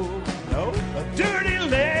 No? A dirty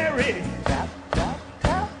Larry.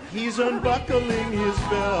 He's unbuckling his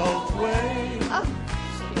beltway.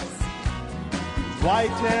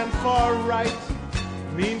 White and far right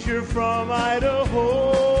means you're from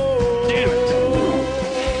Idaho. Damn it.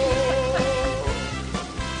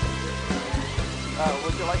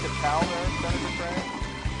 Would you like a towel there, Senator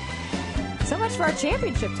Craig? So much for our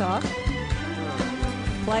championship talk.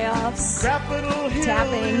 Playoffs. Capitol Hill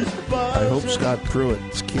tapping. I hope Scott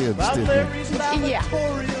Pruitt's kids didn't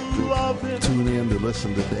tune in to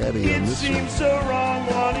listen to Daddy on It this seems one. so wrong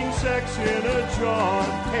wanting sex in a John.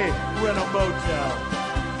 Hey, we're in a motel.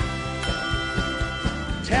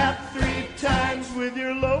 Tap 3 times with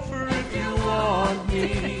your loafer if you want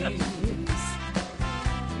me.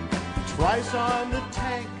 Twice on the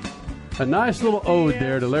tank. A nice little ode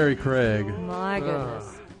there to Larry Craig. My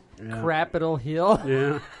goodness. Capitol Hill.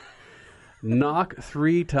 Yeah. Knock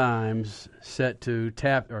 3 times, set to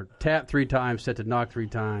tap, or tap 3 times, set to knock 3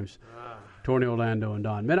 times. Tony Orlando and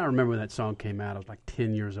Don. Man, I remember when that song came out. I was like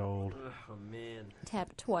 10 years old. Oh, man.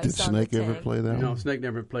 Tap twice Did on Snake the ever tank. play that No, one? Snake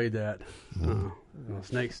never played that. No,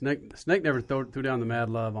 Snake never threw down the Mad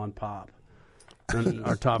Love on Pop.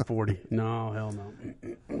 Our top 40. No, hell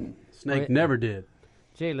no. Snake never did.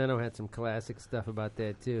 Jay Leno had some classic stuff about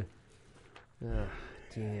that, too. Oh,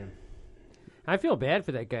 damn. I feel bad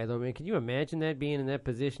for that guy, though, man. Can you imagine that, being in that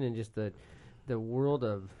position and just the world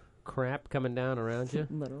of crap coming down around you?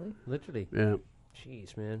 Literally. Yeah.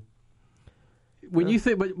 Jeez, man. When you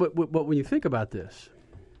think, but when you think about this,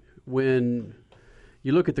 when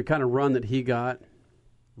you look at the kind of run that he got,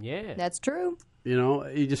 yeah, that's true. You know,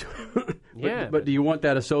 you just Yeah, but do you want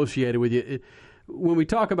that associated with you? When we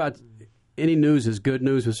talk about any news is good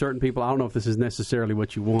news with certain people, I don't know if this is necessarily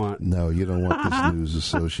what you want. No, you don't want this news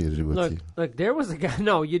associated with you. Look, there was a guy.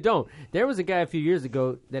 No, you don't. There was a guy a few years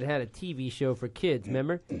ago that had a TV show for kids,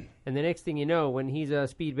 remember? And the next thing you know, when he's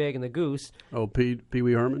speed bagging the goose. Oh, Pee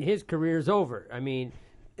Wee Herman? His career's over. I mean,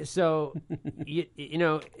 so, you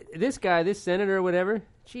know, this guy, this senator or whatever,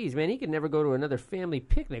 geez, man, he could never go to another family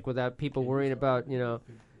picnic without people worrying about, you know.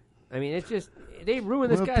 I mean, it's just, they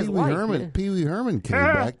ruined this guy's life. Pee Wee Herman came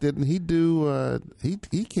back, didn't he?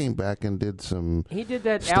 He came back and did some. He did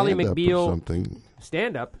that Ally McBeal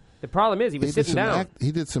stand up. The problem is he was sitting down.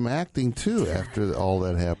 He did some acting too after all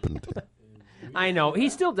that happened. I know he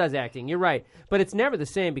still does acting. You're right, but it's never the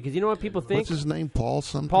same because you know what people think. What's his name? Paul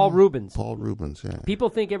something. Paul Rubens. Paul Rubens. Yeah. People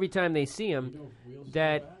think every time they see him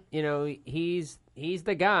that he's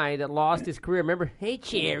the guy that lost his career. Remember, Hey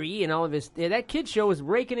Cherry and all of his that kid show was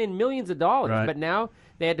raking in millions of dollars, right. But now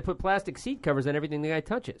they had to put plastic seat covers on everything the guy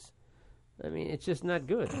touches. I mean, it's just not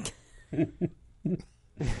good.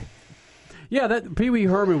 Yeah, that Pee Wee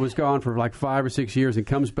Herman was gone for like 5 or 6 years and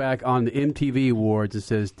comes back on the MTV Awards and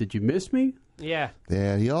says, "Did you miss me?" Yeah.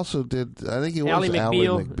 Yeah, he also did. I think he was Ally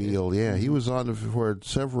McBeal. McBeal. Yeah, he was on for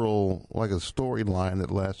several, like a storyline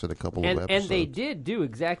that lasted a couple of episodes. And they did do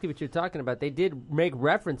exactly what you're talking about. They did make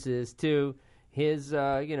references to his,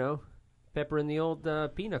 pepper in the old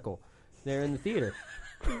pinochle there in the theater.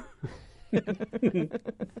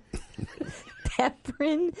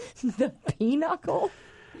 Pepperin the pinochle?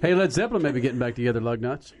 Hey, Led Zeppelin may be getting back together,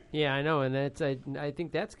 Lugnuts. Yeah, I know, and that's I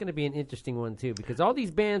think that's going to be an interesting one too, because all these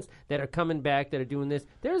bands that are coming back that are doing this,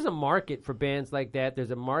 there's a market for bands like that. There's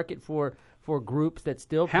a market for groups that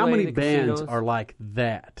still play How many the bands casinos. are like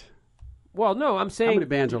that? Well, no, I'm saying How many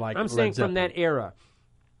bands are like I'm Led saying from Zeppelin? that era.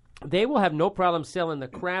 They will have no problem selling the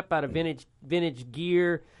crap out of vintage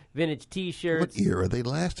gear, vintage T-shirts. What era? They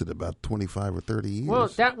lasted about 25 or 30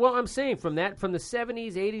 years. Well, I'm saying from the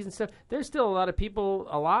 70s, 80s, and stuff. There's still a lot of people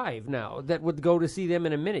alive now that would go to see them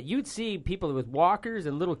in a minute. You'd see people with walkers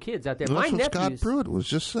and little kids out there. Well, My that's what nephews, Scott Pruitt was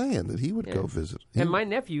just saying, that he would go visit. and my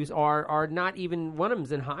nephews are not even one of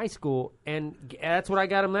them's in high school, and that's what I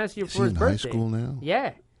got him last year Is for he his in birthday. high school now?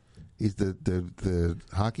 Yeah. He's the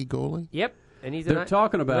hockey goalie? Yep. And he's They're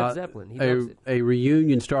talking about Led Zeppelin. He loves it. a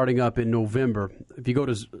reunion starting up in November. If you go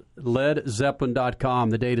to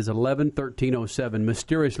LedZeppelin.com, the date is 11/13/07.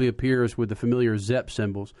 Mysteriously appears with the familiar Zepp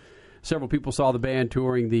symbols. Several people saw the band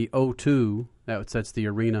touring the O2. That's the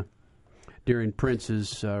arena during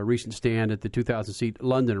Prince's recent stand at the 2,000-seat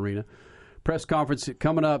London Arena. Press conference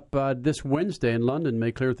coming up this Wednesday in London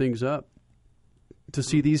may clear things up to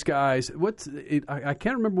see these guys. I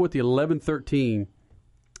can't remember what the 11/13.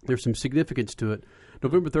 There's some significance to it.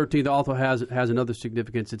 November 13th also has another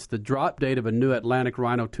significance. It's the drop date of a new Atlantic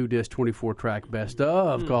Rhino 2-disc 24-track best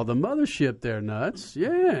of called The Mothership there, Nuts.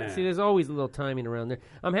 Yeah. See, there's always a little timing around there.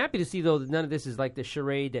 I'm happy to see, though, that none of this is like the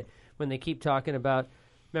charade that when they keep talking about,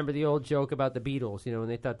 remember the old joke about the Beatles, when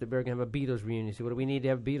they thought that they were going to have a Beatles reunion. So what do we need to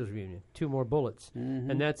have a Beatles reunion? 2 more bullets. Mm-hmm.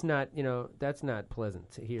 And that's not pleasant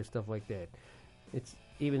to hear stuff like that. It's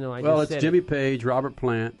even though it's Jimmy Page, Robert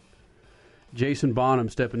Plant, Jason Bonham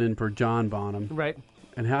stepping in for John Bonham. Right.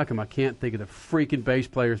 And how come I can't think of the freaking bass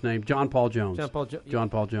player's name? John Paul Jones. John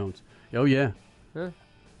Paul Jones. Oh, yeah. Huh?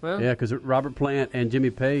 Well, yeah, because Robert Plant and Jimmy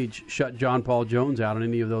Page shut John Paul Jones out on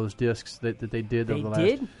any of those discs that they did over the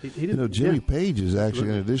last. He did? Jimmy Page is actually,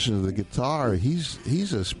 in addition to the guitar, he's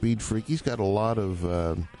a speed freak. He's got a lot of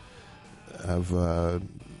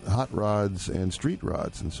hot rods and street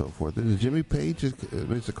rods and so forth. Jimmy Page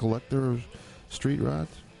is a collector of street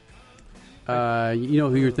rods?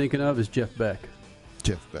 Who you're thinking of is Jeff Beck.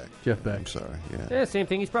 Jeff Beck. I'm sorry. Yeah, same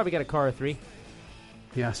thing. He's probably got a car of 3.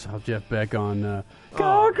 Yeah, I saw Jeff Beck on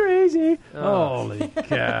Go Crazy. Holy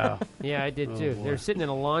cow. Yeah, I did too. They were sitting in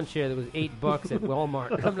a lawn chair that was $8 at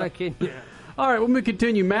Walmart. I'm not kidding you. All right, when we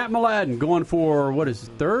continue, Matt Mladen going for, what is his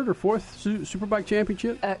 3rd or 4th Superbike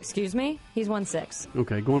championship? Excuse me? He's won 6.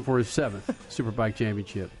 Okay, going for his 7th Superbike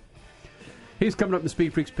championship. He's coming up in the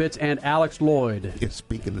Speed Freaks pits, and Alex Lloyd. Yeah,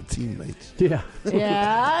 speaking of teammates. Yeah.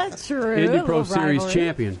 Yeah, true. Indy Pro Series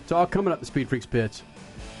champion. It's all coming up in the Speed Freaks pits.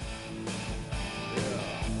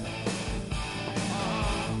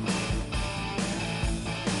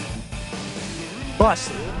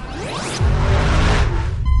 Busted.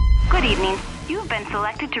 Good evening. You've been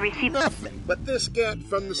selected to receive nothing but this scat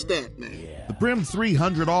from the stat man. The Brim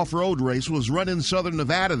 300 off-road race was run in southern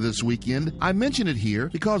Nevada this weekend. I mention it here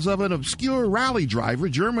because of an obscure rally driver,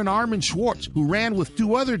 German Armin Schwartz, who ran with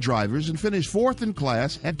 2 other drivers and finished 4th in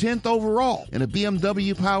class and 10th overall in a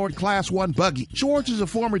BMW-powered Class 1 buggy. Schwartz is a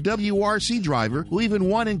former WRC driver who even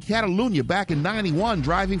won in Catalunya back in '91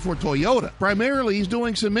 driving for Toyota. Primarily, he's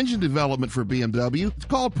doing some engine development for BMW. It's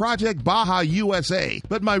called Project Baja USA.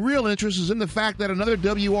 But my real interest is in the fact that another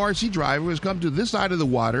WRC driver has come to this side of the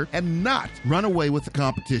water and not run away with the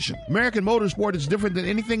competition. American motorsport is different than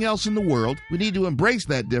anything else in the world. We need to embrace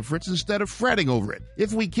that difference instead of fretting over it.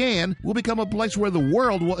 If we can, we'll become a place where the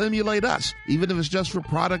world will emulate us, even if it's just for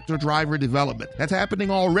product or driver development. That's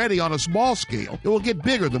happening already on a small scale. It will get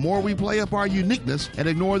bigger the more we play up our uniqueness and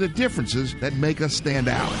ignore the differences that make us stand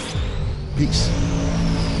out. Peace.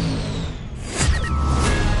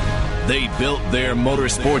 They built their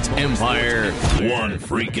motorsports empire one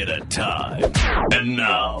freak at a time. And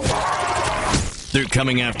now, they're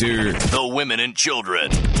coming after the women and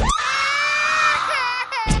children.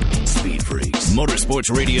 Speed Freaks,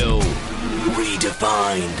 Motorsports Radio,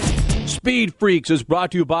 redefined. Speed Freaks is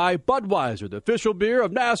brought to you by Budweiser, the official beer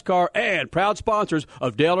of NASCAR and proud sponsors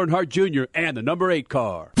of Dale Earnhardt Jr. and the number 8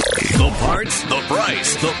 car. The parts, the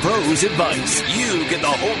price, the pros' advice. You get the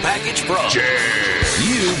whole package from Jegs.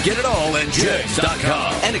 You get it all at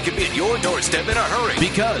Jegs.com. And it can be at your doorstep in a hurry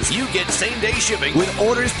because you get same-day shipping with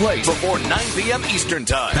orders placed before 9 p.m. Eastern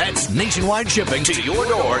Time. That's nationwide shipping to your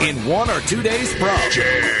door in 1 or 2 days from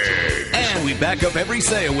Jegs. And we back up every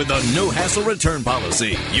sale with a no-hassle return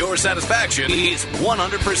policy. Your satisfaction is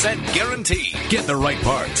 100% guaranteed. Get the right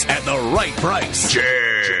parts at the right price.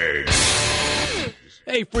 Jegs.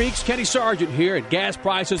 Hey freaks, Kenny Sargent here, and gas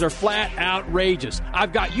prices are flat outrageous.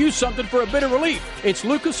 I've got you something for a bit of relief. It's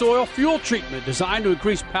Lucas Oil Fuel Treatment, designed to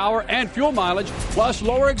increase power and fuel mileage, plus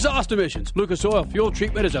lower exhaust emissions. Lucas Oil Fuel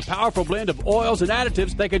Treatment is a powerful blend of oils and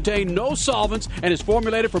additives that contain no solvents and is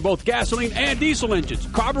formulated for both gasoline and diesel engines,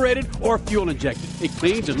 carbureted or fuel injected. It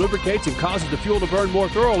cleans and lubricates and causes the fuel to burn more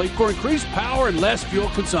thoroughly for increased power and less fuel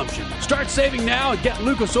consumption. Start saving now and get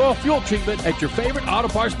Lucas Oil Fuel Treatment at your favorite auto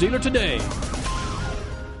parts dealer today.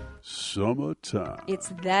 Summertime. It's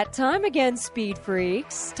that time again, Speed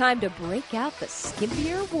Freaks. Time to break out the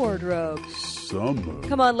skimpier wardrobe. Summer.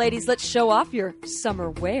 Come on, ladies, let's show off your summer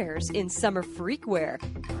wares in Summer Freak Wear.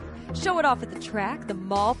 Show it off at the track, the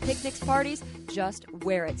mall, picnics, parties. Just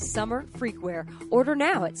wear it. Summer Freak Wear. Order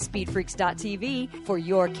now at speedfreaks.tv for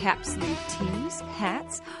your cap sleeve tees,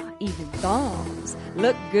 hats, even thongs.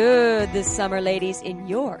 Look good this summer, ladies, in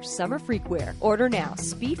your Summer Freak Wear. Order now.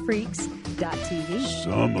 speedfreaks.tv.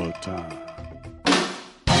 Summertime.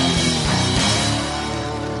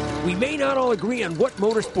 We may not all agree on what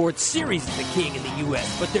motorsports series is the king in the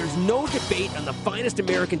U.S., but there's no debate on the finest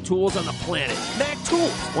American tools on the planet. Mac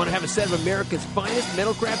Tools. Want to have a set of America's finest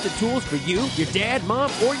metal-crafted tools for you, your dad,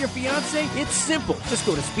 mom, or your fiance? It's simple. Just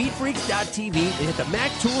go to SpeedFreaks.tv and hit the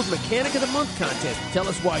Mac Tools Mechanic of the Month contest. Tell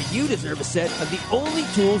us why you deserve a set of the only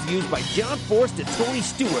tools used by John Forst and Tony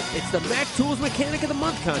Stewart. It's the Mac Tools Mechanic of the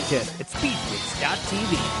Month contest at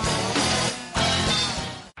SpeedFreaks.tv.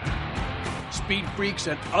 Speed Freaks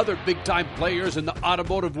and other big-time players in the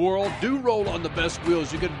automotive world do roll on the best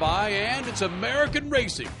wheels you can buy, and it's American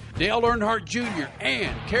Racing. Dale Earnhardt Jr.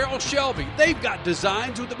 and Carroll Shelby, they've got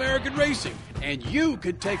designs with American Racing, and you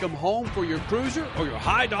can take them home for your cruiser or your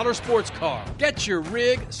high-dollar sports car. Get your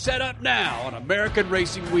rig set up now on American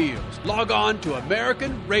Racing wheels. Log on to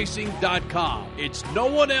AmericanRacing.com. It's no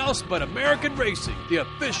one else but American Racing, the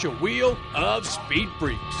official wheel of Speed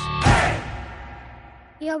Freaks.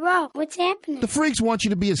 Yo, bro, what's happening? The Freaks want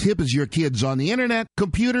you to be as hip as your kids on the internet,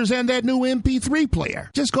 computers, and that new MP3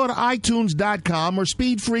 player. Just go to iTunes.com or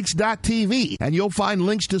SpeedFreaks.tv, and you'll find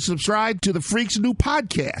links to subscribe to the Freaks' new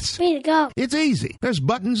podcast. Way to go. It's easy. There's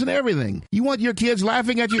buttons and everything. You want your kids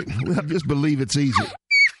laughing at you? Well, just believe it's easy.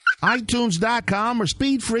 iTunes.com or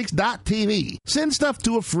SpeedFreaks.tv. Send stuff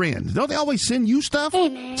to a friend. Don't they always send you stuff? Hey,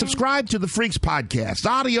 man. Subscribe to the Freaks podcast,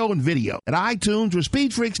 audio and video, at iTunes or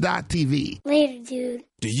SpeedFreaks.tv. Later, dude.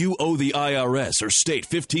 Do you owe the IRS or state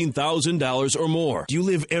 $15,000 or more? Do you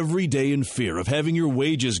live every day in fear of having your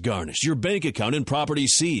wages garnished, your bank account and property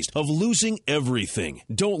seized, of losing everything?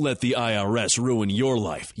 Don't let the IRS ruin your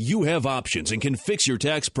life. You have options and can fix your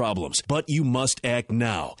tax problems, but you must act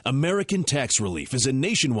now. American Tax Relief is a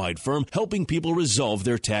nationwide firm helping people resolve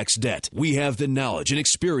their tax debt. We have the knowledge and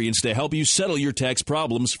experience to help you settle your tax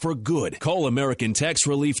problems for good. Call American Tax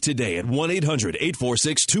Relief today at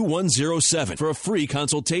 1-800-846-2107 for a free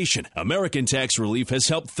consultation. American Tax Relief has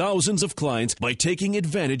helped thousands of clients by taking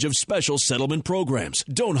advantage of special settlement programs.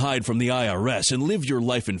 Don't hide from the IRS and live your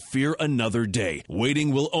life in fear another day.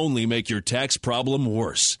 Waiting will only make your tax problem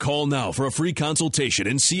worse. Call now for a free consultation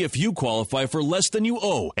and see if you qualify for less than you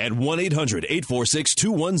owe at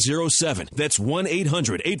 1-800-846-2107. That's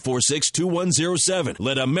 1-800-846-2107.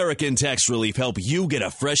 Let American Tax Relief help you get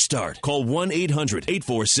a fresh start. Call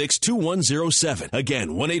 1-800-846-2107. Again,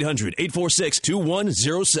 1-800-846-2107.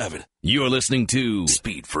 You're listening to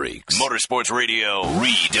Speed Freaks, Motorsports Radio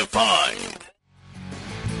Redefined.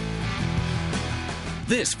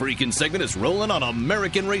 This freaking segment is rolling on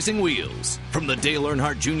American Racing wheels. From the Dale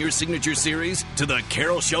Earnhardt Jr. Signature Series to the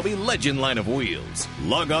Carroll Shelby Legend line of wheels.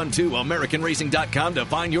 Log on to AmericanRacing.com to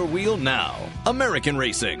find your wheel now. American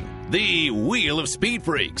Racing, the wheel of Speed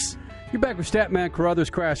Freaks. You're back with Statman, Carruthers,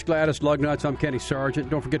 Crash Gladys, Lugnuts. I'm Kenny Sargent.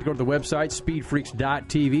 Don't forget to go to the website,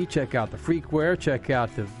 SpeedFreaks.tv. Check out the Freakware. Check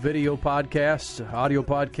out the video podcasts, audio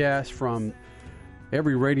podcasts from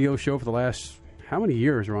every radio show for the last, how many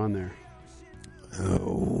years are on there?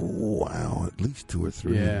 Oh, wow. At least 2 or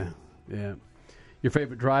 3. Yeah. Your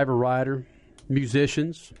favorite driver, rider,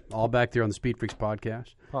 musicians, all back there on the Speed Freaks podcast.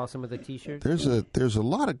 Paul, some of the T-shirts. There's a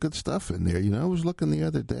lot of good stuff in there. You know, I was looking the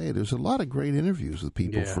other day. There's a lot of great interviews with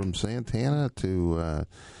people from Santana to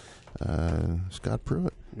Scott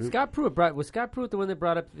Pruitt. Scott Pruitt was Scott Pruitt the one that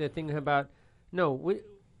brought up the thing about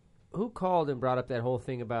who called and brought up that whole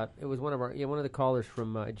thing about it was one of the callers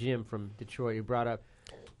from Jim from Detroit who brought up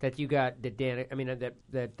that you got that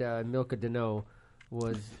Milka Deneau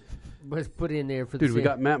was put in there for the Dude, we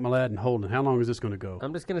got Matt Mladen holding. How long is this going to go?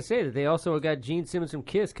 I'm just going to say that they also got Gene Simmons from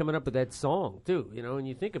Kiss coming up with that song, too. You know, when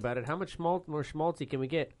you think about it, how much more schmaltzy can we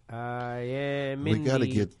get? I am we got to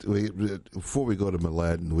get, before we go to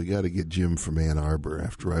Mladen, we got to get Jim from Ann Arbor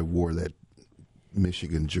after I wore that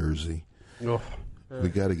Michigan jersey. Oh. We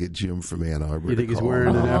got to get Jim from Ann Arbor. You think he's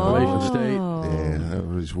wearing an Appalachian State?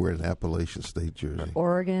 Yeah, he's wearing an Appalachian State jersey.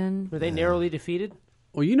 Oregon. Were they narrowly defeated?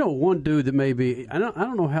 Well, you know, one dude that maybe I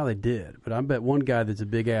don't know how they did, but I bet one guy that's a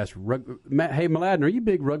big ass rugby. Hey, Mladen, are you a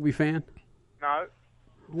big rugby fan? No.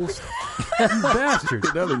 Well, bastard.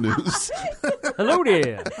 Another news. Hello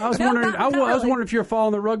there. I was wondering. I was wondering if you're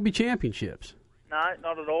following the rugby championships. No,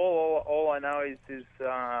 not at all. All I know is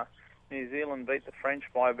New Zealand beat the French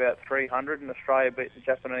by about 300, and Australia beat the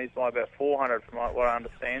Japanese by about 400, from what I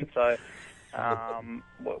understand. So.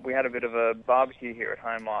 We had a bit of a barbecue here at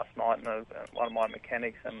home last night, and one of my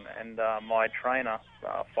mechanics and my trainer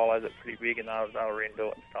follows it pretty big, and they were into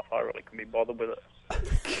it and stuff. I really couldn't be bothered with it.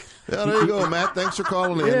 Yeah, there you go, Matt. Thanks for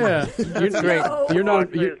calling in. Yeah, you're great. You're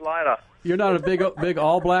not a big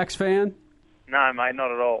All Blacks fan? No, mate,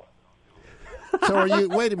 not at all. So are you?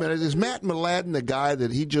 Wait a minute. Is Matt Mladen the guy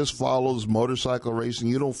that he just follows motorcycle racing?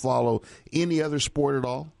 You don't follow any other sport at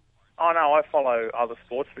all? Oh, no, I follow other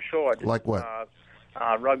sports for sure. Like what?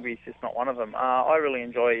 Rugby is just not one of them. I really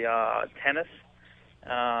enjoy tennis.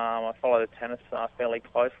 I follow the tennis fairly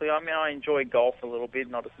closely. I mean, I enjoy golf a little bit,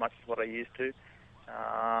 not as much as what I used to.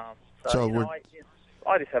 I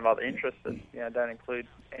just have other interests that don't include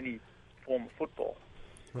any form of football.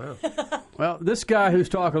 Wow. Well, this guy who's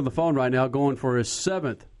talking on the phone right now, going for his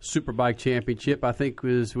 7th Superbike championship, I think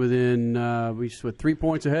was within 3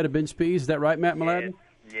 points ahead of Ben Spies. Is that right, Matt Mladen?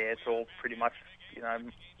 Yeah, it's all pretty much,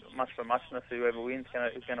 much for muchness. Whoever wins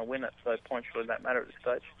is going to win it. So points really don't matter at this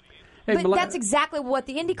stage. But that's exactly what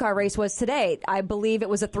the IndyCar race was today. I believe it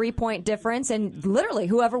was a 3-point difference, and literally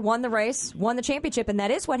whoever won the race won the championship, and that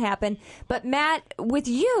is what happened. But, Matt, with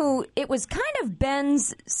you, it was kind of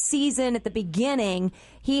Ben's season at the beginning.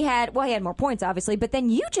 He had more points, obviously, but then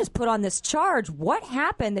you just put on this charge. What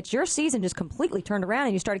happened that your season just completely turned around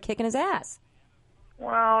and you started kicking his ass?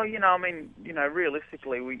 Well,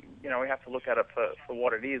 realistically, we have to look at it for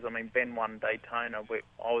what it is. I mean, Ben won Daytona.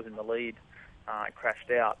 I was in the lead.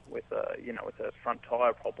 Crashed out with a front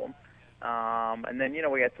tyre problem, and then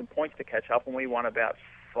we had some points to catch up, and we won about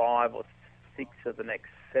 5 or 6 of the next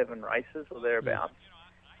 7 races or thereabouts,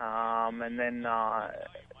 and then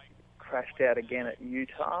crashed out again at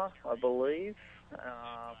Utah, I believe,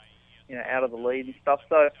 out of the lead and stuff.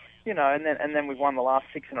 So and then we've won the last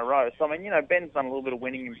 6 in a row. So I mean, Ben's done a little bit of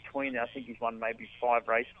winning in between. I think he's won maybe 5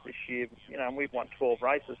 races this year, and we've won 12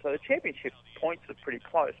 races. So the championship points are pretty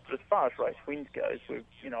close. But as far as race wins goes, we've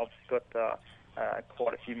obviously got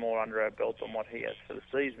quite a few more under our belt than what he has for the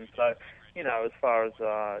season. So as far as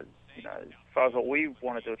what we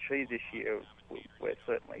wanted to achieve this year, we're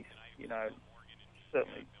certainly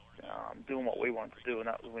doing what we wanted to do, and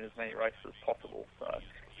that was win as many races as possible. So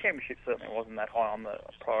championship certainly wasn't that high on the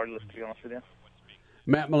priority list, to be honest with you.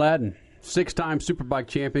 Matt Mladen, 6-time Superbike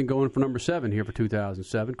champion, going for number 7 here for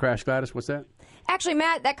 2007. Crash Gladys, what's that? Actually,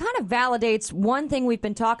 Matt, that kind of validates one thing we've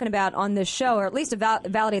been talking about on this show, or at least it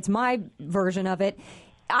validates my version of it.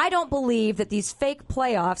 I don't believe that these fake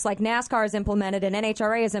playoffs like NASCAR has implemented and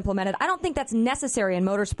NHRA has implemented, I don't think that's necessary in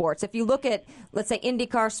motorsports. If you look at, let's say,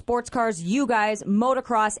 IndyCar, sports cars, you guys,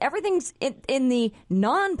 motocross, everything's in the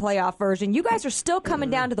non-playoff version. You guys are still coming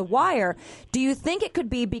down to the wire. Do you think it could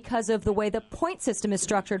be because of the way the point system is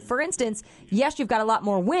structured? For instance, yes, you've got a lot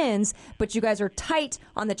more wins, but you guys are tight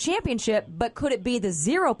on the championship, but could it be the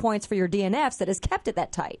 0 points for your DNFs that has kept it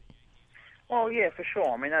that tight? Well, yeah, for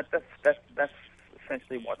sure. I mean, that's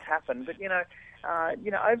essentially what's happened. But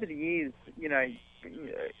over the years,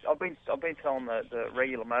 I've been telling the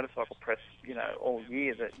regular motorcycle press, all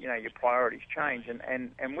year that your priorities change,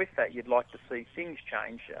 and with that you'd like to see things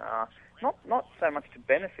change. Not so much to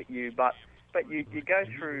benefit you, but you go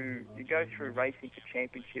through racing for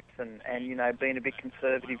championships and being a bit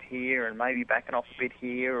conservative here and maybe backing off a bit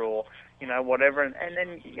here or whatever, and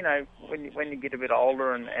then when you get a bit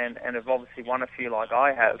older and have obviously won a few like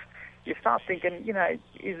I have, you start thinking,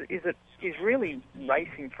 is really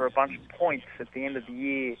racing for a bunch of points at the end of the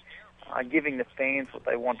year giving the fans what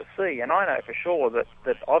they want to see? And I know for sure that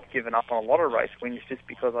I've given up on a lot of race wins just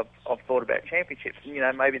because I've thought about championships.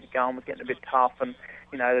 And, maybe the going was getting a bit tough and,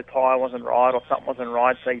 the tyre wasn't right or something wasn't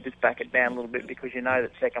right, so you just back it down a little bit because you know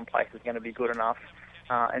that second place is going to be good enough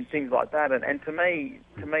and things like that. And to me,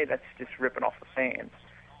 that's just ripping off the fans.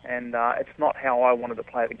 And it's not how I wanted to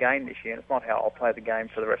play the game this year, and it's not how I'll play the game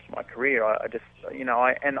for the rest of my career. I just,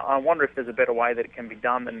 I wonder if there's a better way that it can be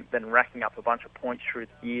done than racking up a bunch of points through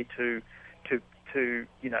the year to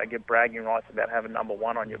get bragging rights about having number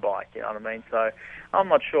 1 on your bike. You know what I mean? So I'm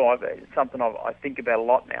not sure. It's something I think about a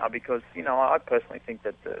lot now because I personally think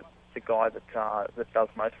that the guy that does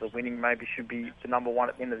most of the winning maybe should be the number 1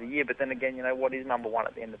 at the end of the year. But then again, what is number 1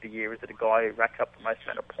 at the end of the year? Is it a guy who racks up the most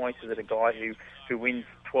amount of points? Is it a guy who wins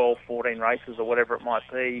 12, 14 races or whatever it might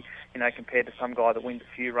be, compared to some guy that wins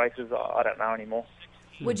a few races? I don't know anymore.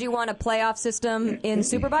 Would you want a playoff system in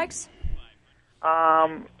Superbikes?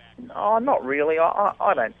 Not really.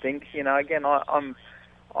 I don't think. Again, I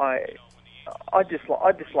just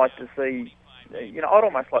like to see. I'd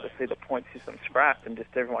almost like to see the point system scrapped and just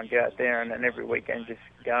everyone go out there and every weekend just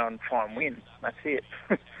go and try and win. That's it.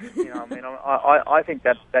 I think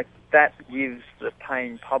that gives the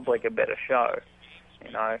paying public a better show.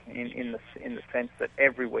 In the sense that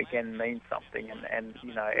every weekend means something, and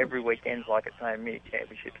every weekend's like its own mini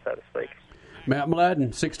championship, so to speak. Matt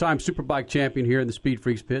Mladen, 6-time Superbike champion here in the Speed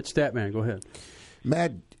Freaks pit. Statman, go ahead.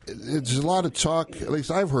 Matt, there's a lot of talk, at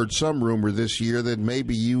least I've heard some rumor this year, that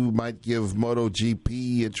maybe you might give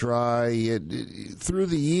MotoGP a try. Through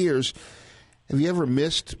the years, have you ever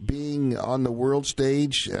missed being on the world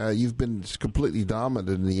stage? You've been completely dominant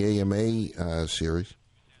in the AMA series.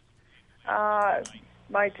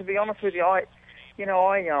 Mate, to be honest with you, I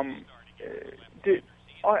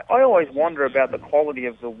always wonder about the quality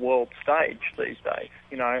of the world stage these days.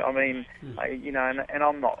 And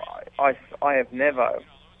I'm not. I have never,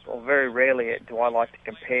 or very rarely, do I like to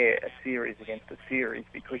compare a series against a series,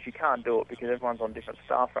 because you can't do it, because everyone's on different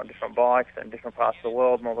stuff, on different bikes, and different parts of the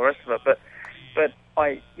world, and all the rest of it. But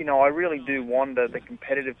I really do wonder the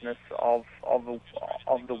competitiveness of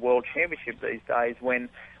the World Championship these days, when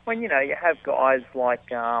you have guys like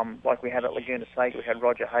we had at Laguna Seca. We had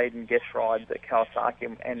Roger Hayden guest ride the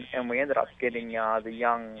Kawasaki, and we ended up getting the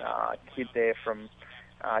young kid there from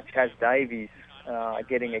Chaz Davies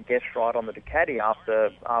getting a guest ride on the Ducati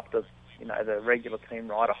after the regular team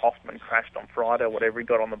rider Hoffman crashed on Friday or whatever. He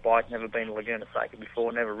got on the bike, never been to Laguna Seca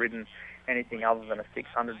before, never ridden anything other than a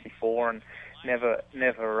 600 before, and never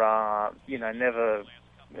been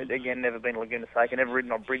to Laguna Seca, never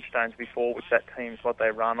ridden on Bridgestones before, which that team's what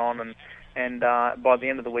they run on, and by the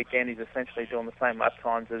end of the weekend he's essentially doing the same lap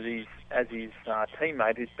times as his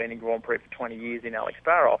teammate who's been in Grand Prix for 20 years in Alex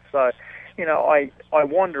Barrow. So, I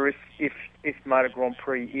wonder if Motor Grand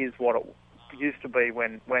Prix is what it used to be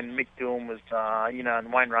when Mick Doohan was,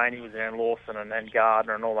 and Wayne Rainey was there, and Lawson and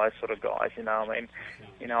Gardner and all those sort of guys. I'm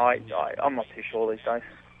not too sure these days.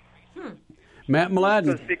 Matt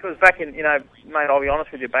Mladen. Because back in, mate, I'll be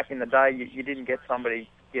honest with you, back in the day, you didn't get somebody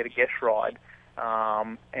get a guest ride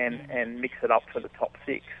and mix it up for the top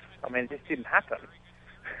six. I mean, it just didn't happen.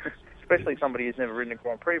 Especially somebody who's never ridden a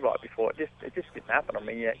Grand Prix bike before. It just didn't happen. I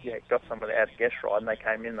mean, you got somebody out a guest ride, and they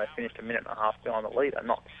came in, they finished a minute and a half behind the leader,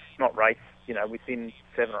 not race, within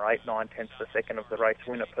 7 or 8, 9 tenths of a second of the race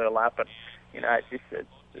winner per lap, and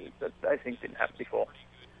those things didn't happen before.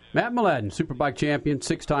 Matt Mladen, Superbike champion,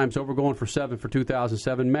 6 times over, going for 7 for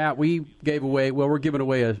 2007. Matt, we're giving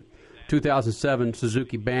away a 2007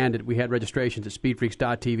 Suzuki Bandit. We had registrations at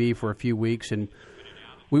SpeedFreaks.tv for a few weeks, and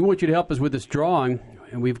we want you to help us with this drawing.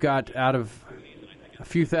 And we've got, out of a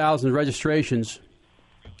few thousand registrations,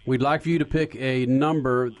 we'd like for you to pick a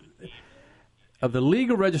number. Of the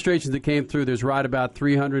legal registrations that came through, there's right about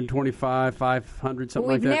 325, 500, something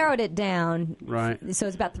like that. We've narrowed it down. Right. So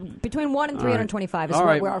it's about between 1 and 325 is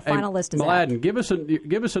where our final list is Mladen, at.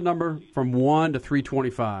 give us a number from 1 to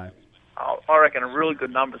 325. I reckon a really good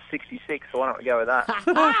number is 66, so why don't we go with that?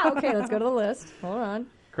 Okay, let's go to the list. Hold on.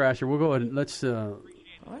 Crasher, we'll go ahead and let's... look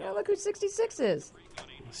who 66 is.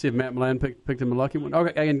 Let's see if Matt Mladen picked him a lucky one.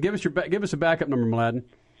 Okay, and give us a backup number, Mladen.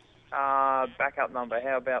 Backup number.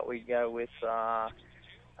 How about we go with? Let's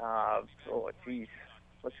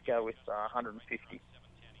go with 150.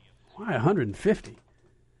 Why 150?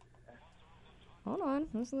 Hold on.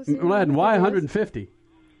 Let's Mladen, why 150?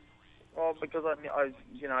 Well, because I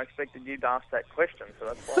expected you to ask that question, so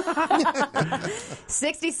that's why.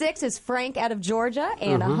 66 is Frank out of Georgia,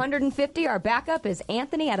 and 150, our backup, is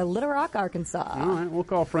Anthony out of Little Rock, Arkansas. All right, we'll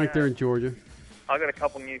call Frank there in Georgia. I got a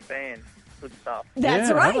couple new fans. Good stuff.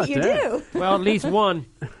 That's right, you do. Well, at least one.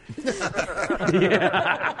 And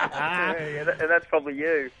that's probably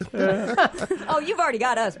you. Oh, you've already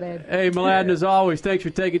got us, babe. Hey, Mladen, as always, thanks for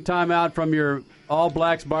taking time out from your All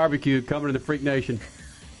Blacks barbecue coming to the Freak Nation.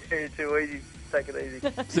 You're too easy. Take it easy.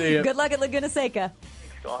 See ya. Good luck at Laguna Seca.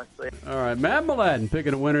 Thanks, guys. All right, Matt Mladen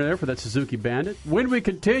picking a winner there for that Suzuki Bandit. When we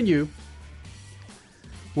continue,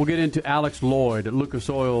 we'll get into Alex Lloyd, Lucas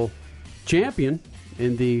Oil champion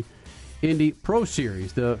in the Indy Pro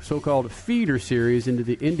Series, the so-called feeder series into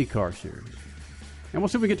the IndyCar Series. And we'll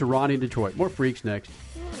see if we get to Ronnie in Detroit. More Freaks next.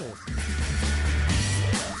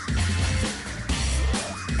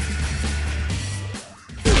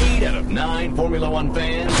 8 out of 9 Formula One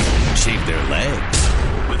fans shave their legs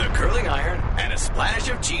with a curling iron and a splash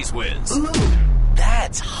of Cheese Whiz. Ooh,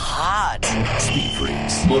 that's hot. Speed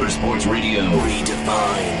Freaks, Motorsports Radio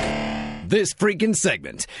redefined. This freaking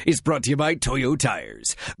segment is brought to you by Toyo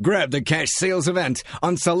Tires. Grab the cash sales event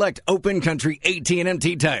on select open country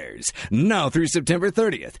AT&MT tires now through September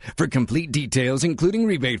 30th. For complete details, including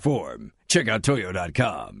rebate form, check out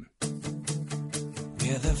Toyo.com.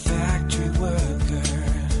 We're the factory worker.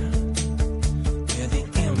 We're the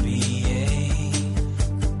NBA.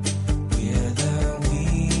 We're the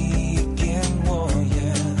weekend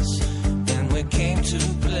warriors. And we came to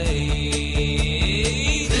play.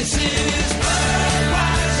 This is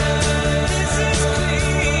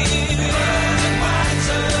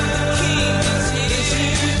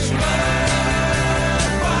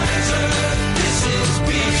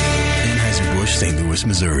St. Louis,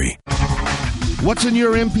 Missouri. What's in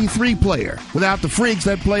your MP3 player? Without the Freaks,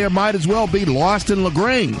 that player might as well be lost in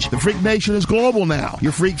LaGrange. The Freak Nation is global now.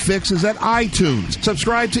 Your Freak Fix is at iTunes.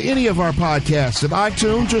 Subscribe to any of our podcasts at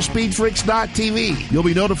iTunes or SpeedFreaks.tv. You'll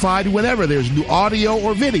be notified whenever there's new audio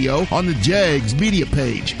or video on the JAGS media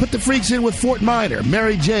page. Put the Freaks in with Fort Minor,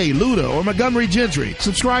 Mary J., Luda, or Montgomery Gentry.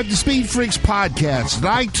 Subscribe to Speed Freaks podcasts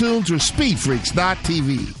at iTunes or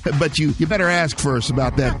SpeedFreaks.tv. But you better ask first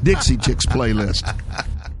about that Dixie Chicks playlist.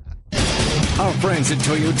 Our friends at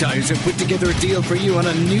Toyo Tires have put together a deal for you on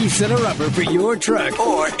a new set of rubber for your truck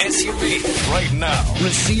or SUV. Right now,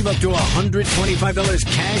 receive up to $125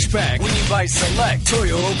 cash back when you buy select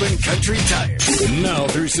Toyo Open Country tires. Now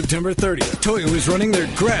through September 30th, Toyo is running their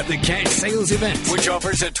Grab the Cash sales event, which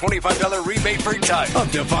offers a $25 rebate per tire,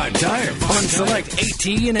 up to 5 tires on select AT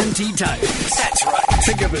and MT tires. That's right.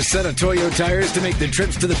 Pick up a set of Toyo tires to make the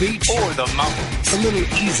trips to the beach or the mountains a little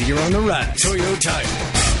easier on the ride. Toyo Tires,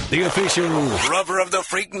 the official rubber of the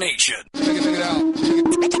Freak Nation.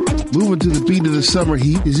 Moving to the beat of the summer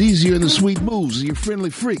heat is easier in the sweet moves of your friendly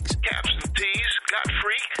freaks. Caps and tees, got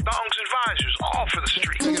freak, thongs and visors, all for the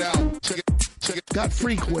street. Check it out. Check it. Got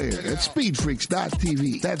freakware at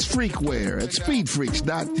SpeedFreaks.tv. That's freakware at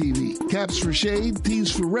SpeedFreaks.tv. Caps for shade,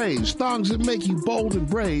 tees for raves, thongs that make you bold and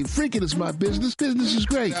brave. Freaking is my business. Business is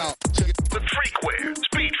great. The freakware,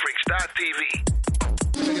 SpeedFreaks.tv.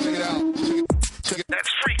 Check it out. Check it.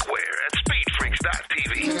 That's freakware at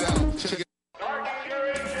SpeedFreaks.tv.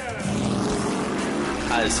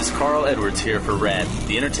 Hi, this is Carl Edwards here for RAD,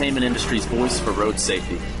 the entertainment industry's voice for road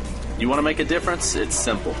safety. You want to make a difference? It's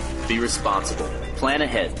simple. Be responsible. Plan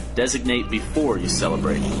ahead. Designate before you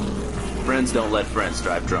celebrate. Friends don't let friends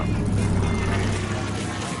drive drunk.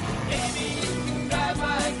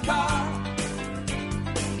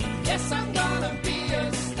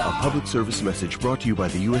 A public service message brought to you by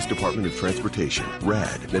the U.S. Department of Transportation,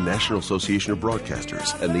 RAD, the National Association of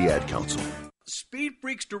Broadcasters, and the Ad Council. Speed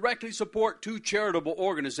Freaks directly support 2 charitable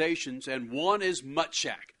organizations, and one is Mutt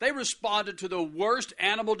Shack. They responded to the worst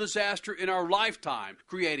animal disaster in our lifetime,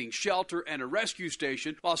 creating shelter and a rescue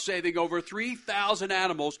station while saving over 3,000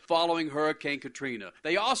 animals following Hurricane Katrina.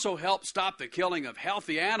 They also helped stop the killing of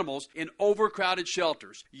healthy animals in overcrowded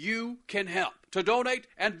shelters. You can help. To donate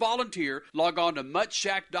and volunteer, log on to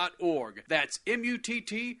muttshack.org. That's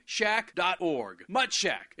MUTT shack.org. Mutt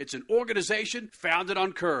Shack. It's an organization founded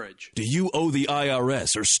on courage. Do you owe the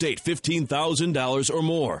IRS or state $15,000 or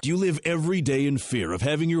more? Do you live every day in fear of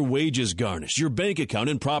having your wages garnished, your bank account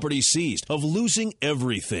and property seized, of losing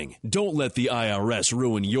everything? Don't let the IRS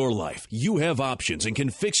ruin your life. You have options and can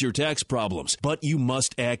fix your tax problems, but you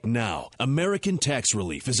must act now. American Tax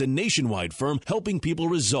Relief is a nationwide firm helping people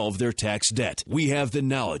resolve their tax debt. We have the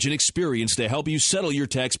knowledge and experience to help you settle your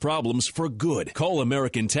tax problems for good. Call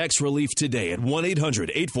American Tax Relief today at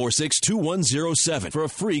 1-800-846-2107 for a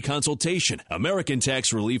free consultation. American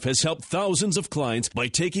Tax Relief has helped thousands of clients by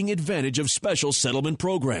taking advantage of special settlement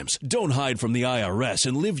programs. Don't hide from the IRS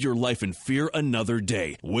and live your life in fear another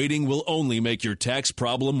day. Waiting will only make your tax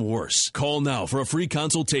problem worse. Call now for a free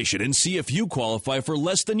consultation and see if you qualify for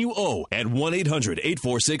less than you owe at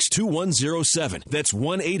 1-800-846-2107. That's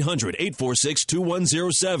 1-800-846-2107.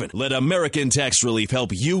 Let American Tax Relief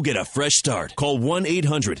help you get a fresh start. Call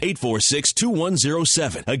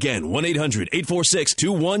 1-800-846-2107. Again,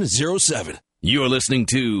 1-800-846-2107. You're listening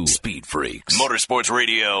to Speed Freaks, Motorsports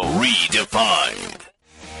Radio Redefined.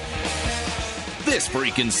 This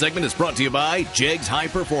freaking segment is brought to you by JAGS High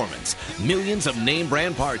Performance. Millions of name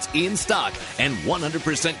brand parts in stock and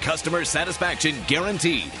 100% customer satisfaction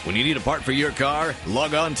guaranteed. When you need a part for your car,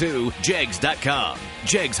 log on to JAGS.com.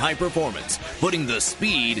 JAGS High Performance, putting the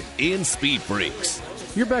speed in Speed Freaks.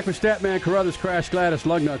 You're back with Statman, Carruthers, Crash, Gladys,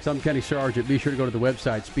 Lugnuts. I'm Kenny Sargent. Be sure to go to the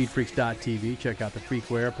website, speedfreaks.tv. Check out the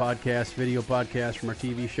Freakware podcast, video podcast from our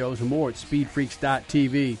TV shows, and more at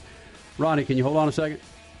speedfreaks.tv. Ronnie, can you hold on a second?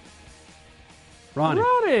 Ronnie.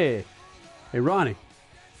 Ronnie. Hey, Ronnie.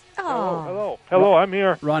 Oh. Hello, I'm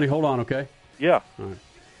here. Ronnie, hold on, okay? Yeah. All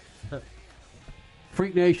right.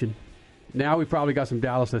 Freak Nation. Now we probably got some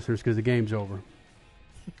Dallas listeners because the game's over.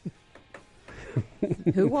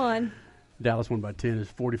 Who won? Dallas won by 10.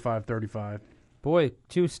 It's 45-35. Boy,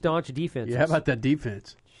 2 staunch defenses. Yeah, how about that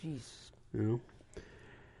defense? Jeez. You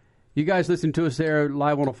guys listen to us there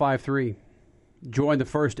live on 105.3. Join the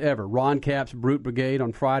first ever Ron Capps Brute Brigade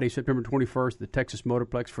on Friday, September 21st at the Texas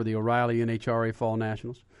Motorplex for the O'Reilly NHRA Fall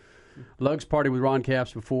Nationals. Lugs partied with Ron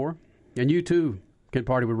Capps before, and you too can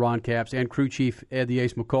party with Ron Capps and crew chief Ed the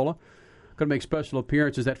Ace McCullough. Going to make special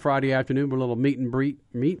appearances that Friday afternoon with a little meet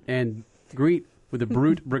and greet with the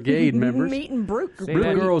Brute Brigade members. Meet and Brute.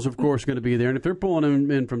 Brute Girls, of course, going to be there. And if they're pulling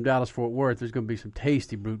them in from Dallas-Fort Worth, there's going to be some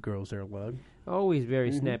tasty Brute Girls there, Lug. Always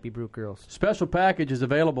very snappy Brute Girls. Special package is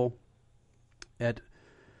available at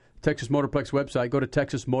Texas Motorplex website. Go to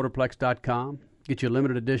texasmotorplex.com. Get you a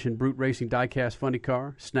limited edition Brute Racing diecast funny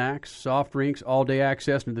car, snacks, soft drinks, all-day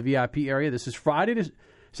access into the VIP area. This is Friday,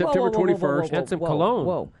 September 21st. And some cologne.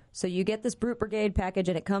 Whoa. So you get this Brute Brigade package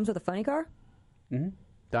and it comes with a funny car? Mm-hmm.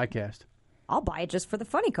 Diecast. I'll buy it just for the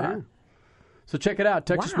funny car. Yeah. So check it out,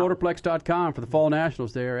 TexasMotorplex.com for the Fall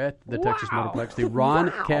Nationals there at the Texas Motorplex. The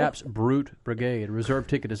Ron Capps Brute Brigade. A reserve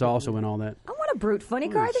ticket is also in all that. I want a Brute funny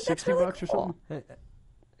car. I think that's really $60 or cool. something?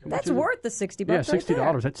 That's worth the $60 Yeah, right $60.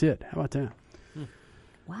 there. That's it. How about that?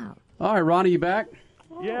 Wow. All right, Ronnie, you back?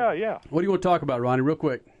 Yeah. What do you want to talk about, Ronnie, real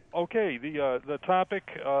quick? Okay, the topic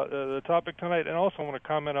tonight, and also I want to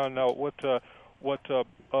comment on what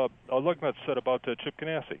Lugnut said about Chip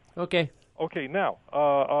Ganassi. Okay, now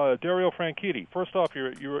Dario Franchitti. First off,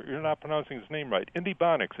 you're not pronouncing his name right. Indy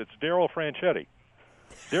Bonics. It's Daryl Franchetti.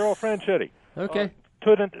 Daryl Franchetti. Okay.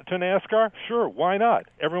 To NASCAR, sure, why not?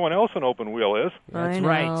 Everyone else in open wheel is. That's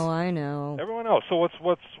I know. Everyone else. So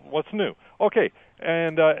what's new? Okay,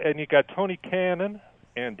 and you got Tony Cannon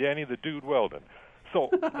and Danny the Dude Weldon. So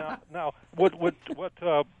now what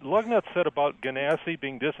Lugnut said about Ganassi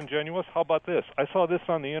being disingenuous? How about this? I saw this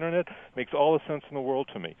on the internet. Makes all the sense in the world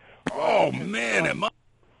to me. Oh man,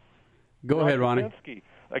 Go ahead, Ronnie. Penske,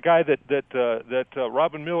 a guy that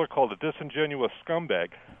Robin Miller called a disingenuous scumbag.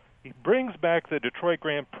 He brings back the Detroit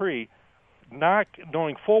Grand Prix,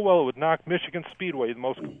 knowing full well it would knock Michigan Speedway, the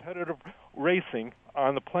most competitive racing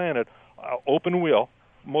on the planet, open wheel,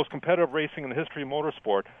 most competitive racing in the history of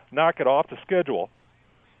motorsport, knock it off the schedule.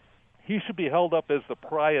 He should be held up as the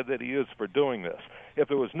pariah that he is for doing this. If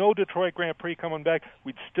there was no Detroit Grand Prix coming back,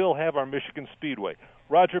 we'd still have our Michigan Speedway.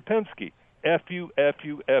 Roger Penske, F you, F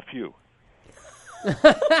you, F you.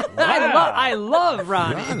 I love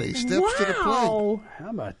Ronnie. Ronnie steps to the plate. How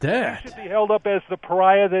about that? He should be held up as the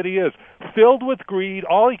pariah that he is, filled with greed.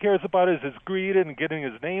 All he cares about is his greed and getting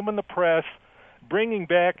his name in the press, bringing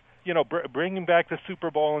back the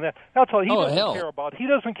Super Bowl and that. That's all he doesn't care about. He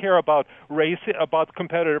doesn't care about racing, about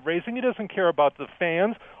competitive racing. He doesn't care about the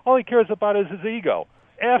fans. All he cares about is his ego.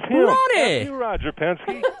 F him. Ronnie! F you, Roger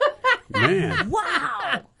Penske. Man.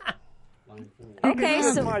 Wow. Okay, Okay,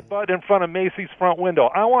 so my butt in front of Macy's front window.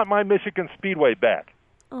 I want my Michigan Speedway back.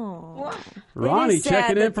 oh, Ronnie it is sad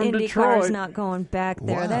checking in that from IndyCar's Detroit. not going back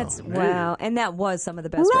there. Wow, That's man. wow, and that was some of the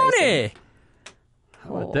best racing. Ronnie!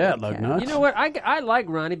 How about that, Lugnut? You know what? I like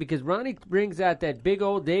Ronnie because Ronnie brings out that big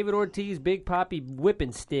old David Ortiz, Big Poppy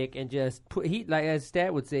whipping stick and just like as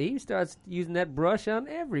Stat would say, he starts using that brush on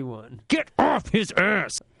everyone. Get off his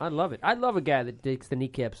ass! I love it. I love a guy that takes the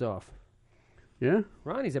kneecaps off. Yeah?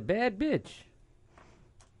 Ronnie's a bad bitch.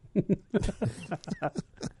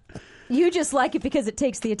 You just like it because it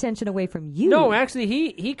takes the attention away from you. No, actually,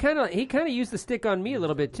 he kind of used the stick on me a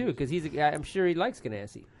little bit too because he's a guy. I'm sure he likes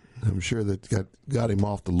Ganassi. I'm sure that got him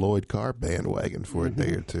off the Lloyd Carr bandwagon for a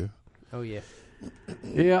day or two. Oh yeah.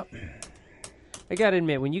 Yep. I gotta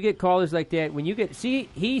admit, when you get callers like that,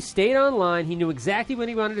 he stayed online. He knew exactly what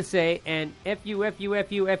he wanted to say, and F you, F you,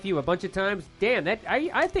 F you, F you a bunch of times. Damn,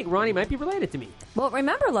 I think Ronnie might be related to me. Well,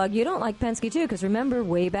 remember, Lug, you don't like Penske too, because remember,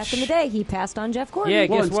 way back in the day, he passed on Jeff Gordon. Yeah,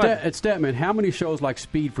 Well, guess what? at Statman, how many shows like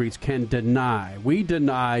Speed Freaks can deny? We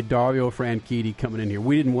denied Dario Franchitti coming in here.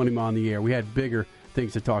 We didn't want him on the air. We had bigger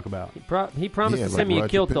things to talk about. He promised Yeah, to like send me a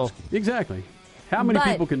Roger Kilto. Penske. Exactly. How many But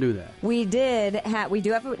people can do that? We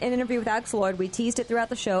do have an interview with Alex Lloyd. We teased it throughout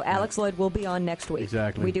the show. Alex Lloyd will be on next week.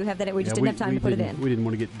 Exactly. We do have that. We just didn't have time to put it in. We didn't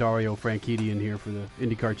want to get Dario Franchitti in here for the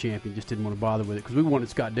IndyCar champion. Just didn't want to bother with it because we wanted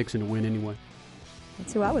Scott Dixon to win anyway.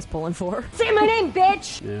 That's who I was pulling for. Say my name,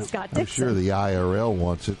 bitch! Yeah. Scott I'm Dixon. sure the IRL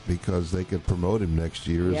wants it because they could promote him next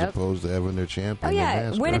year Yep. as opposed to having their Oh, champion. yeah.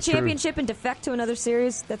 in NASCAR. Win a That's true. championship and defect to another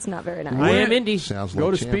series? That's not very nice. I am Indy. Sounds Go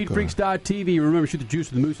like to Champ car. speedfreaks.tv. Remember, shoot the juice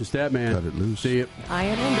with the moose and Statman. Cut it loose. See you. I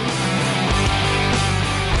am Indy.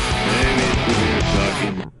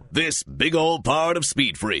 This big old part of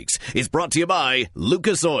Speed Freaks is brought to you by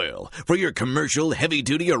Lucas Oil. For your commercial,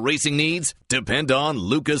 heavy-duty, or racing needs, depend on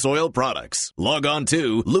Lucas Oil products. Log on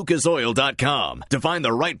to lucasoil.com to find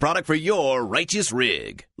the right product for your righteous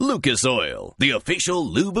rig. Lucas Oil, the official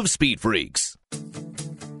lube of Speed Freaks.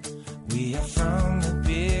 We are from the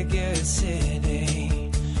biggest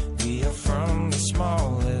city. We are from the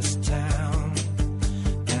smallest town.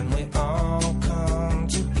 And we all come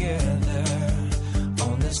together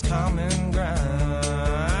on this common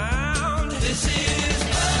ground. This is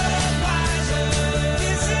Budweiser.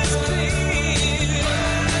 This is clean.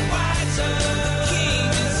 Budweiser. King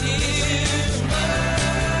is here.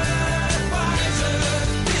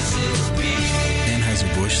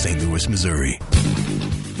 Missouri.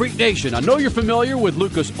 Freak Nation, I know you're familiar with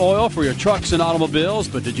Lucas Oil for your trucks and automobiles,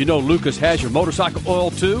 but did you know Lucas has your motorcycle oil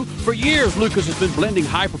too? For years, Lucas has been blending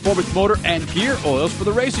high-performance motor and gear oils for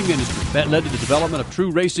the racing industry. That led to the development of true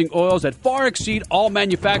racing oils that far exceed all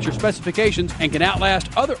manufacturer specifications and can outlast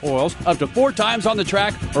other oils up to 4 times on the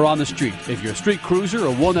track or on the street. If you're a street cruiser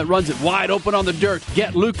or one that runs it wide open on the dirt,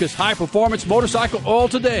 get Lucas high-performance motorcycle oil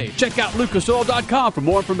today. Check out lucasoil.com for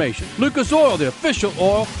more information. Lucas Oil, the official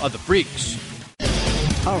oil of the Freaks.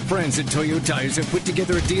 Our friends at Toyo Tires have put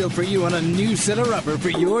together a deal for you on a new set of rubber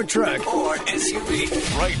for your truck or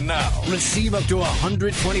SUV. Right now, receive up to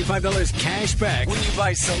 $125 cash back when you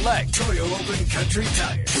buy select Toyo Open Country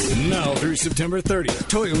tires. Now through September 30th,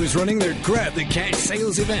 Toyo is running their Grab the Cash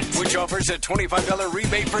sales event, which offers a $25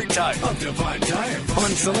 rebate per tire, up to 5 tires,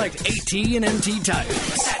 on select AT and MT tires.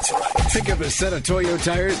 That's right. Pick up a set of Toyo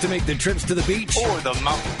tires to make the trips to the beach or the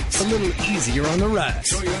mountains a little easier on the ride.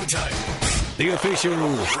 Toyo Tires, the official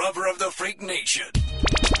rubber of the Freak Nation.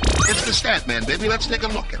 It's the Statman, baby. Let's take a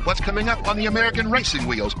look at what's coming up on the American Racing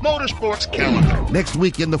Wheels Motorsports calendar. Next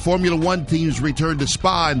weekend, the Formula One teams return to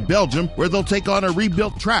Spa in Belgium, where they'll take on a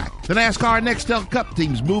rebuilt track. The NASCAR Nextel Cup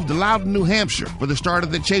teams move to Loudon, New Hampshire, for the start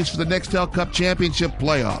of the chase for the Nextel Cup Championship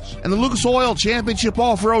playoffs. And the Lucas Oil Championship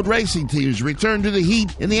off-road racing teams return to the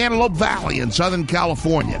heat in the Antelope Valley in Southern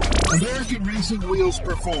California. American Racing Wheels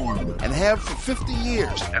perform and have for 50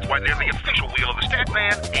 years. That's why they're the official wheel of the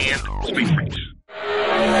Statman and SpeedFreaks.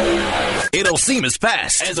 It'll seem as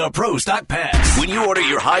fast as a Pro Stock Pass when you order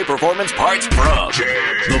your high-performance parts from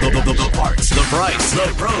the parts, the price,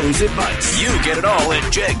 the pros advice. You get it all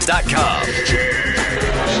at Jegs.com.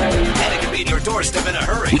 And it can be at your doorstep in a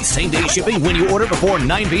hurry with same-day shipping when you order before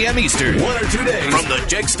 9 p.m. Eastern. 1 or 2 days from the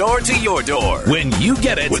Jeg store to your door. When you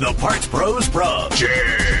get it with a Parts Pros from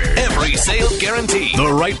Jegs. Every sale guaranteed.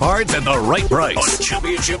 The right parts at the right price. On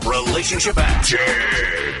Championship Relationship App.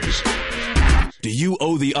 Jegs. Do you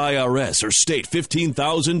owe the IRS or state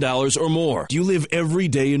 $15,000 or more? Do you live every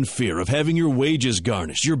day in fear of having your wages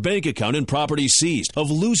garnished, your bank account and property seized, of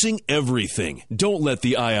losing everything? Don't let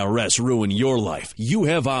the IRS ruin your life. You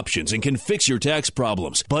have options and can fix your tax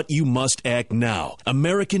problems, but you must act now.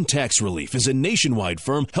 American Tax Relief is a nationwide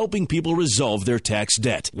firm helping people resolve their tax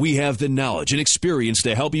debt. We have the knowledge and experience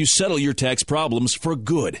to help you settle your tax problems for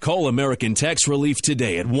good. Call American Tax Relief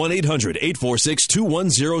today at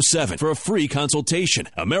 1-800-846-2107 for a free consultation.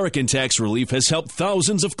 American Tax Relief has helped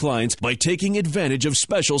thousands of clients by taking advantage of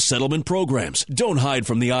special settlement programs. Don't hide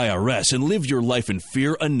from the IRS and live your life in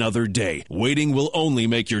fear another day. Waiting will only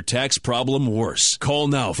make your tax problem worse. Call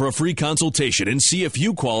now for a free consultation and see if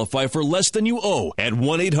you qualify for less than you owe at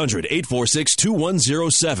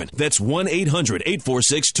 1-800-846-2107. That's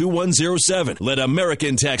 1-800-846-2107. Let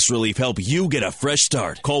American Tax Relief help you get a fresh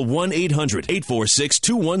start. Call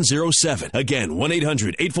 1-800-846-2107. Again,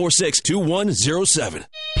 1-800-846-2107.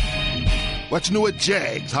 What's new at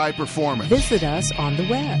Jegs High Performance? Visit us on the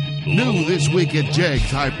web. New this week at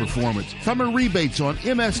Jegs High Performance. Summer rebates on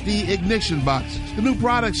MSD ignition boxes. The new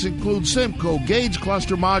products include Simcoe gauge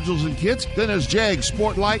cluster modules and kits. Then there's Jegs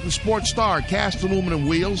Sport Light and Sport Star cast aluminum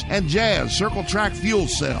wheels and Jazz Circle Track fuel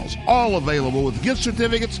cells. All available with gift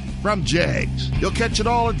certificates from Jegs. You'll catch it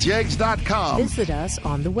all at Jegs.com. Visit us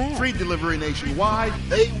on the web. Free delivery nationwide.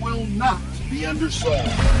 They will not be undersold.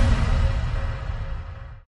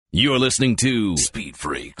 You're listening to Speed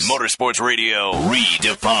Freaks Motorsports Radio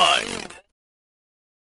Redefined.